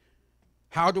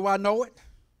 How do I know it?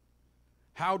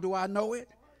 How do I know it?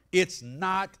 It's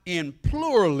not in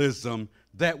pluralism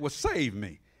that will save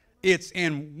me. It's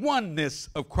in oneness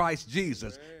of Christ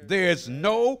Jesus. There's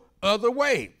no other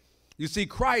way. You see,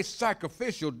 Christ's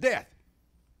sacrificial death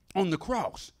on the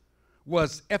cross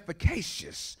was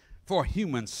efficacious for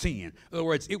human sin. In other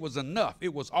words, it was enough.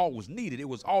 It was all was needed. It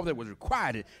was all that was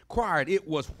required. It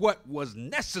was what was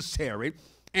necessary.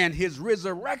 And his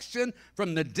resurrection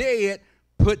from the dead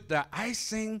put the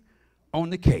icing on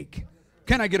the cake.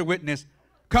 Can I get a witness?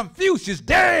 Confucius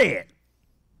dead.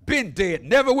 Been dead.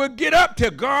 Never will get up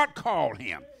till God called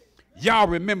him. Y'all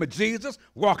remember Jesus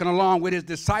walking along with his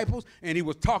disciples, and he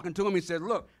was talking to them. He said,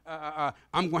 look, I'm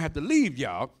going to have to leave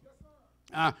y'all,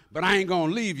 but I ain't going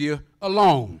to leave you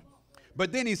alone.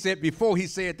 But then he said, before he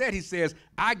said that, he says,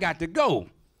 I got to go.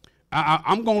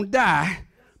 I'm going to die,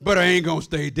 but I ain't going to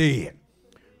stay dead.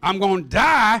 I'm going to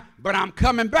die, but I'm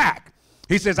coming back.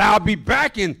 He says, I'll be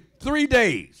back in 3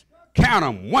 days. Count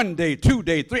them, 1 day, 2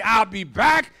 days, 3. I'll be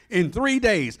back in 3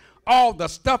 days. All the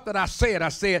stuff that I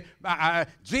said,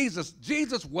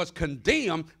 Jesus was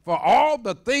condemned for all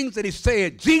the things that he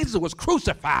said. Jesus was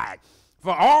crucified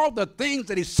for all the things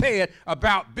that he said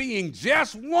about being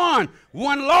just one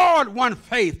Lord, one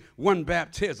faith, one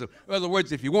baptism. In other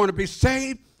words, if you want to be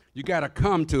saved, you got to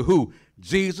come to who?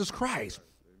 Jesus Christ.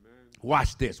 Amen.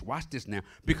 Watch this now.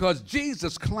 Because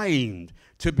Jesus claimed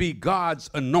to be God's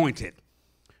anointed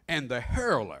and the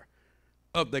heralder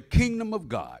of the kingdom of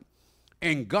God.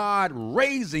 And God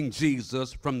raising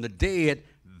Jesus from the dead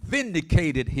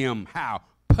vindicated him how?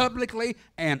 Publicly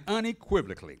and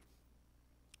unequivocally.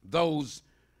 Those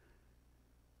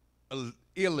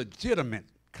illegitimate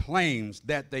claims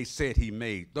that they said he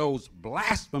made, those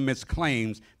blasphemous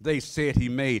claims they said he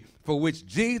made, for which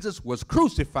Jesus was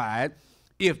crucified,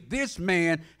 if this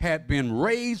man had been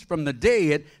raised from the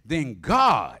dead, then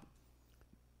God,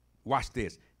 watch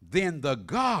this, then the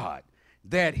God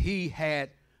that he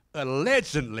had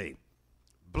allegedly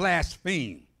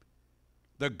blasphemed,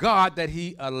 the God that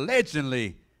he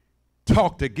allegedly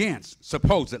talked against,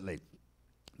 supposedly,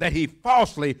 that he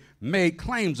falsely made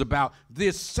claims about,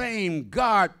 this same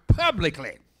God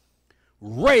publicly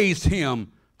raised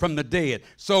him from the dead.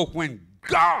 So when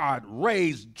God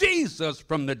raised Jesus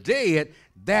from the dead,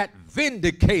 that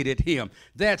vindicated him.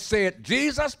 That said,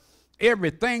 Jesus,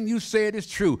 everything you said is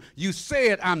true. You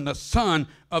said I'm the Son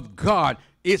of God.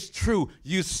 It's true.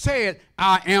 You said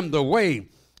I am the way,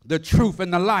 the truth,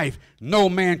 and the life. No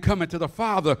man coming to the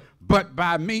Father but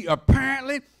by me.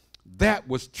 Apparently, that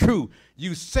was true.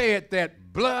 You said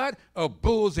that blood of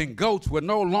bulls and goats would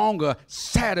no longer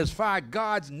satisfy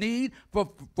God's need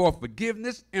for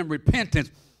forgiveness and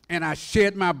repentance. And I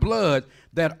shed my blood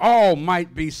that all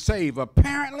might be saved.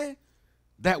 Apparently,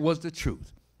 that was the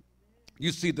truth.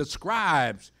 You see, the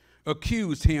scribes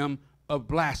accused him of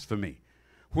blasphemy.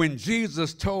 When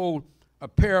Jesus told a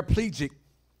paraplegic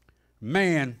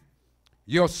man,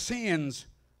 your sins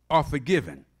are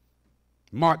forgiven,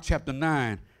 Mark chapter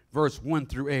 9, verse 1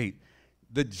 through 8,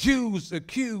 the Jews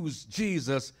accused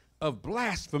Jesus of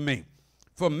blasphemy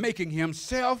for making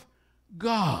himself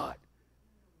God.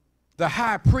 The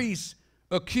high priest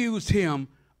accused him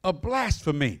of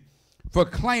blasphemy for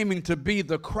claiming to be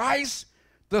the Christ,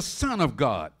 the Son of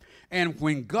God. And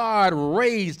when God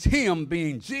raised him,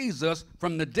 being Jesus,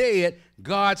 from the dead,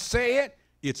 God said,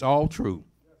 it's all true.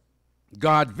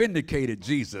 God vindicated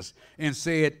Jesus and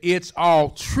said, it's all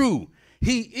true.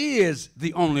 He is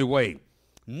the only way.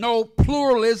 No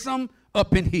pluralism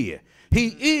up in here.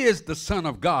 He is the Son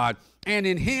of God, and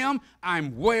in him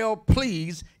I'm well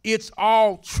pleased. It's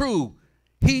all true.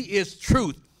 He is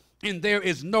truth, and there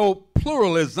is no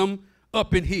pluralism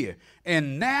up in here.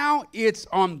 And now it's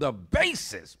on the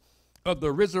basis of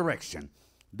the resurrection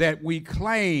that we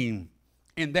claim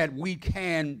and that we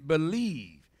can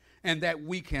believe and that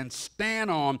we can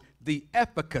stand on the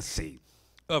efficacy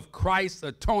of Christ's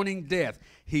atoning death.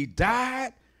 He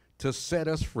died to set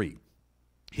us free.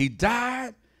 He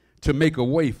died to make a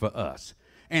way for us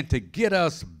and to get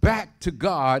us back to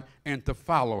God and to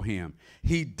follow him.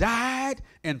 He died,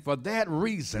 and for that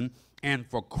reason and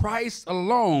for Christ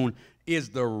alone is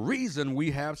the reason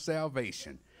we have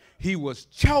salvation. He was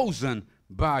chosen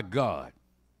by God.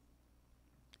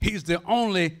 He's the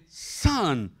only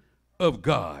Son of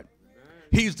God.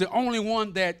 He's the only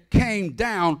one that came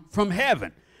down from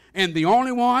heaven and the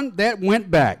only one that went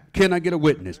back. Can I get a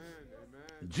witness?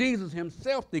 Amen. Jesus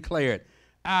himself declared,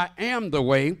 I am the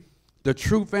way, the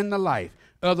truth, and the life.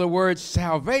 In other words,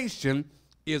 salvation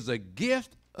is a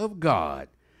gift of God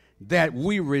that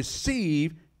we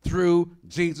receive through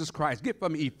Jesus Christ. Get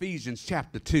from Ephesians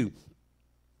chapter 2.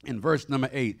 in verse number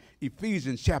 8.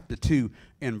 Ephesians chapter 2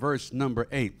 and verse number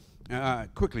 8.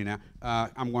 Quickly now,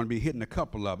 I'm going to be hitting a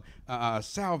couple of them.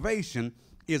 Salvation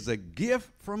is a gift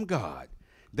from God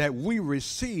that we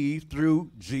receive through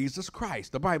Jesus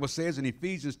Christ. The Bible says in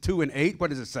Ephesians 2 and 8, what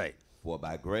does it say? For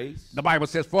by grace. The Bible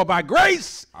says, for by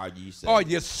grace are ye saved. Are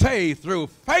you saved through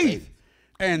faith,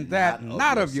 and that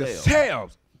not of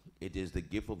yourselves. It is the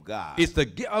gift of God. It's the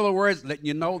gift. In other words, letting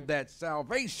you know that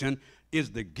salvation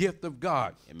is the gift of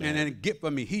God. Amen. And then get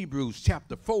for me Hebrews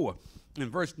chapter 4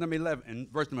 and verse number 11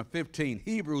 and verse number 15.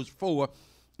 Hebrews 4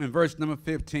 and verse number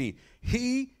 15.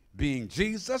 He, being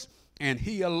Jesus, and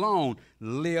he alone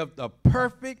lived a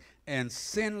perfect and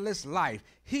sinless life.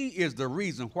 He is the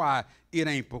reason why it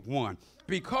ain't but one.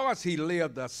 Because he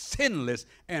lived a sinless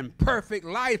and perfect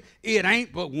life, it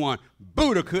ain't but one.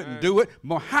 Buddha couldn't do it.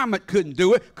 Muhammad couldn't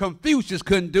do it. Confucius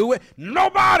couldn't do it.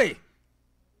 Nobody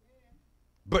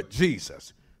but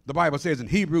Jesus. The Bible says in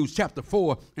Hebrews chapter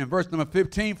 4 and verse number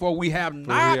 15, for we have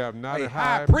not a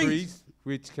high priest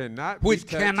which cannot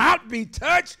be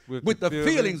touched with the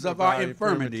feelings of our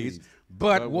infirmities,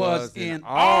 but was in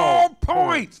all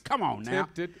points. Come on now.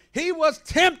 Tempted. He was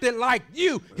tempted like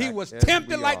you. He was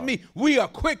tempted like me. We are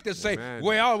quick to say,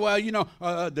 well, you know,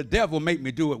 the devil made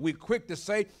me do it. We're quick to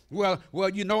say, well,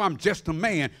 you know, I'm just a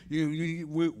man.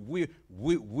 We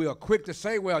are quick to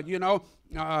say, well, you know,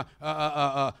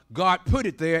 God put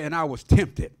it there and I was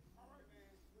tempted.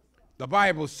 The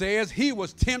Bible says he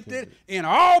was tempted in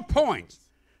all points,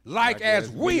 like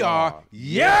as we are,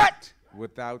 yet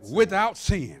without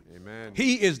sin. Amen.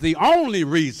 He is the only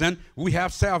reason we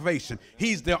have salvation.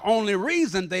 He's the only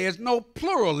reason there is no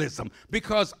pluralism,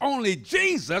 because only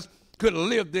Jesus could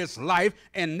live this life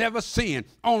and never sin.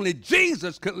 Only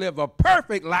Jesus could live a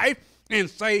perfect life and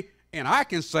say, and I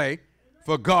can say,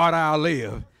 for God I'll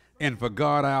live and for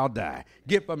God I'll die.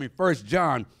 Get for me 1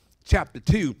 John chapter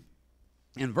 2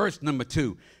 and verse number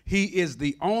 2. He is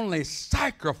the only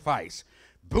sacrifice.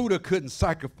 Buddha couldn't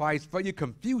sacrifice for you.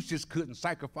 Confucius couldn't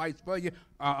sacrifice for you.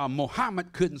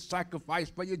 Muhammad couldn't sacrifice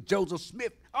for you. Joseph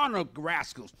Smith, honor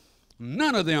rascals.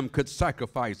 None of them could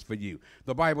sacrifice for you.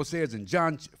 The Bible says in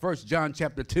 1 John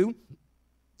chapter 2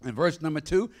 and verse number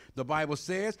 2, the Bible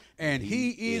says, and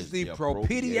he is the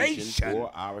propitiation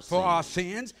for our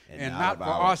sins, and not for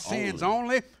our sins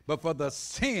only, but for the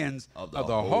sins of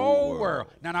the whole world.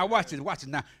 Now watch this.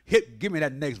 Now, give me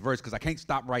that next verse, because I can't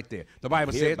stop right there. The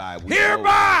Bible says,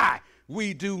 hereby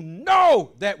we do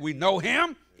know that we know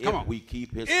him. Come on. We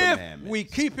keep his commandments. If we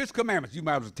keep his commandments. You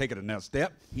might as well take it another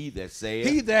step. He that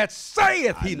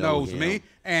saith he knows me,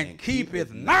 and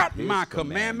keepeth not my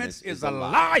commandments is a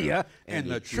liar, and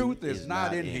the truth is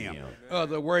not in him. In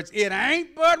other words, it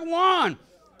ain't but one.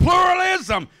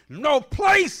 Pluralism, no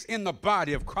place in the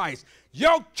body of Christ.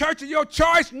 Your church of your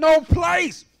choice, no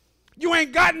place. You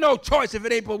ain't got no choice if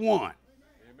it ain't but one.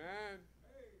 Amen.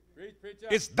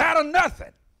 It's that or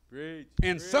nothing. And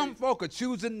preach. some folk are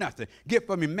choosing nothing. Get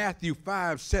for me Matthew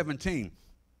 5:17.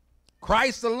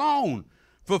 Christ alone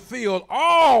fulfilled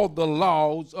all the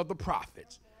laws of the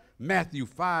prophets. Matthew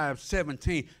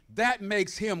 5:17. That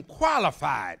makes him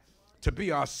qualified to be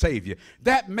our Savior.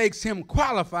 That makes him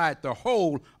qualified to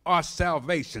hold our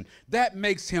salvation. That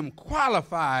makes him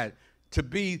qualified to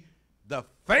be the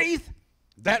faith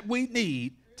that we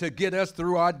need to get us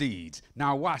through our deeds.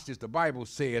 Now watch this. The Bible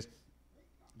says,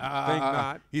 think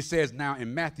not. He says now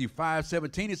in Matthew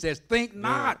 5:17, he says, think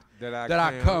not that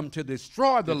I come to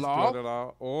destroy the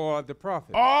law or the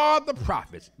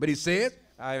prophets. But he says,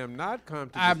 I am not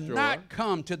come to I've destroy. not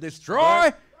come to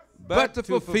destroy, but to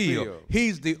fulfill.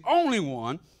 He's the only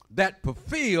one that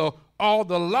fulfill all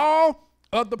the law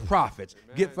of the prophets.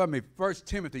 Amen. Get for me 1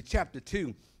 Timothy chapter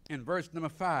 2 and verse number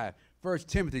 5. 1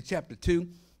 Timothy chapter 2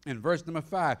 and verse number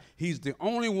 5. He's the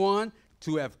only one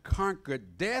to have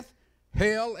conquered death,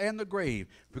 hell, and the grave,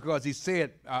 because he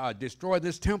said, destroy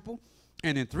this temple,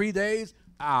 and in 3 days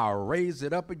I'll raise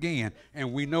it up again.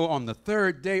 And we know on the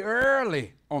third day,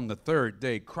 early on the third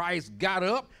day, Christ got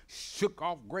up, shook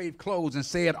off grave clothes, and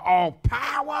said, all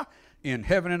power in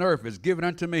heaven and earth is given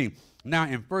unto me. Now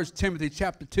in 1 Timothy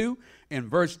chapter 2 and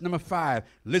verse number 5,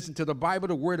 listen to the Bible,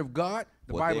 the word of God.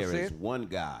 The Bible says, there is one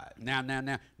God. Now,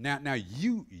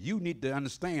 you need to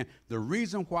understand the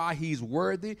reason why he's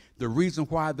worthy, the reason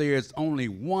why there's only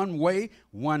one way,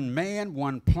 one man,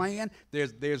 one plan,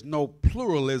 there's no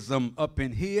pluralism up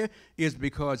in here, is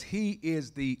because he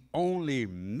is the only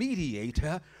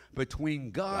mediator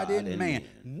between God and man.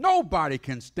 Nobody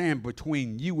can stand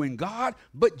between you and God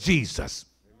but Jesus.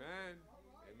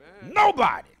 Amen.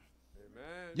 Nobody.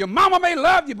 Amen. Your mama may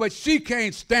love you, but she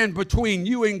can't stand between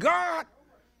you and God.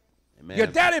 Amen. Your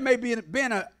daddy may be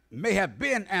been may have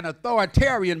been an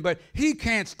authoritarian, but he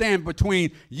can't stand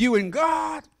between you and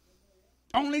God.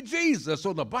 Only Jesus.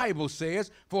 So the Bible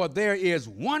says, for there is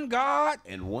one God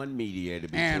and one mediator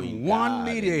between and God one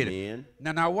mediator. and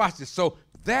men. Now watch this. So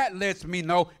that lets me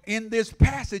know in this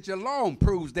passage alone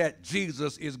proves that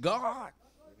Jesus is God.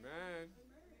 Amen.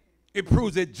 It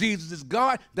proves that Jesus is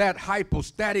God. That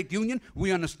hypostatic union,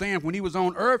 we understand when he was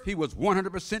on earth, he was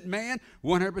 100% man,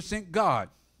 100% God.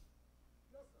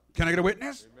 Can I get a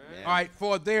witness? Amen. All right,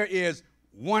 for there is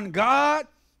one God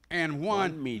and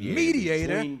one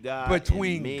mediator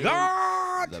between men,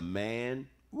 God, the man,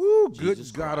 woo, good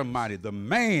Jesus God Christ. Almighty, the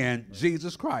man,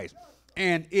 Jesus Christ.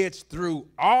 And it's through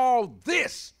all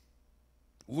this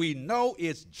we know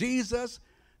it's Jesus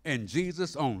and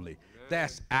Jesus only. Amen.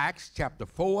 That's Acts chapter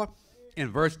 4 and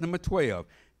verse number 12.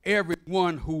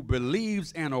 Everyone who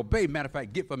believes and obeys, matter of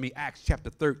fact, get for me Acts chapter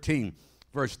 13,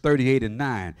 verse 38 and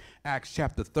 9. Acts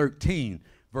chapter 13,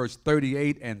 verse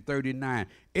 38 and 39.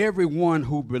 Everyone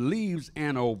who believes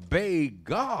and obeys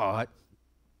God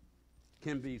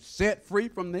can be set free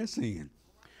from their sin.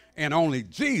 And only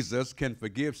Jesus can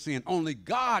forgive sin. Only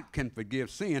God can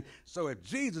forgive sin. So if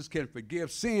Jesus can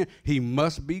forgive sin, he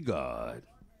must be God.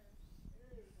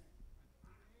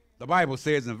 The Bible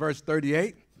says in verse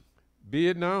 38, be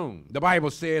it known. The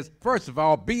Bible says, first of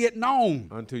all, be it known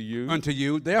unto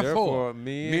you, therefore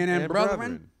men and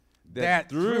brethren, that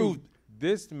through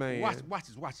this man, watch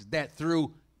this, that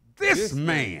through this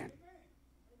man,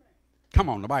 come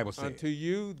on, the Bible says, unto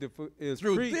you is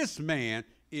through preached, this man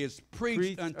is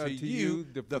preached unto you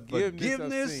the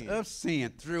forgiveness of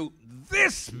sin. Through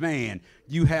this man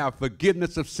you have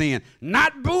forgiveness of sin.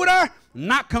 Not Buddha,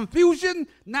 not confusion,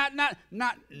 not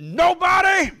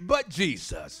nobody but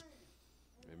Jesus.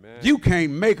 Amen. You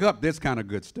can't make up this kind of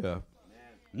good stuff. Amen.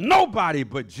 Nobody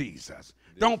but Jesus.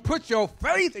 Don't put your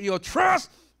faith and your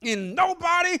trust in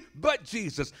nobody but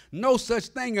Jesus. No such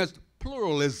thing as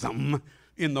pluralism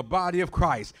in the body of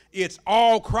Christ. It's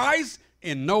all Christ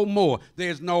and no more.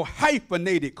 There's no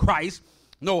hyphenated Christ,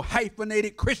 no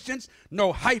hyphenated Christians,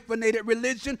 no hyphenated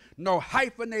religion, no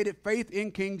hyphenated faith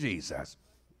in King Jesus.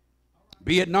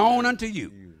 Be it known unto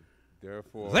you,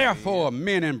 therefore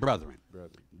men and brethren,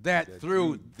 that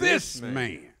through this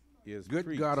man, is good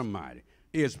preached God Almighty,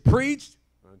 is preached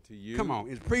unto you. Come on,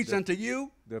 is preached unto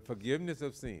you the forgiveness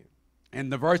of sin.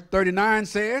 And the verse 39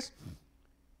 says,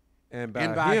 and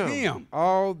by him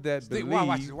all that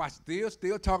believe. Watch,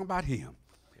 still talking about him.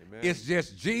 Amen. It's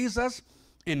just Jesus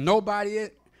and nobody.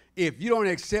 If you don't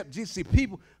accept Jesus, see,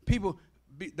 people,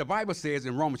 the Bible says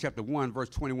in Romans chapter 1, verse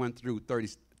 21 through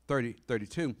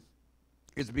 32,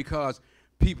 it's because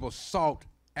people sought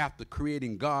after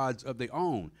creating gods of their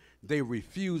own. They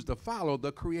refused to follow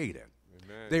the Creator.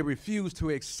 Amen. They refused to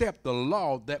accept the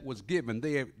law that was given.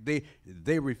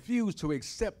 They refused to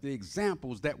accept the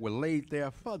examples that were laid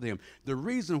there for them. The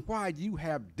reason why you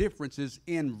have differences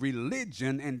in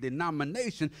religion and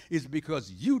denomination is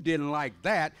because you didn't like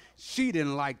that, she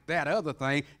didn't like that other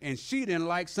thing, and she didn't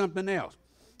like something else.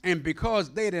 And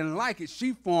because they didn't like it,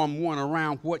 she formed one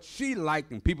around what she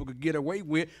liked and people could get away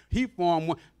with. He formed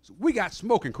one. So we got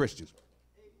smoking Christians.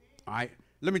 All right,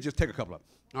 let me just take a couple of them.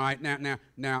 All right,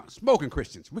 now, smoking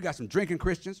Christians. We got some drinking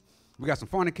Christians. We got some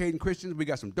fornicating Christians. We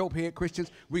got some dopehead Christians.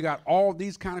 We got all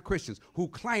these kind of Christians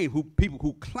people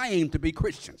who claim to be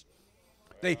Christians.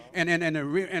 The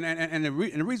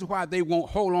reason why they won't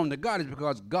hold on to God is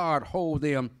because God holds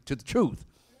them to the truth.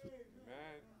 Amen.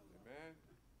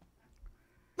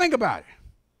 Think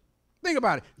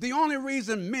about it. The only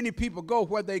reason many people go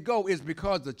where they go is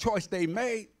because the choice they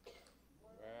made.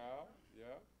 Well, yeah.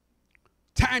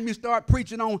 Time you start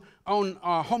preaching on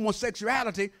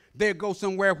homosexuality, they'll go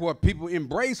somewhere where people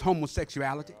embrace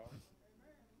homosexuality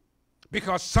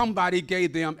because somebody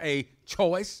gave them a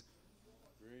choice,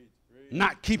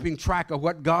 not keeping track of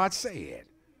what God said.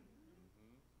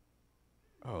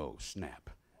 Oh, snap.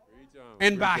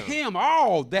 And by him,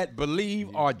 all that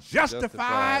believe are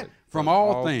justified from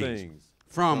all things,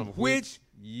 from which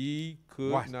ye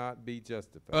could not be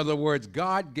justified. In other words,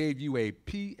 God gave you a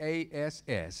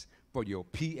PASS for your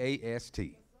PAST.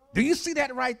 Do you see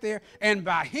that right there? And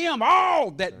by him, all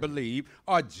that believe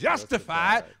are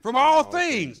justified from all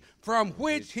things, from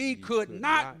which he could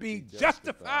not be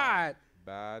justified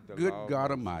by the good law.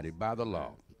 God Almighty, by the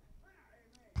law.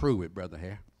 Prove it, Brother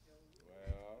Hare.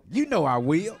 You know I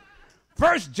will.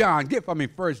 1 John, get for me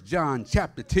 1 John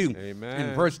chapter 2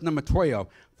 and verse number 12.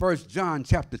 1 John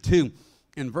chapter 2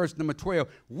 and verse number 12.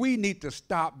 We need to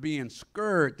stop being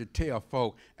scared to tell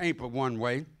folk, ain't but one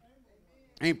way,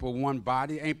 ain't but one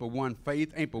body, ain't but one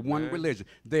faith, ain't but one religion.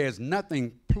 There's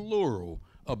nothing plural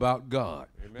about God.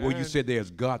 Well, you Amen. said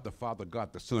there's God the Father,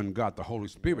 God the Son, God the Holy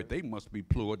Spirit. They must be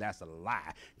plural. That's a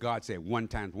lie. God said 1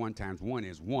 times 1 times 1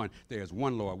 is 1. There's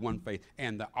one Lord, one faith,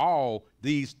 and all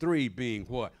these three being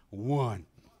what? One.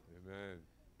 Amen.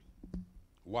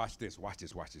 Watch this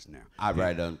now. I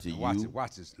write unto Watch you. it,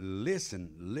 watch this.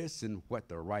 Listen what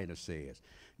the writer says.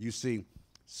 You see,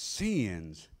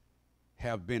 sins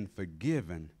have been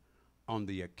forgiven on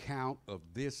the account of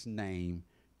this name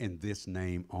and this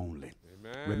name only.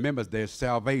 Amen. Remember, there's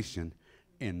salvation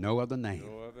in no other name.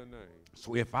 No other name.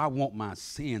 So if I want my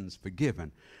sins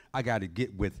forgiven, I got to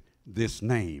get with this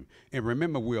name. And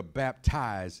remember, we're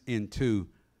baptized into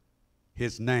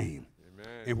his name. Amen.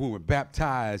 And when we're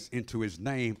baptized into his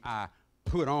name, I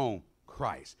put on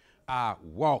Christ. I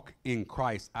walk in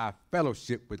Christ. I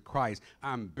fellowship with Christ.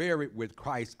 I'm buried with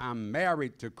Christ. I'm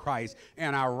married to Christ.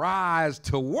 And I rise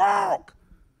to walk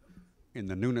in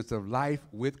the newness of life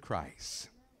with Christ.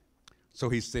 So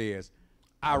he says,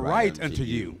 I write unto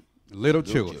you, little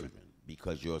children,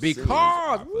 because your sins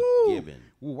are forgiven.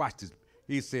 Watch this.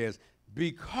 He says,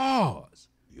 because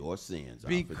Your sins are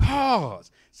forgiven.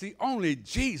 Because, see, only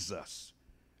Jesus.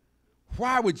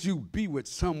 Why would you be with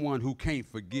someone who can't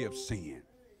forgive sin?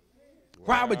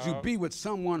 Why would you be with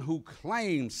someone who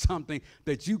claims something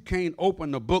that you can't open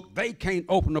the book, they can't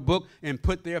open the book and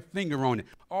put their finger on it?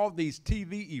 All these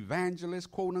TV evangelists,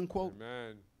 quote unquote,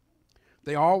 Amen.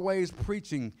 they always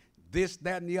preaching this,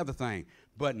 that, and the other thing.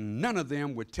 But none of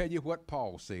them would tell you what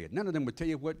Paul said. None of them would tell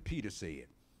you what Peter said.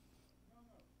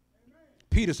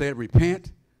 Peter said,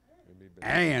 repent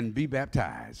and be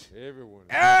baptized.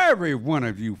 Every one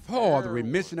of you for the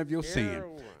remission of your sin.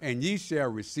 And ye shall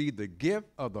receive the gift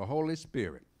of the Holy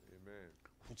Spirit.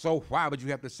 Amen. So why would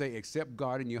you have to say, accept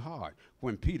God in your heart,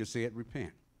 when Peter said,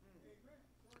 repent?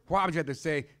 Why would you have to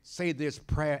say this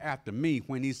prayer after me,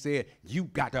 when he said, you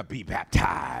got to be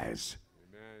baptized?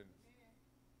 Amen.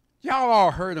 Y'all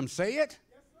all heard him say it.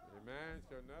 Amen.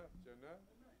 Sure enough. Sure enough.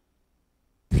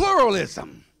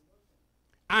 Pluralism.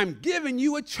 I'm giving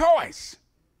you a choice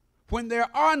when there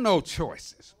are no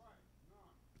choices.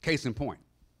 Case in point,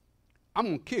 I'm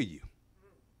going to kill you.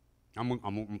 I'm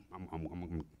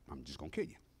just going to kill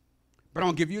you. But I'm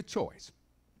going to give you a choice.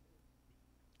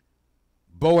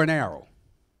 Bow and arrow,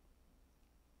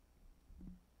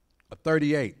 a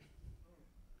 38,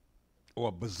 or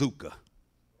a bazooka.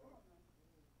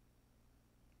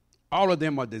 All of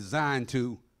them are designed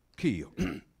to kill.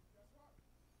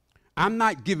 I'm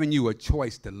not giving you a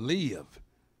choice to live.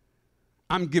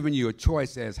 I'm giving you a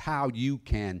choice as how you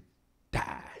can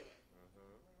die.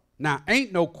 Now,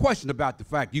 ain't no question about the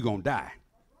fact you're going to die.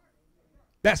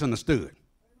 That's understood.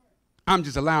 I'm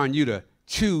just allowing you to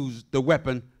choose the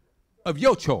weapon of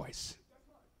your choice.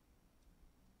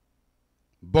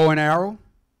 Bow and arrow,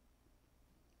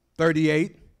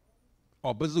 38,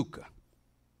 or bazooka.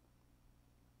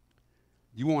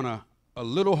 You want a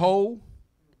little hole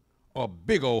or a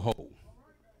big old hole?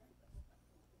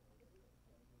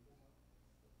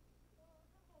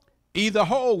 Either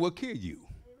hole will kill you.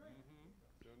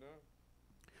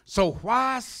 So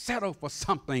why settle for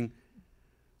something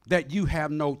that you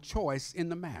have no choice in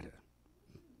the matter?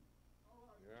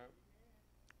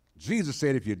 Jesus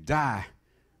said, if you die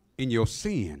in your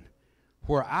sin,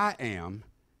 where I am,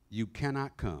 you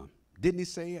cannot come. Didn't he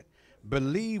say it?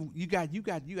 Believe, you got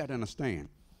to understand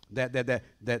that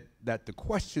the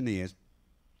question is,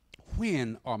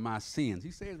 when are my sins?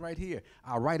 He says right here,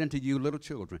 I write unto you, little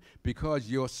children,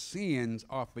 because your sins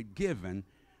are forgiven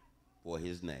For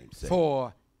his name's sake.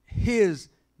 for his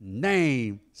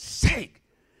name's sake.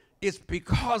 It's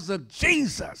because of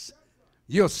Jesus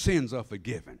your sins are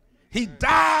forgiven. He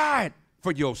died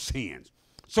for your sins.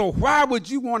 So why would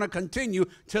you want to continue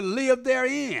to live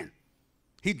therein?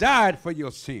 He died for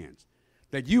your sins,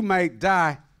 that you might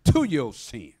die to your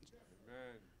sins.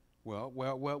 Well,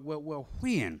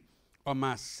 when are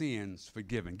my sins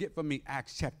forgiven? Get for me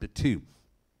Acts chapter 2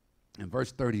 and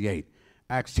verse 38.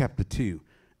 Acts chapter 2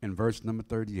 and verse number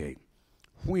 38.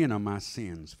 When are my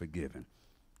sins forgiven?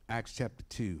 Acts chapter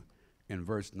 2 and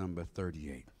verse number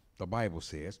 38. The Bible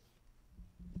says,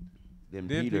 Then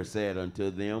Peter said unto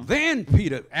them, then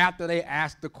Peter, after they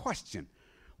asked the question,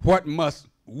 what must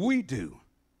we do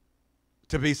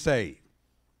to be saved?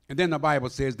 And then the Bible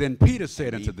says, then Peter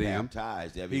said unto them,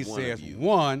 baptized every he one says, of you.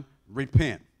 one,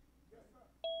 repent.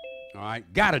 All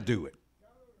right, got to do it.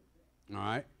 All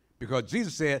right, because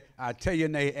Jesus said, I tell you,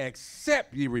 nay,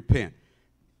 except ye repent,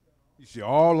 you shall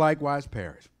all likewise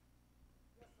perish.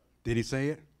 Did he say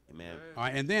it? Amen. All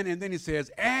right, and then he says,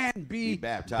 and be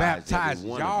baptized, every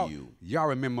one of you. Y'all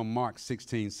remember Mark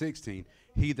 16:16.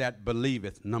 He that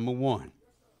believeth, number one,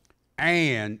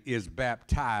 and is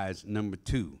baptized, number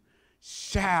 2.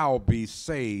 Shall be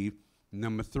saved,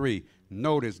 number 3.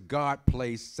 Notice God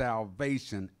placed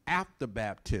salvation after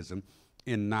baptism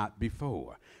and not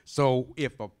before. So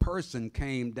if a person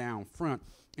came down front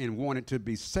and wanted to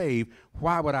be saved,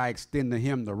 why would I extend to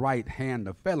him the right hand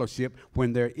of fellowship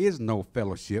when there is no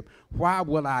fellowship? Why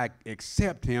would I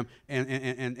accept him and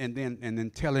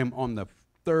then tell him on the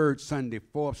 3rd Sunday,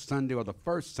 4th Sunday, or the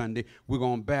 1st Sunday, we're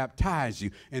going to baptize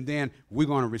you, and then we're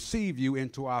going to receive you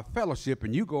into our fellowship,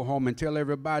 and you go home and tell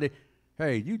everybody,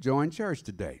 hey, you joined church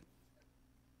today,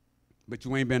 but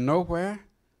you ain't been nowhere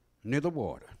near the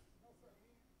water.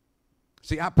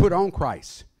 See, I put on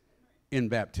Christ in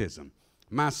baptism.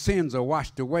 My sins are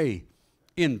washed away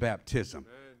in baptism.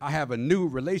 I have a new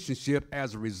relationship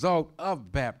as a result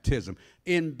of baptism.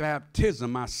 In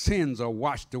baptism, my sins are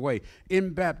washed away.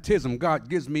 In baptism, God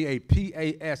gives me a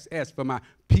PASS for my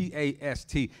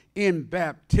PAST. In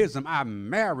baptism, I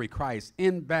marry Christ.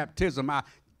 In baptism, I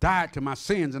died to my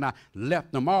sins and I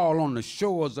left them all on the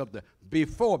shores of the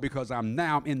before, because I'm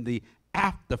now in the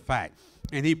after fact.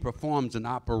 And he performs an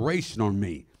operation on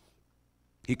me.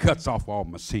 He cuts off all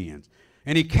my sins.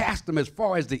 And he cast them as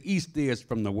far as the east is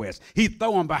from the west. He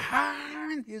throw them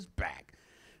behind his back,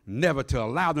 never to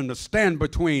allow them to stand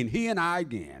between he and I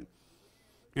again.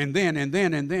 And then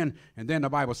the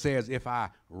Bible says, if I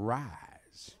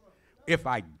rise, if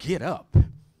I get up,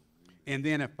 and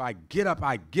then if I get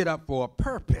up for a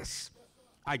purpose.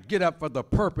 I get up for the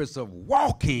purpose of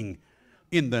walking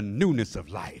in the newness of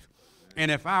life. And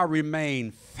if I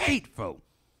remain faithful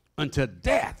unto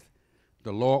death,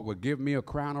 the Lord will give me a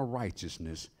crown of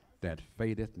righteousness that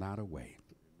fadeth not away.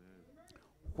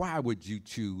 Why would you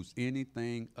choose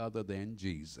anything other than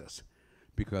Jesus?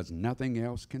 Because nothing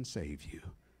else can save you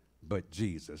but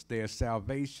Jesus. There's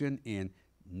salvation in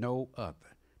no other.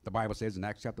 The Bible says in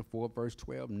Acts chapter 4, verse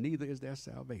 12, neither is there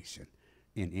salvation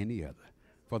in any other.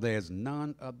 For there is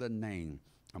none other name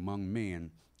among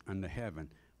men under heaven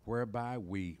whereby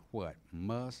we, what?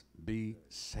 Must be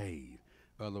saved.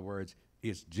 In other words,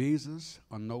 it's Jesus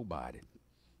or nobody.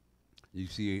 You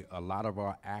see, a lot of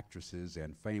our actresses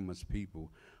and famous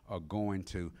people are going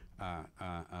to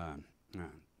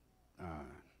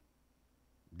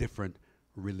different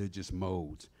religious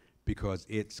modes because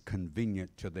it's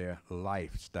convenient to their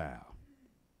lifestyle.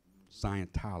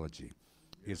 Scientology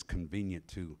is convenient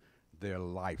to their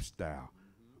lifestyle.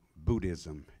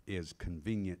 Buddhism is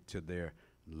convenient to their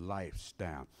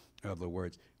lifestyle. In other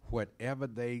words, whatever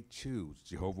they choose,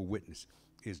 Jehovah's Witness,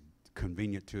 is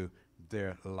convenient to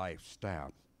their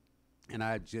lifestyle. And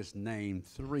I just named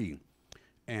 3,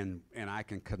 and I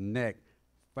can connect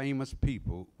famous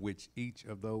people with each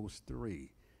of those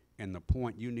 3. And the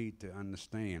point you need to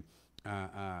understand,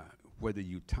 whether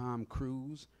you Tom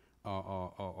Cruise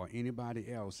or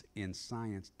anybody else in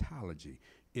Scientology,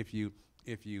 if you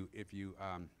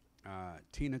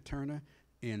Tina Turner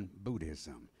in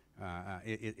Buddhism,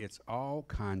 it's all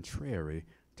contrary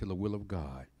to the will of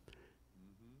God.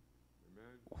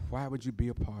 Why would you be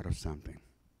a part of something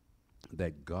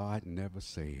that God never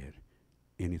said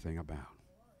anything about?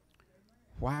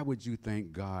 Why would you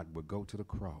think God would go to the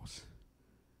cross,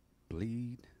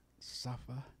 bleed,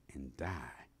 suffer, and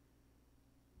die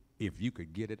if you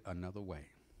could get it another way?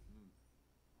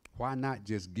 Why not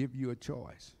just give you a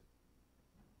choice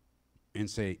and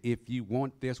say, if you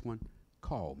want this one,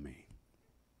 call me?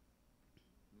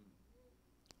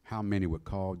 How many would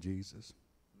call Jesus?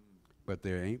 But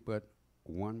there ain't but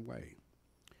one way.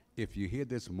 If you're here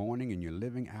this morning and you're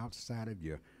living outside of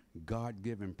your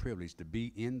God-given privilege to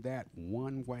be in that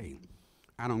one way,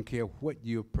 I don't care what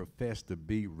you profess to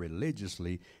be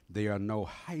religiously, there are no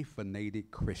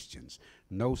hyphenated Christians.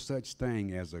 No such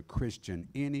thing as a Christian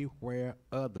anywhere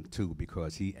other than,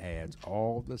 because he adds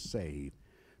all the saved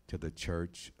to the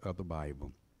church of the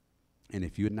Bible. And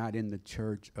if you're not in the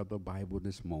church of the Bible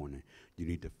this morning, you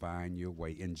need to find your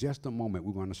way. In just a moment,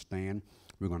 we're going to stand.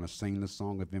 We're going to sing the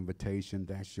song of invitation.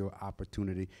 That's your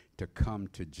opportunity to come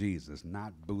to Jesus.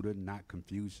 Not Buddha, not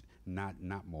Confucius, not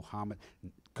Muhammad.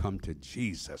 Come to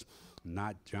Jesus.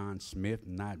 Not John Smith,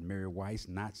 not Mary Weiss,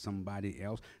 not somebody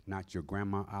else, not your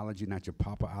grandmaology, not your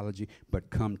papaology, but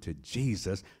come to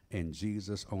Jesus and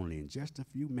Jesus only. In just a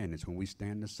few minutes, when we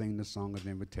stand to sing the song of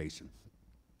invitation,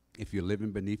 if you're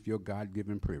living beneath your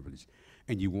God-given privilege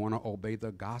and you want to obey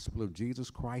the gospel of Jesus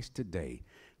Christ today,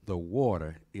 the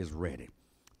water is ready.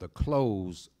 The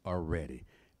clothes are ready.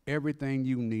 Everything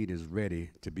you need is ready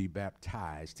to be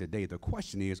baptized today. The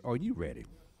question is, are you ready?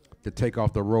 to take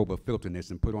off the robe of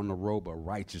filthiness and put on the robe of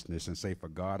righteousness and say, for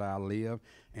God I'll live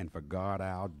and for God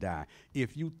I'll die.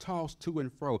 If you toss to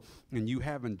and fro and you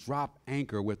haven't dropped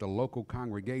anchor with a local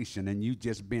congregation and you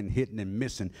just been hitting and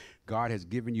missing, God has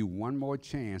given you one more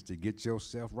chance to get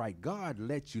yourself right. God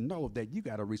lets you know that you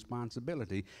got a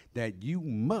responsibility, that you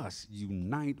must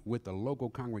unite with the local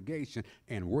congregation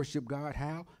and worship God.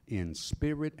 How? In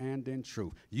spirit and in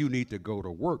truth. You need to go to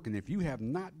work. And if you have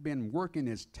not been working,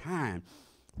 it's time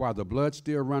while the blood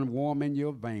still run warm in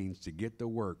your veins to get to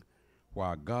work,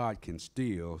 while God can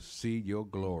still see your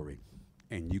glory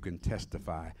and you can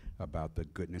testify about the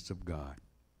goodness of God.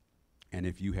 And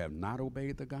if you have not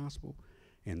obeyed the gospel,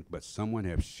 but someone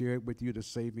has shared with you the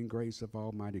saving grace of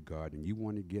Almighty God, and you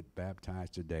want to get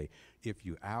baptized today, if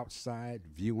you're outside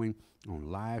viewing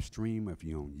on live stream, if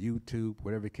you're on YouTube,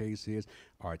 whatever the case is,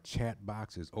 our chat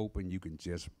box is open. You can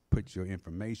just put your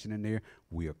information in there.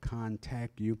 We'll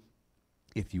contact you.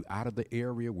 If you're out of the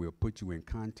area, we'll put you in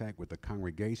contact with the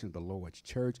congregation of the Lord's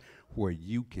Church where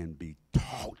you can be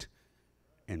taught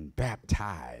and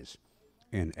baptized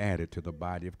and added to the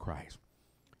body of Christ.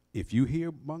 If you're here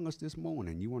among us this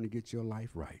morning, you want to get your life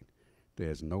right,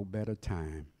 there's no better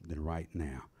time than right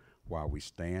now while we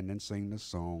stand and sing the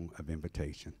song of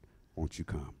invitation. Won't you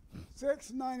come?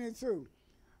 692.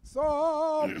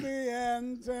 Softly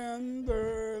and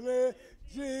tenderly,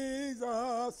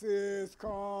 Jesus is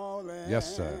calling.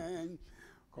 Yes, sir.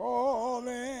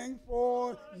 Calling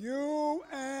for you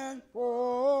and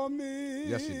for me.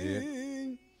 Yes, he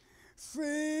did.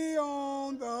 See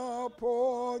on the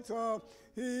portal,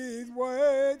 he's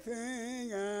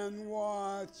waiting and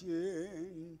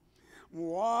watching,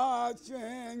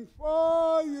 watching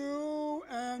for you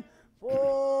and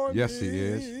for yes, me.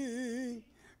 Yes, he is.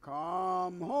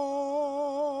 Come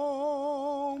home,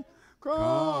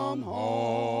 come home,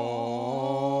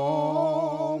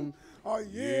 are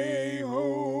ye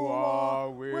who are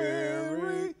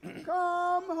weary,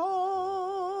 come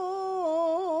home,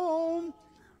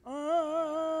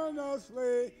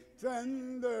 earnestly,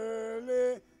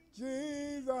 tenderly,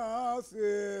 Jesus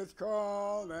is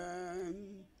calling,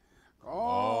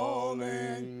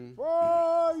 calling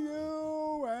for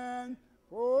you and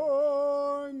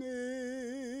for me.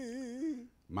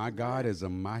 My God is a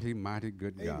mighty, mighty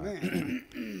good God.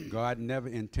 God never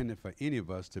intended for any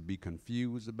of us to be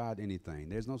confused about anything.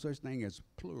 There's no such thing as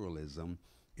pluralism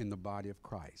in the body of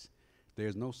Christ.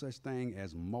 There's no such thing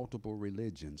as multiple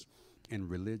religions and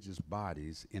religious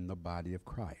bodies in the body of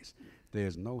Christ.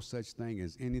 There's no such thing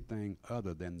as anything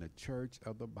other than the church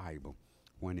of the Bible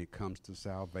when it comes to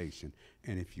salvation.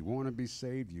 And if you want to be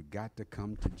saved, you got to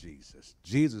come to Jesus.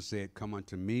 Jesus said, come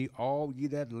unto me, all ye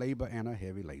that labor and are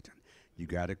heavy laden. You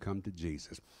got to come to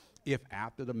Jesus. If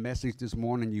after the message this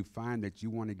morning you find that you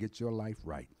want to get your life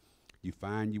right, you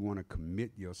find you want to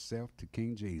commit yourself to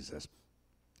King Jesus,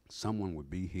 someone would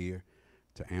be here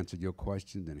to answer your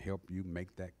questions and help you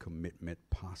make that commitment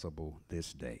possible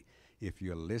this day. If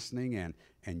you're listening and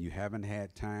you haven't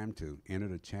had time to enter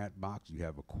the chat box, you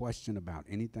have a question about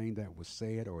anything that was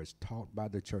said or is taught by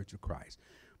the Church of Christ,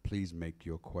 please make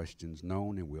your questions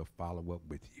known and we'll follow up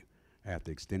with you.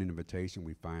 After extending invitation,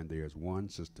 we find there's one,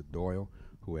 Sister Doyle,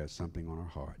 who has something on her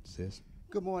heart. Sis?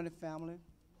 Good morning, family.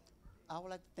 I would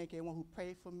like to thank everyone who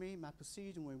prayed for me. My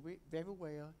procedure went very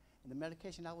well, and the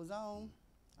medication I was on,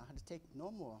 I had to take no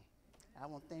more. I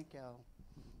want to thank y'all.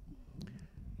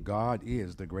 God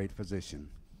is the great physician.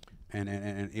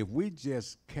 And if we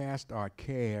just cast our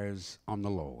cares on the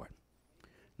Lord,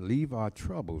 leave our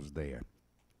troubles there,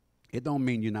 it don't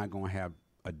mean you're not going to have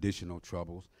additional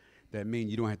troubles. That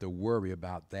means you don't have to worry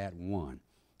about that one.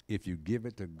 If you give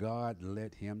it to God,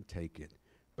 let him take it.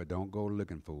 But don't go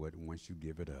looking for it once you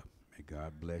give it up. May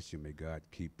God bless you. May God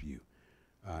keep you.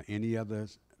 Any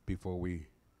others before we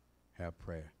have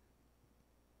prayer?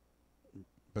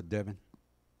 But Devin?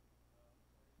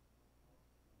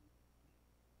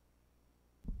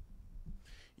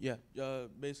 Yeah,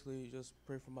 basically just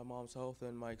pray for my mom's health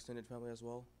and my extended family as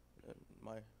well, and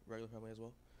my regular family as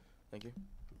well. Thank you.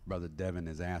 Brother Devin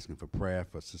is asking for prayer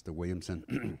for Sister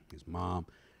Williamson, his mom,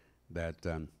 that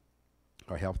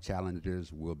her health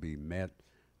challenges will be met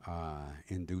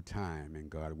in due time, and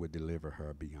God will deliver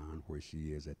her beyond where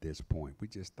she is at this point. We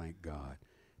just thank God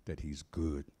that he's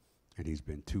good, and he's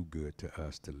been too good to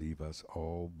us to leave us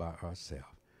all by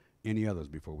ourselves. Any others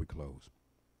before we close?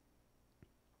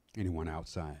 Anyone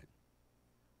outside?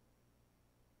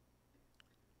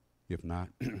 If not,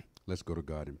 let's go to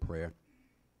God in prayer.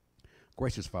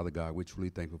 Gracious Father God, we're truly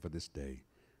thankful for this day,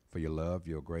 for your love,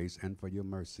 your grace, and for your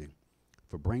mercy,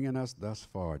 for bringing us thus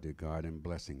far, dear God, and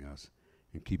blessing us.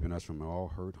 and keeping us from all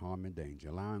hurt, harm, and danger,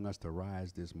 allowing us to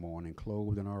rise this morning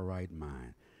clothed in our right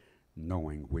mind,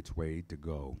 knowing which way to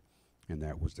go, and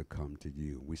that was to come to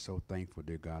you. We're so thankful,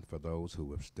 dear God, for those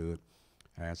who have stood,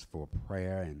 asked for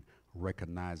prayer, and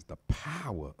recognized the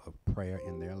power of prayer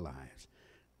in their lives,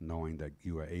 knowing that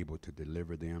you are able to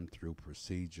deliver them through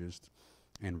procedures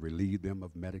and relieve them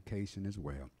of medication as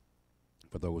well.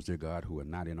 For those, dear God, who are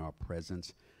not in our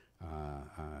presence,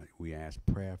 we ask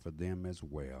prayer for them as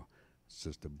well.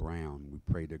 Sister Brown, we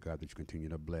pray, dear God, that you continue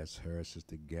to bless her.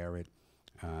 Sister Garrett,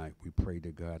 we pray,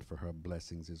 dear God, for her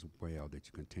blessings as well, that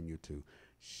you continue to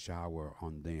shower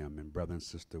on them. And Brother and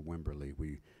Sister Wimberly,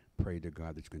 we pray, dear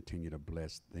God, that you continue to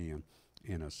bless them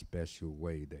in a special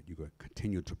way, that you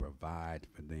continue to provide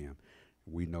for them.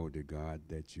 We know, dear God,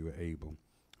 that you are able.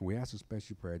 We ask a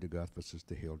special prayer, dear God, for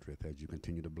Sister Hildreth, as you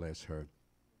continue to bless her,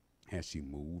 as she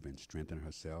move and strengthen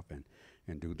herself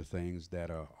and do the things that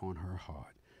are on her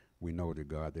heart. We know, dear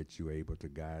God, that you're able to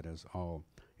guide us all.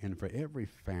 And for every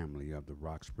family of the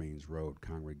Rock Springs Road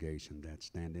congregation that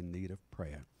stand in need of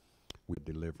prayer with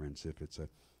deliverance, if it's a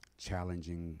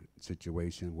challenging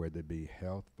situation, whether it be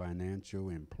health, financial,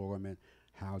 employment,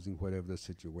 housing, whatever the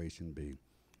situation be,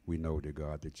 we know, dear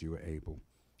God, that you are able.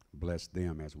 Bless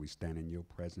them as we stand in your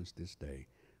presence this day,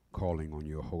 calling on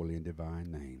your holy and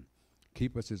divine name.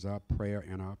 Keep us is our prayer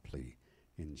and our plea.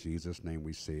 In Jesus' name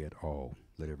we say it all.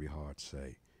 Let every heart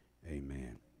say,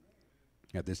 amen.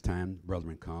 At this time,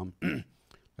 brethren, come.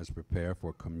 Let's prepare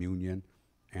for communion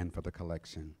and for the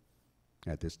collection.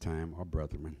 At this time, our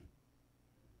brethren.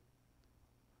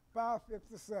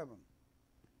 557.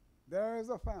 There is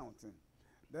a fountain.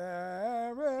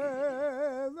 There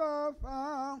is a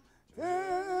fountain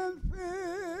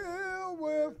filled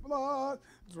with blood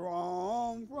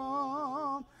drawn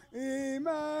from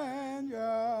Emmanuel's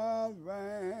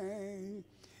vein,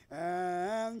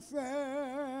 and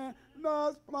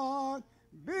sinners plunged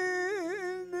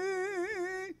beneath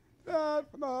that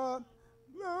flood,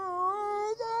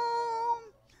 lose on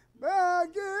their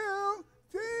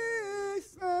guilty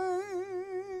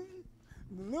stain,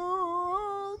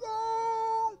 lose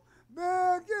on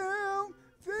their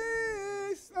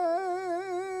guilty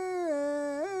stain,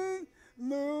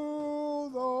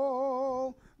 lose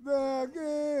on their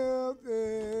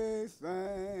guilty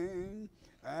stain,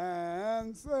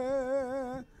 and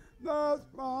sinners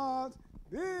plunged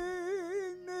beneath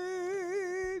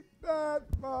that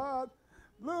flood,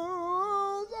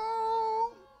 lose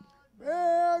on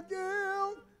their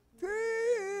guilty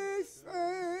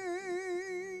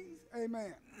stains.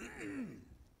 Amen.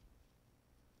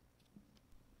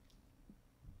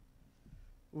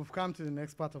 We've come to the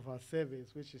next part of our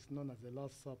service, which is known as the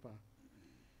Lord's Supper.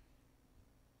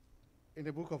 In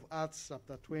the book of Acts,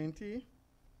 chapter 20,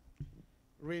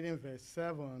 reading verse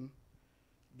 7,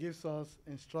 gives us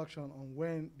instruction on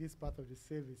when this part of the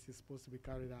service is supposed to be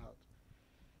carried out.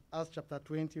 Acts chapter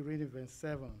 20, reading verse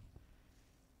 7,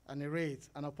 and it reads,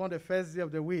 "And upon the first day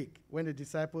of the week, when the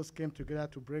disciples came together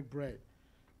to break bread,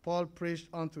 Paul preached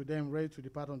unto them, ready to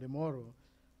depart on the morrow,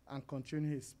 and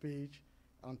continued his speech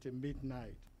until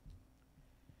midnight."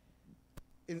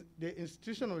 In the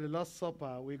institution of the Lord's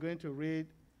Supper, we're going to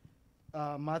read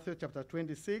Matthew chapter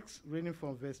 26, reading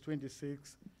from verse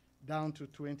 26 down to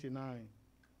 29.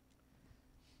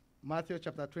 Matthew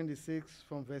chapter 26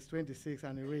 from verse 26,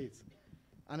 and it reads,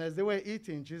 "And as they were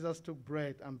eating, Jesus took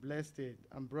bread and blessed it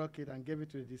and broke it and gave it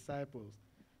to the disciples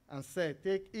and said,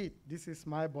 'Take, eat, this is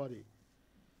my body.'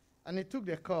 And he took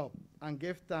the cup and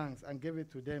gave thanks and gave it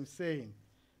to them, saying,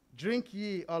 'Drink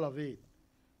ye all of it,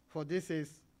 for this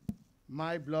is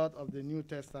my blood of the New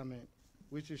Testament,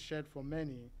 which is shed for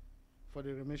many for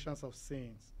the remission of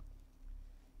sins.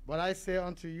 But I say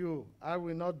unto you, I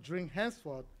will not drink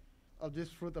henceforth of this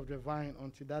fruit of the vine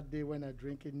until that day when I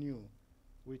drink it new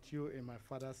with you in my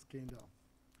Father's kingdom.'"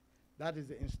 That is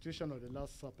the institution of the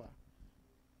Lord's Supper.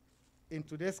 In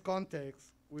today's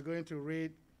context, we're going to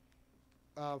read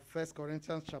 1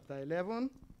 Corinthians chapter 11,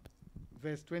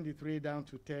 verse 23 down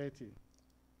to 30.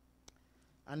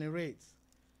 And it reads,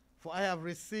 "For I have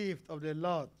received of the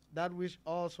Lord that which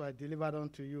also I delivered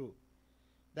unto you,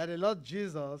 that the Lord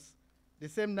Jesus, the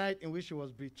same night in which he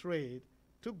was betrayed,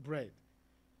 took bread.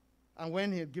 And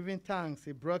when he had given thanks,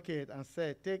 he broke it and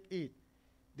said, 'Take, eat.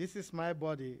 This is my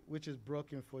body, which is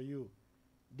broken for you.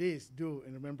 This do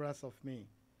in remembrance of me.'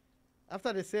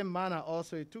 After the same manner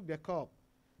also he took the cup,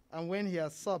 and when he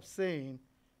had supped, saying,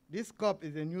 'This cup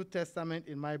is the New Testament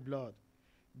in my blood.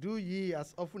 Do ye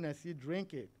as often as ye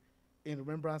drink it in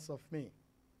remembrance of me.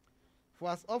 For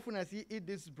as often as ye eat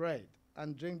this bread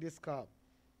and drink this cup,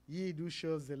 ye do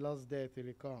show the Lord's death till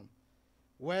he come.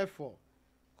 Wherefore,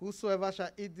 Whosoever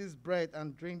shall eat this bread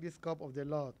and drink this cup of the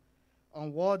Lord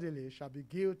unworthily shall be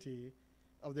guilty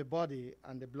of the body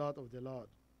and the blood of the Lord.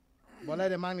 But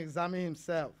let a man examine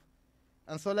himself,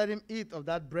 and so let him eat of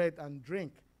that bread and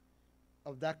drink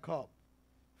of that cup.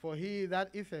 For he that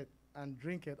eateth and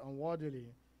drinketh unworthily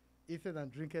eateth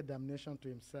and drinketh damnation to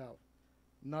himself,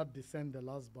 not discern the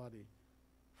Lord's body.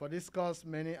 For this cause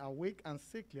many are weak and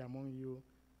sickly among you,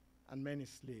 and many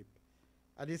sleep.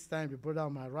 At this time, the brother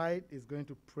on my right is going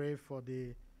to pray for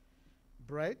the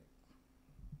bread.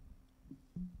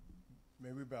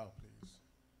 May we bow, please.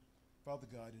 Father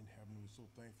God in heaven, we're so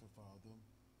thankful, Father,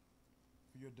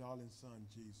 for your darling Son,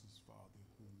 Jesus, Father,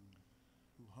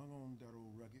 who hung on that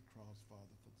old rugged cross,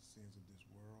 Father, for the sins of this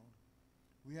world.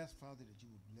 We ask, Father, that you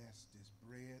would bless this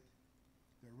bread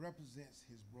that represents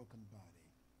his broken body.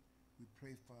 We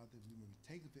pray, Father, we may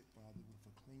take of it, Father, with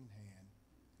a clean hand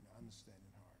and an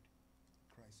understanding heart. In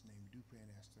Christ's name, we do pray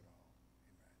and ask it all.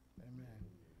 Amen.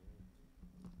 Amen.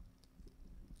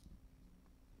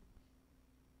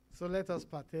 So let us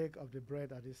partake of the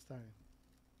bread at this time.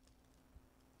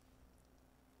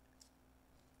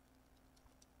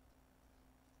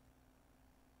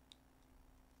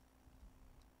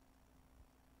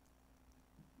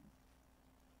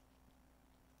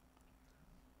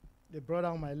 The brother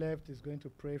on my left is going to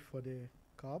pray for the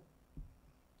cup.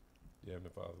 Dear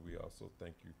Heavenly Father, we also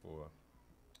thank you for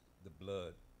the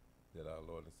blood that our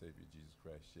Lord and Savior Jesus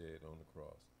Christ shed on the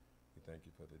cross. We thank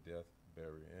you for the death,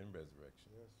 burial, and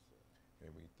resurrection. Yes, sir.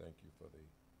 And we thank you for the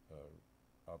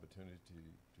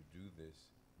opportunity to do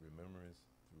this remembrance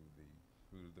through the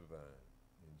fruit of the vine.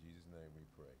 In Jesus' name we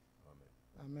pray. Amen.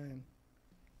 Amen.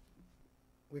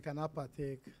 We can now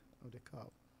partake of the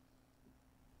cup.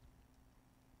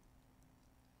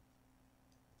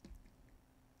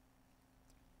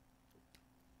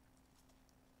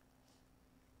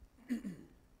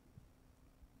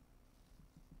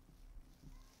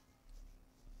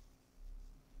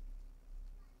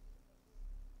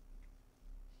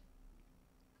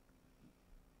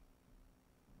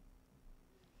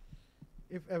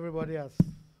 If everybody has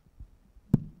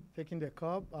taken the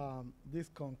cup, this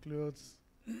concludes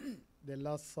the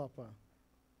Lord's Supper.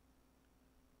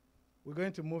 We're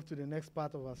going to move to the next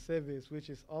part of our service, which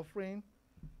is offering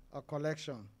a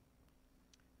collection.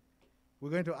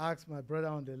 We're going to ask my brother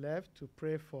on the left to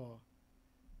pray for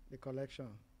the collection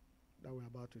that we're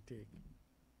about to take.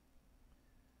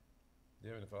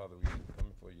 Dear Heavenly Father, we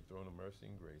come before your throne of mercy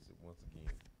and grace once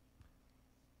again.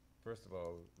 First of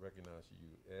all, recognize you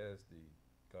as the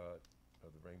God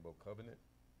of the Rainbow Covenant,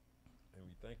 and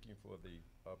we thank you for the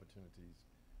opportunities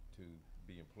to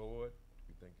be employed.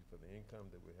 We thank you for the income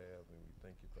that we have, and we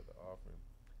thank you for the offering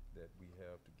that we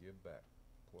have to give back,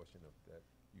 a portion of that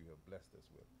you have blessed us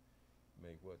with.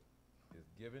 May what is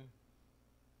given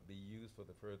be used for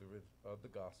the furtherance of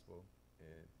the gospel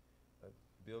and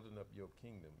building up your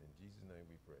kingdom. In Jesus' name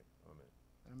we pray. Amen.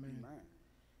 Amen. Amen.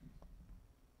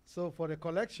 So for the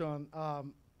collection,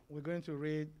 we're going to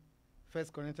read 1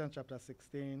 Corinthians chapter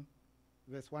 16,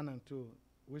 verse 1 and 2,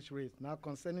 which reads, Now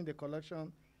concerning the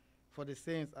collection for the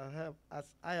saints, as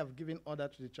I have given order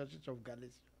to the churches of Galatia,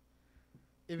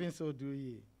 even so do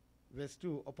ye. Verse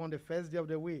 2, Upon the first day of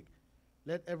the week,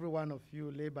 let every one of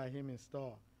you lay by him in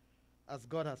store, as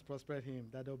God has prospered him,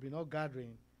 that there will be no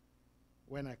gathering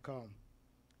when I come.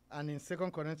 And in 2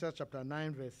 Corinthians chapter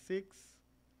 9, verse 6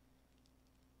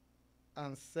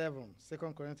 and 7, 2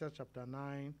 Corinthians chapter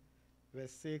 9,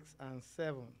 verse 6 and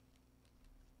 7,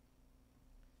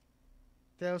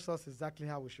 tells us exactly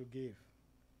how we should give.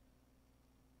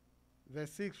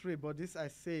 Verse 6 reads, But this I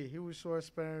say, he who soweth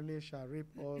sparingly shall reap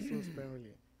also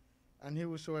sparingly, and he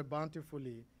who soweth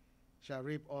bountifully shall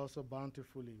reap also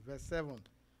bountifully. Verse 7,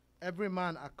 Every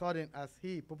man according as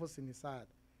he purposed in his heart,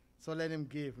 so let him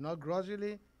give, not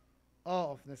grudgingly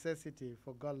or of necessity,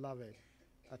 for God loveth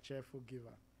a cheerful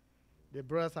giver. The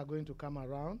brothers are going to come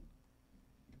around.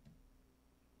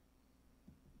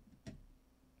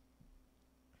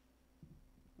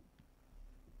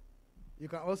 You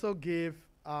can also give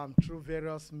through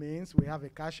various means. We have a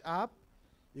cash app.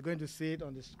 You're going to see it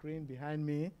on the screen behind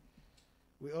me.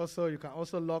 You can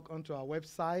also log onto our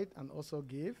website and also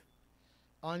give.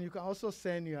 And you can also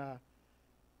send your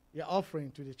offering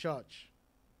to the church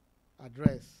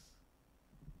address,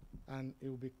 and it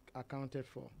will be accounted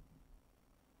for.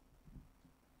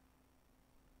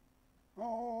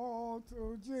 Oh,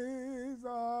 to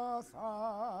Jesus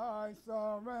I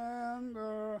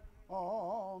surrender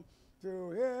all.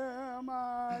 To him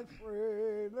I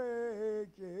freely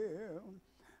give.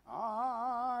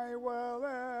 I will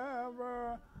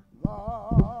ever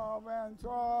love and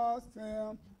trust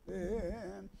him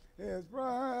in his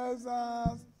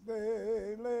presence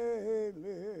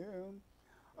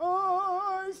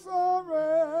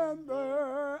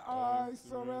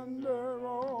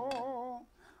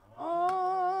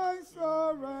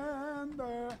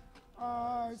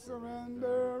I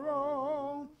surrender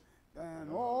all,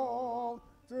 and all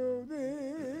to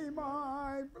thee,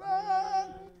 my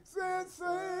blessed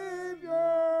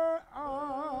Savior,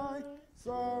 I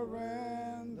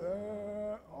surrender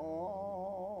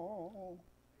all.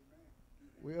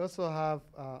 We also have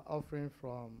offering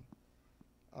from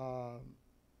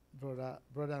brother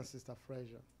and sister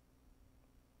Fraser.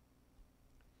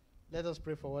 Let us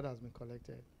pray for what has been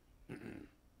collected.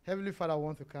 Heavenly Father, I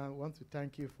want to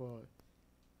thank you for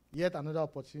yet another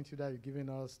opportunity that you've given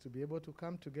us to be able to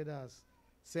come together as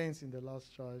saints in the Lord's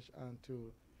Church and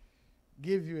to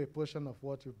give you a portion of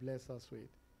what you bless us with.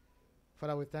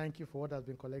 Father, we thank you for what has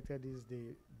been collected this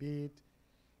day, be it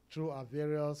through our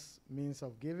various means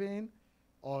of giving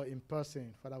or in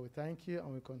person. Father, we thank you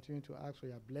and we continue to ask for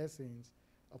your blessings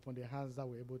upon the hands that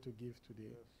we're able to give today.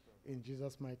 Yes, in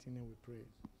Jesus' mighty name we pray.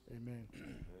 Amen.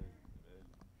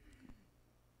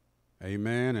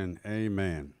 Amen and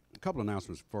amen. A couple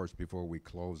announcements first before we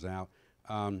close out.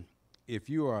 If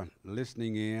you are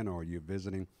listening in or you're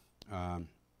visiting and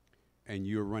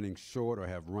you're running short or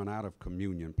have run out of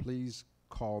communion, please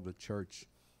call the church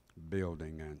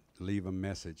building and leave a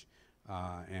message,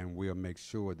 and we'll make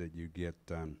sure that you get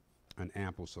an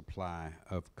ample supply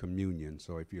of communion.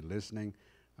 So if you're listening,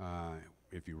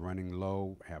 if you're running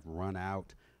low, have run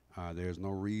out, there's no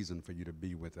reason for you to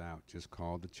be without. Just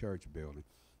call the church building,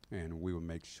 and we will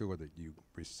make sure that you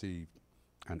receive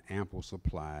an ample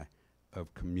supply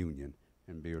of communion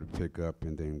and be able to pick up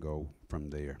and then go from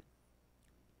there.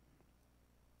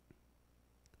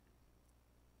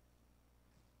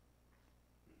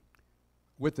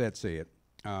 With that said,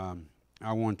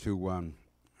 I want to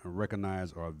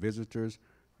recognize our visitors.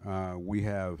 We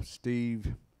have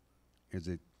Steve, is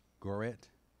it Garrett?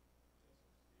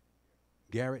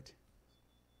 Garrett?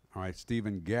 All right,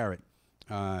 Stephen Garrett,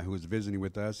 who is visiting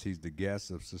with us. He's the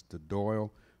guest of Sister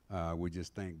Doyle. We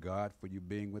just thank God for you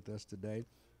being with us today.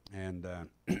 And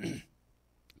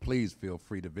please feel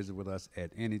free to visit with us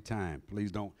at any time.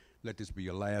 Please don't let this be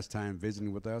your last time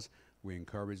visiting with us. We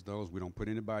encourage those. We don't put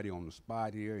anybody on the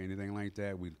spot here, anything like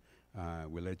that. We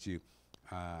let you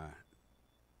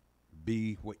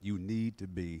be what you need to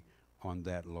be on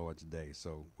that Lord's Day.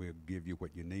 So we'll give you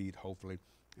what you need, hopefully.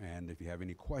 And if you have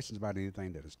any questions about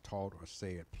anything that is taught or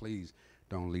said, please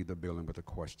don't leave the building with a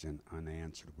question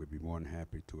unanswered. We'd be more than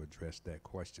happy to address that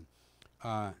question.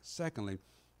 Secondly,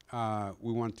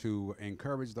 we want to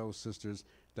encourage those sisters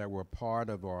that were part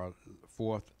of our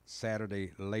fourth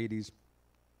Saturday Ladies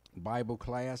Bible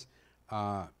class.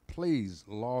 Please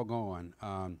log on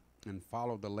and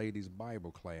follow the Ladies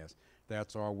Bible class.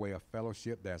 That's our way of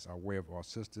fellowship. That's our way of our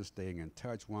sisters staying in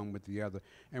touch one with the other.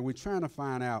 And we're trying to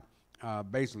find out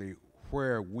basically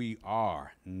where we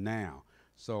are now.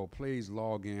 So please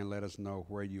log in, let us know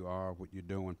where you are, what you're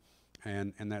doing,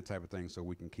 and that type of thing, so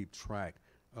we can keep track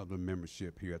of the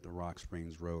membership here at the Rock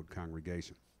Springs Road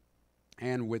congregation.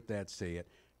 And with that said,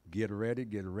 get ready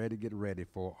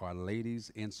for our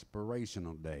Ladies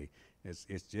Inspirational Day. It's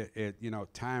just,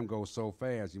 time goes so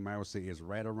fast. You might well say it's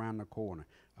right around the corner.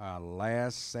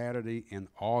 Last Saturday in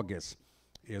August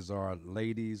is our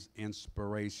Ladies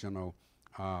Inspirational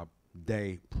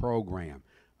Day program.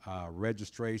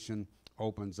 Registration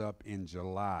opens up in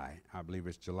July. I believe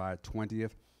it's July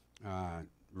 20th.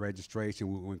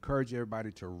 Registration. We encourage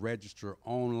everybody to register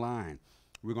online.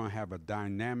 We're going to have a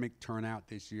dynamic turnout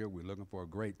this year. We're looking for a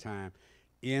great time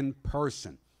in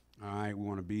person. All right, we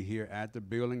want to be here at the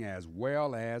building, as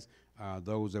well as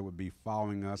those that would be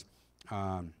following us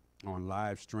on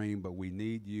live stream. But we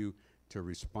need you to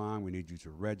respond. We need you to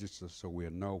register so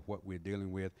we'll know what we're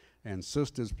dealing with. And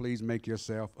sisters, please make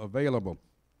yourself available.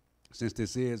 Since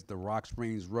this is the Rock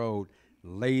Springs Road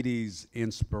Ladies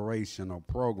Inspirational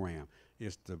Program,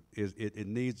 it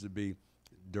needs to be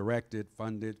directed,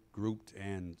 funded, grouped,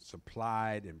 and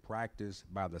supplied and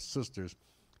practiced by the sisters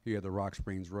here at the Rock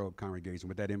Springs Road congregation,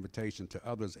 with that invitation to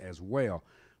others as well.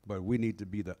 But we need to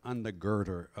be the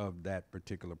undergirder of that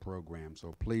particular program.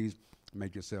 So please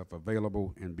make yourself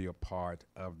available and be a part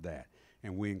of that.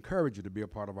 And we encourage you to be a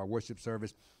part of our worship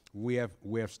service. We have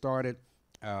started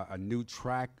a new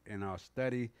track in our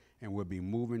study, and we'll be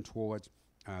moving towards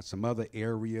some other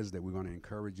areas that we're going to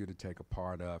encourage you to take a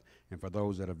part of. And for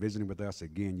those that are visiting with us,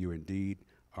 again, you indeed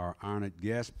are honored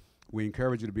guests. We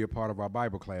encourage you to be a part of our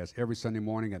Bible class every Sunday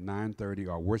morning at 9:30,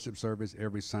 our worship service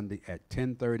every Sunday at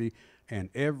 10:30, and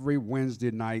every Wednesday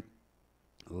night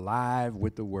live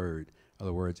with the Word. In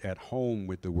other words, at home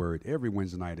with the Word. Every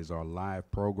Wednesday night is our live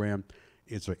program.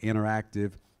 It's an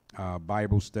interactive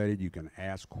Bible study. You can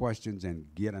ask questions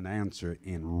and get an answer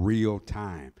in real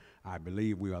time. I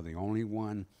believe we are the only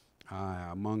one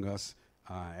among us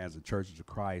as a Church of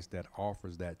Christ that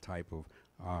offers that type of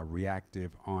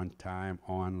reactive, on-time,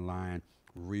 online,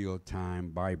 real-time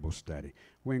Bible study.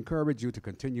 We encourage you to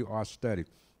continue our study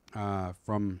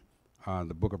from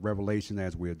the book of Revelation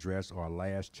as we address our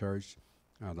last church,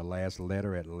 the last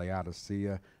letter at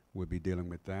Laodicea. We'll be dealing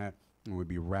with that, and we'll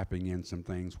be wrapping in some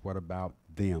things. What about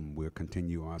them? We'll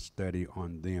continue our study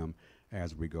on them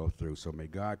as we go through. So may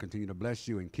God continue to bless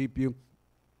you and keep you.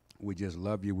 We just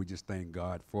love you. We just thank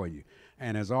God for you.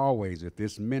 And as always, if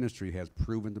this ministry has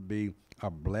proven to be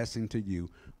a blessing to you,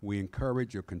 we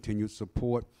encourage your continued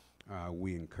support.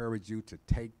 We encourage you to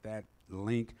take that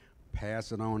link,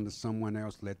 pass it on to someone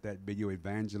else. Let that be your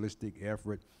evangelistic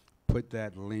effort. Put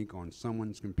that link on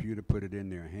someone's computer, put it in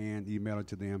their hand, email it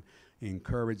to them,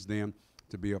 encourage them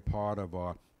to be a part of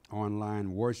our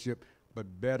online worship,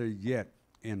 but better yet,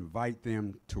 invite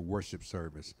them to worship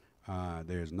service.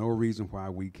 There's no reason why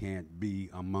we can't be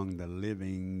among the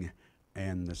living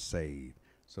and the saved.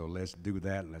 So let's do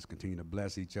that. Let's continue to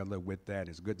bless each other with that.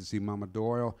 It's good to see Mama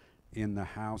Doyle in the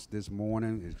house this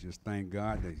morning. It's just thank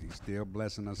God that he's still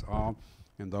blessing us all.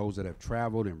 And those that have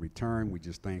traveled and returned, we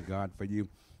just thank God for you.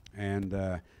 And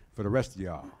for the rest of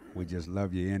y'all, we just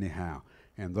love you anyhow.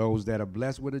 And those that are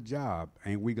blessed with a job,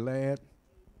 ain't we glad?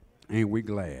 Ain't we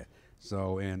glad?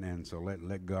 So so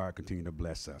let God continue to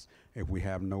bless us. If we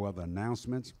have no other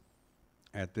announcements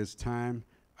at this time,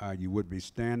 you would be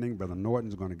standing. Brother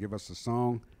Norton's going to give us a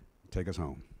song. Take us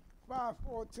home.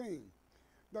 514,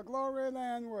 the Glory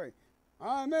Land Way.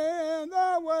 I'm in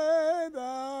the way,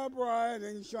 the bright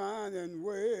and shining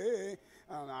way,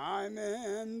 and I'm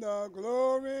in the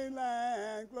glory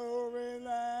land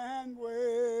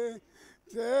way,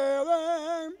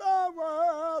 telling the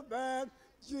world that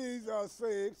Jesus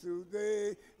saves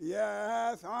today.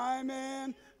 Yes, I'm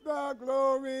in the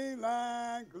glory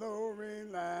land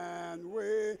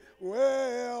way.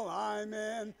 Well, I'm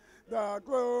in the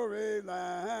glory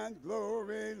land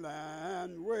way.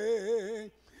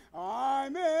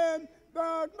 I'm in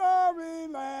the glory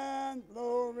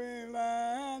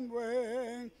land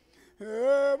way.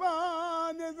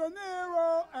 Heaven is a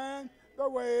nearer and the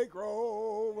way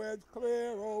groweth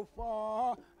clear, oh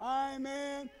far. I'm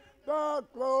in the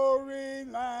glory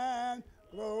land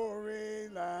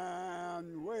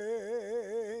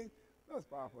way. Let's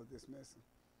bow for dismissal.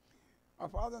 Our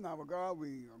Father and our God,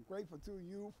 we are grateful to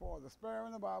you for the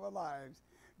sparing of our lives,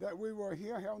 that we were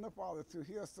here, Heavenly Father, to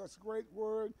hear such great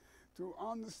word, to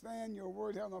understand your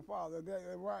word, Heavenly Father, that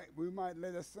we might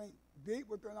let it sink deep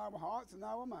within our hearts and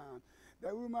our mind,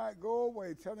 that we might go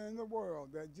away telling the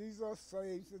world that Jesus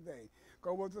saves today.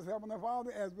 Go with us, Heavenly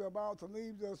Father, as we're about to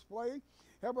leave this place.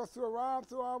 Help us to arrive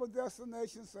to our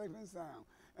destination safe and sound.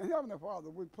 And Heavenly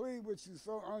Father, we plead with you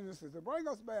so earnestly to bring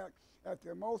us back at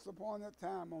the most appointed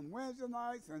time on Wednesday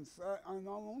nights and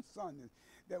on Sundays,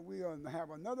 that we have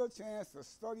another chance to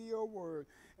study your word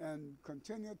and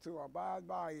continue to abide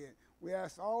by it. We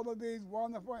ask all of these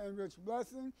wonderful and rich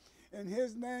blessings in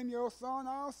his name, your Son,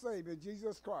 our Savior,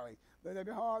 Jesus Christ. Let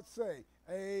every heart say,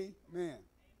 amen.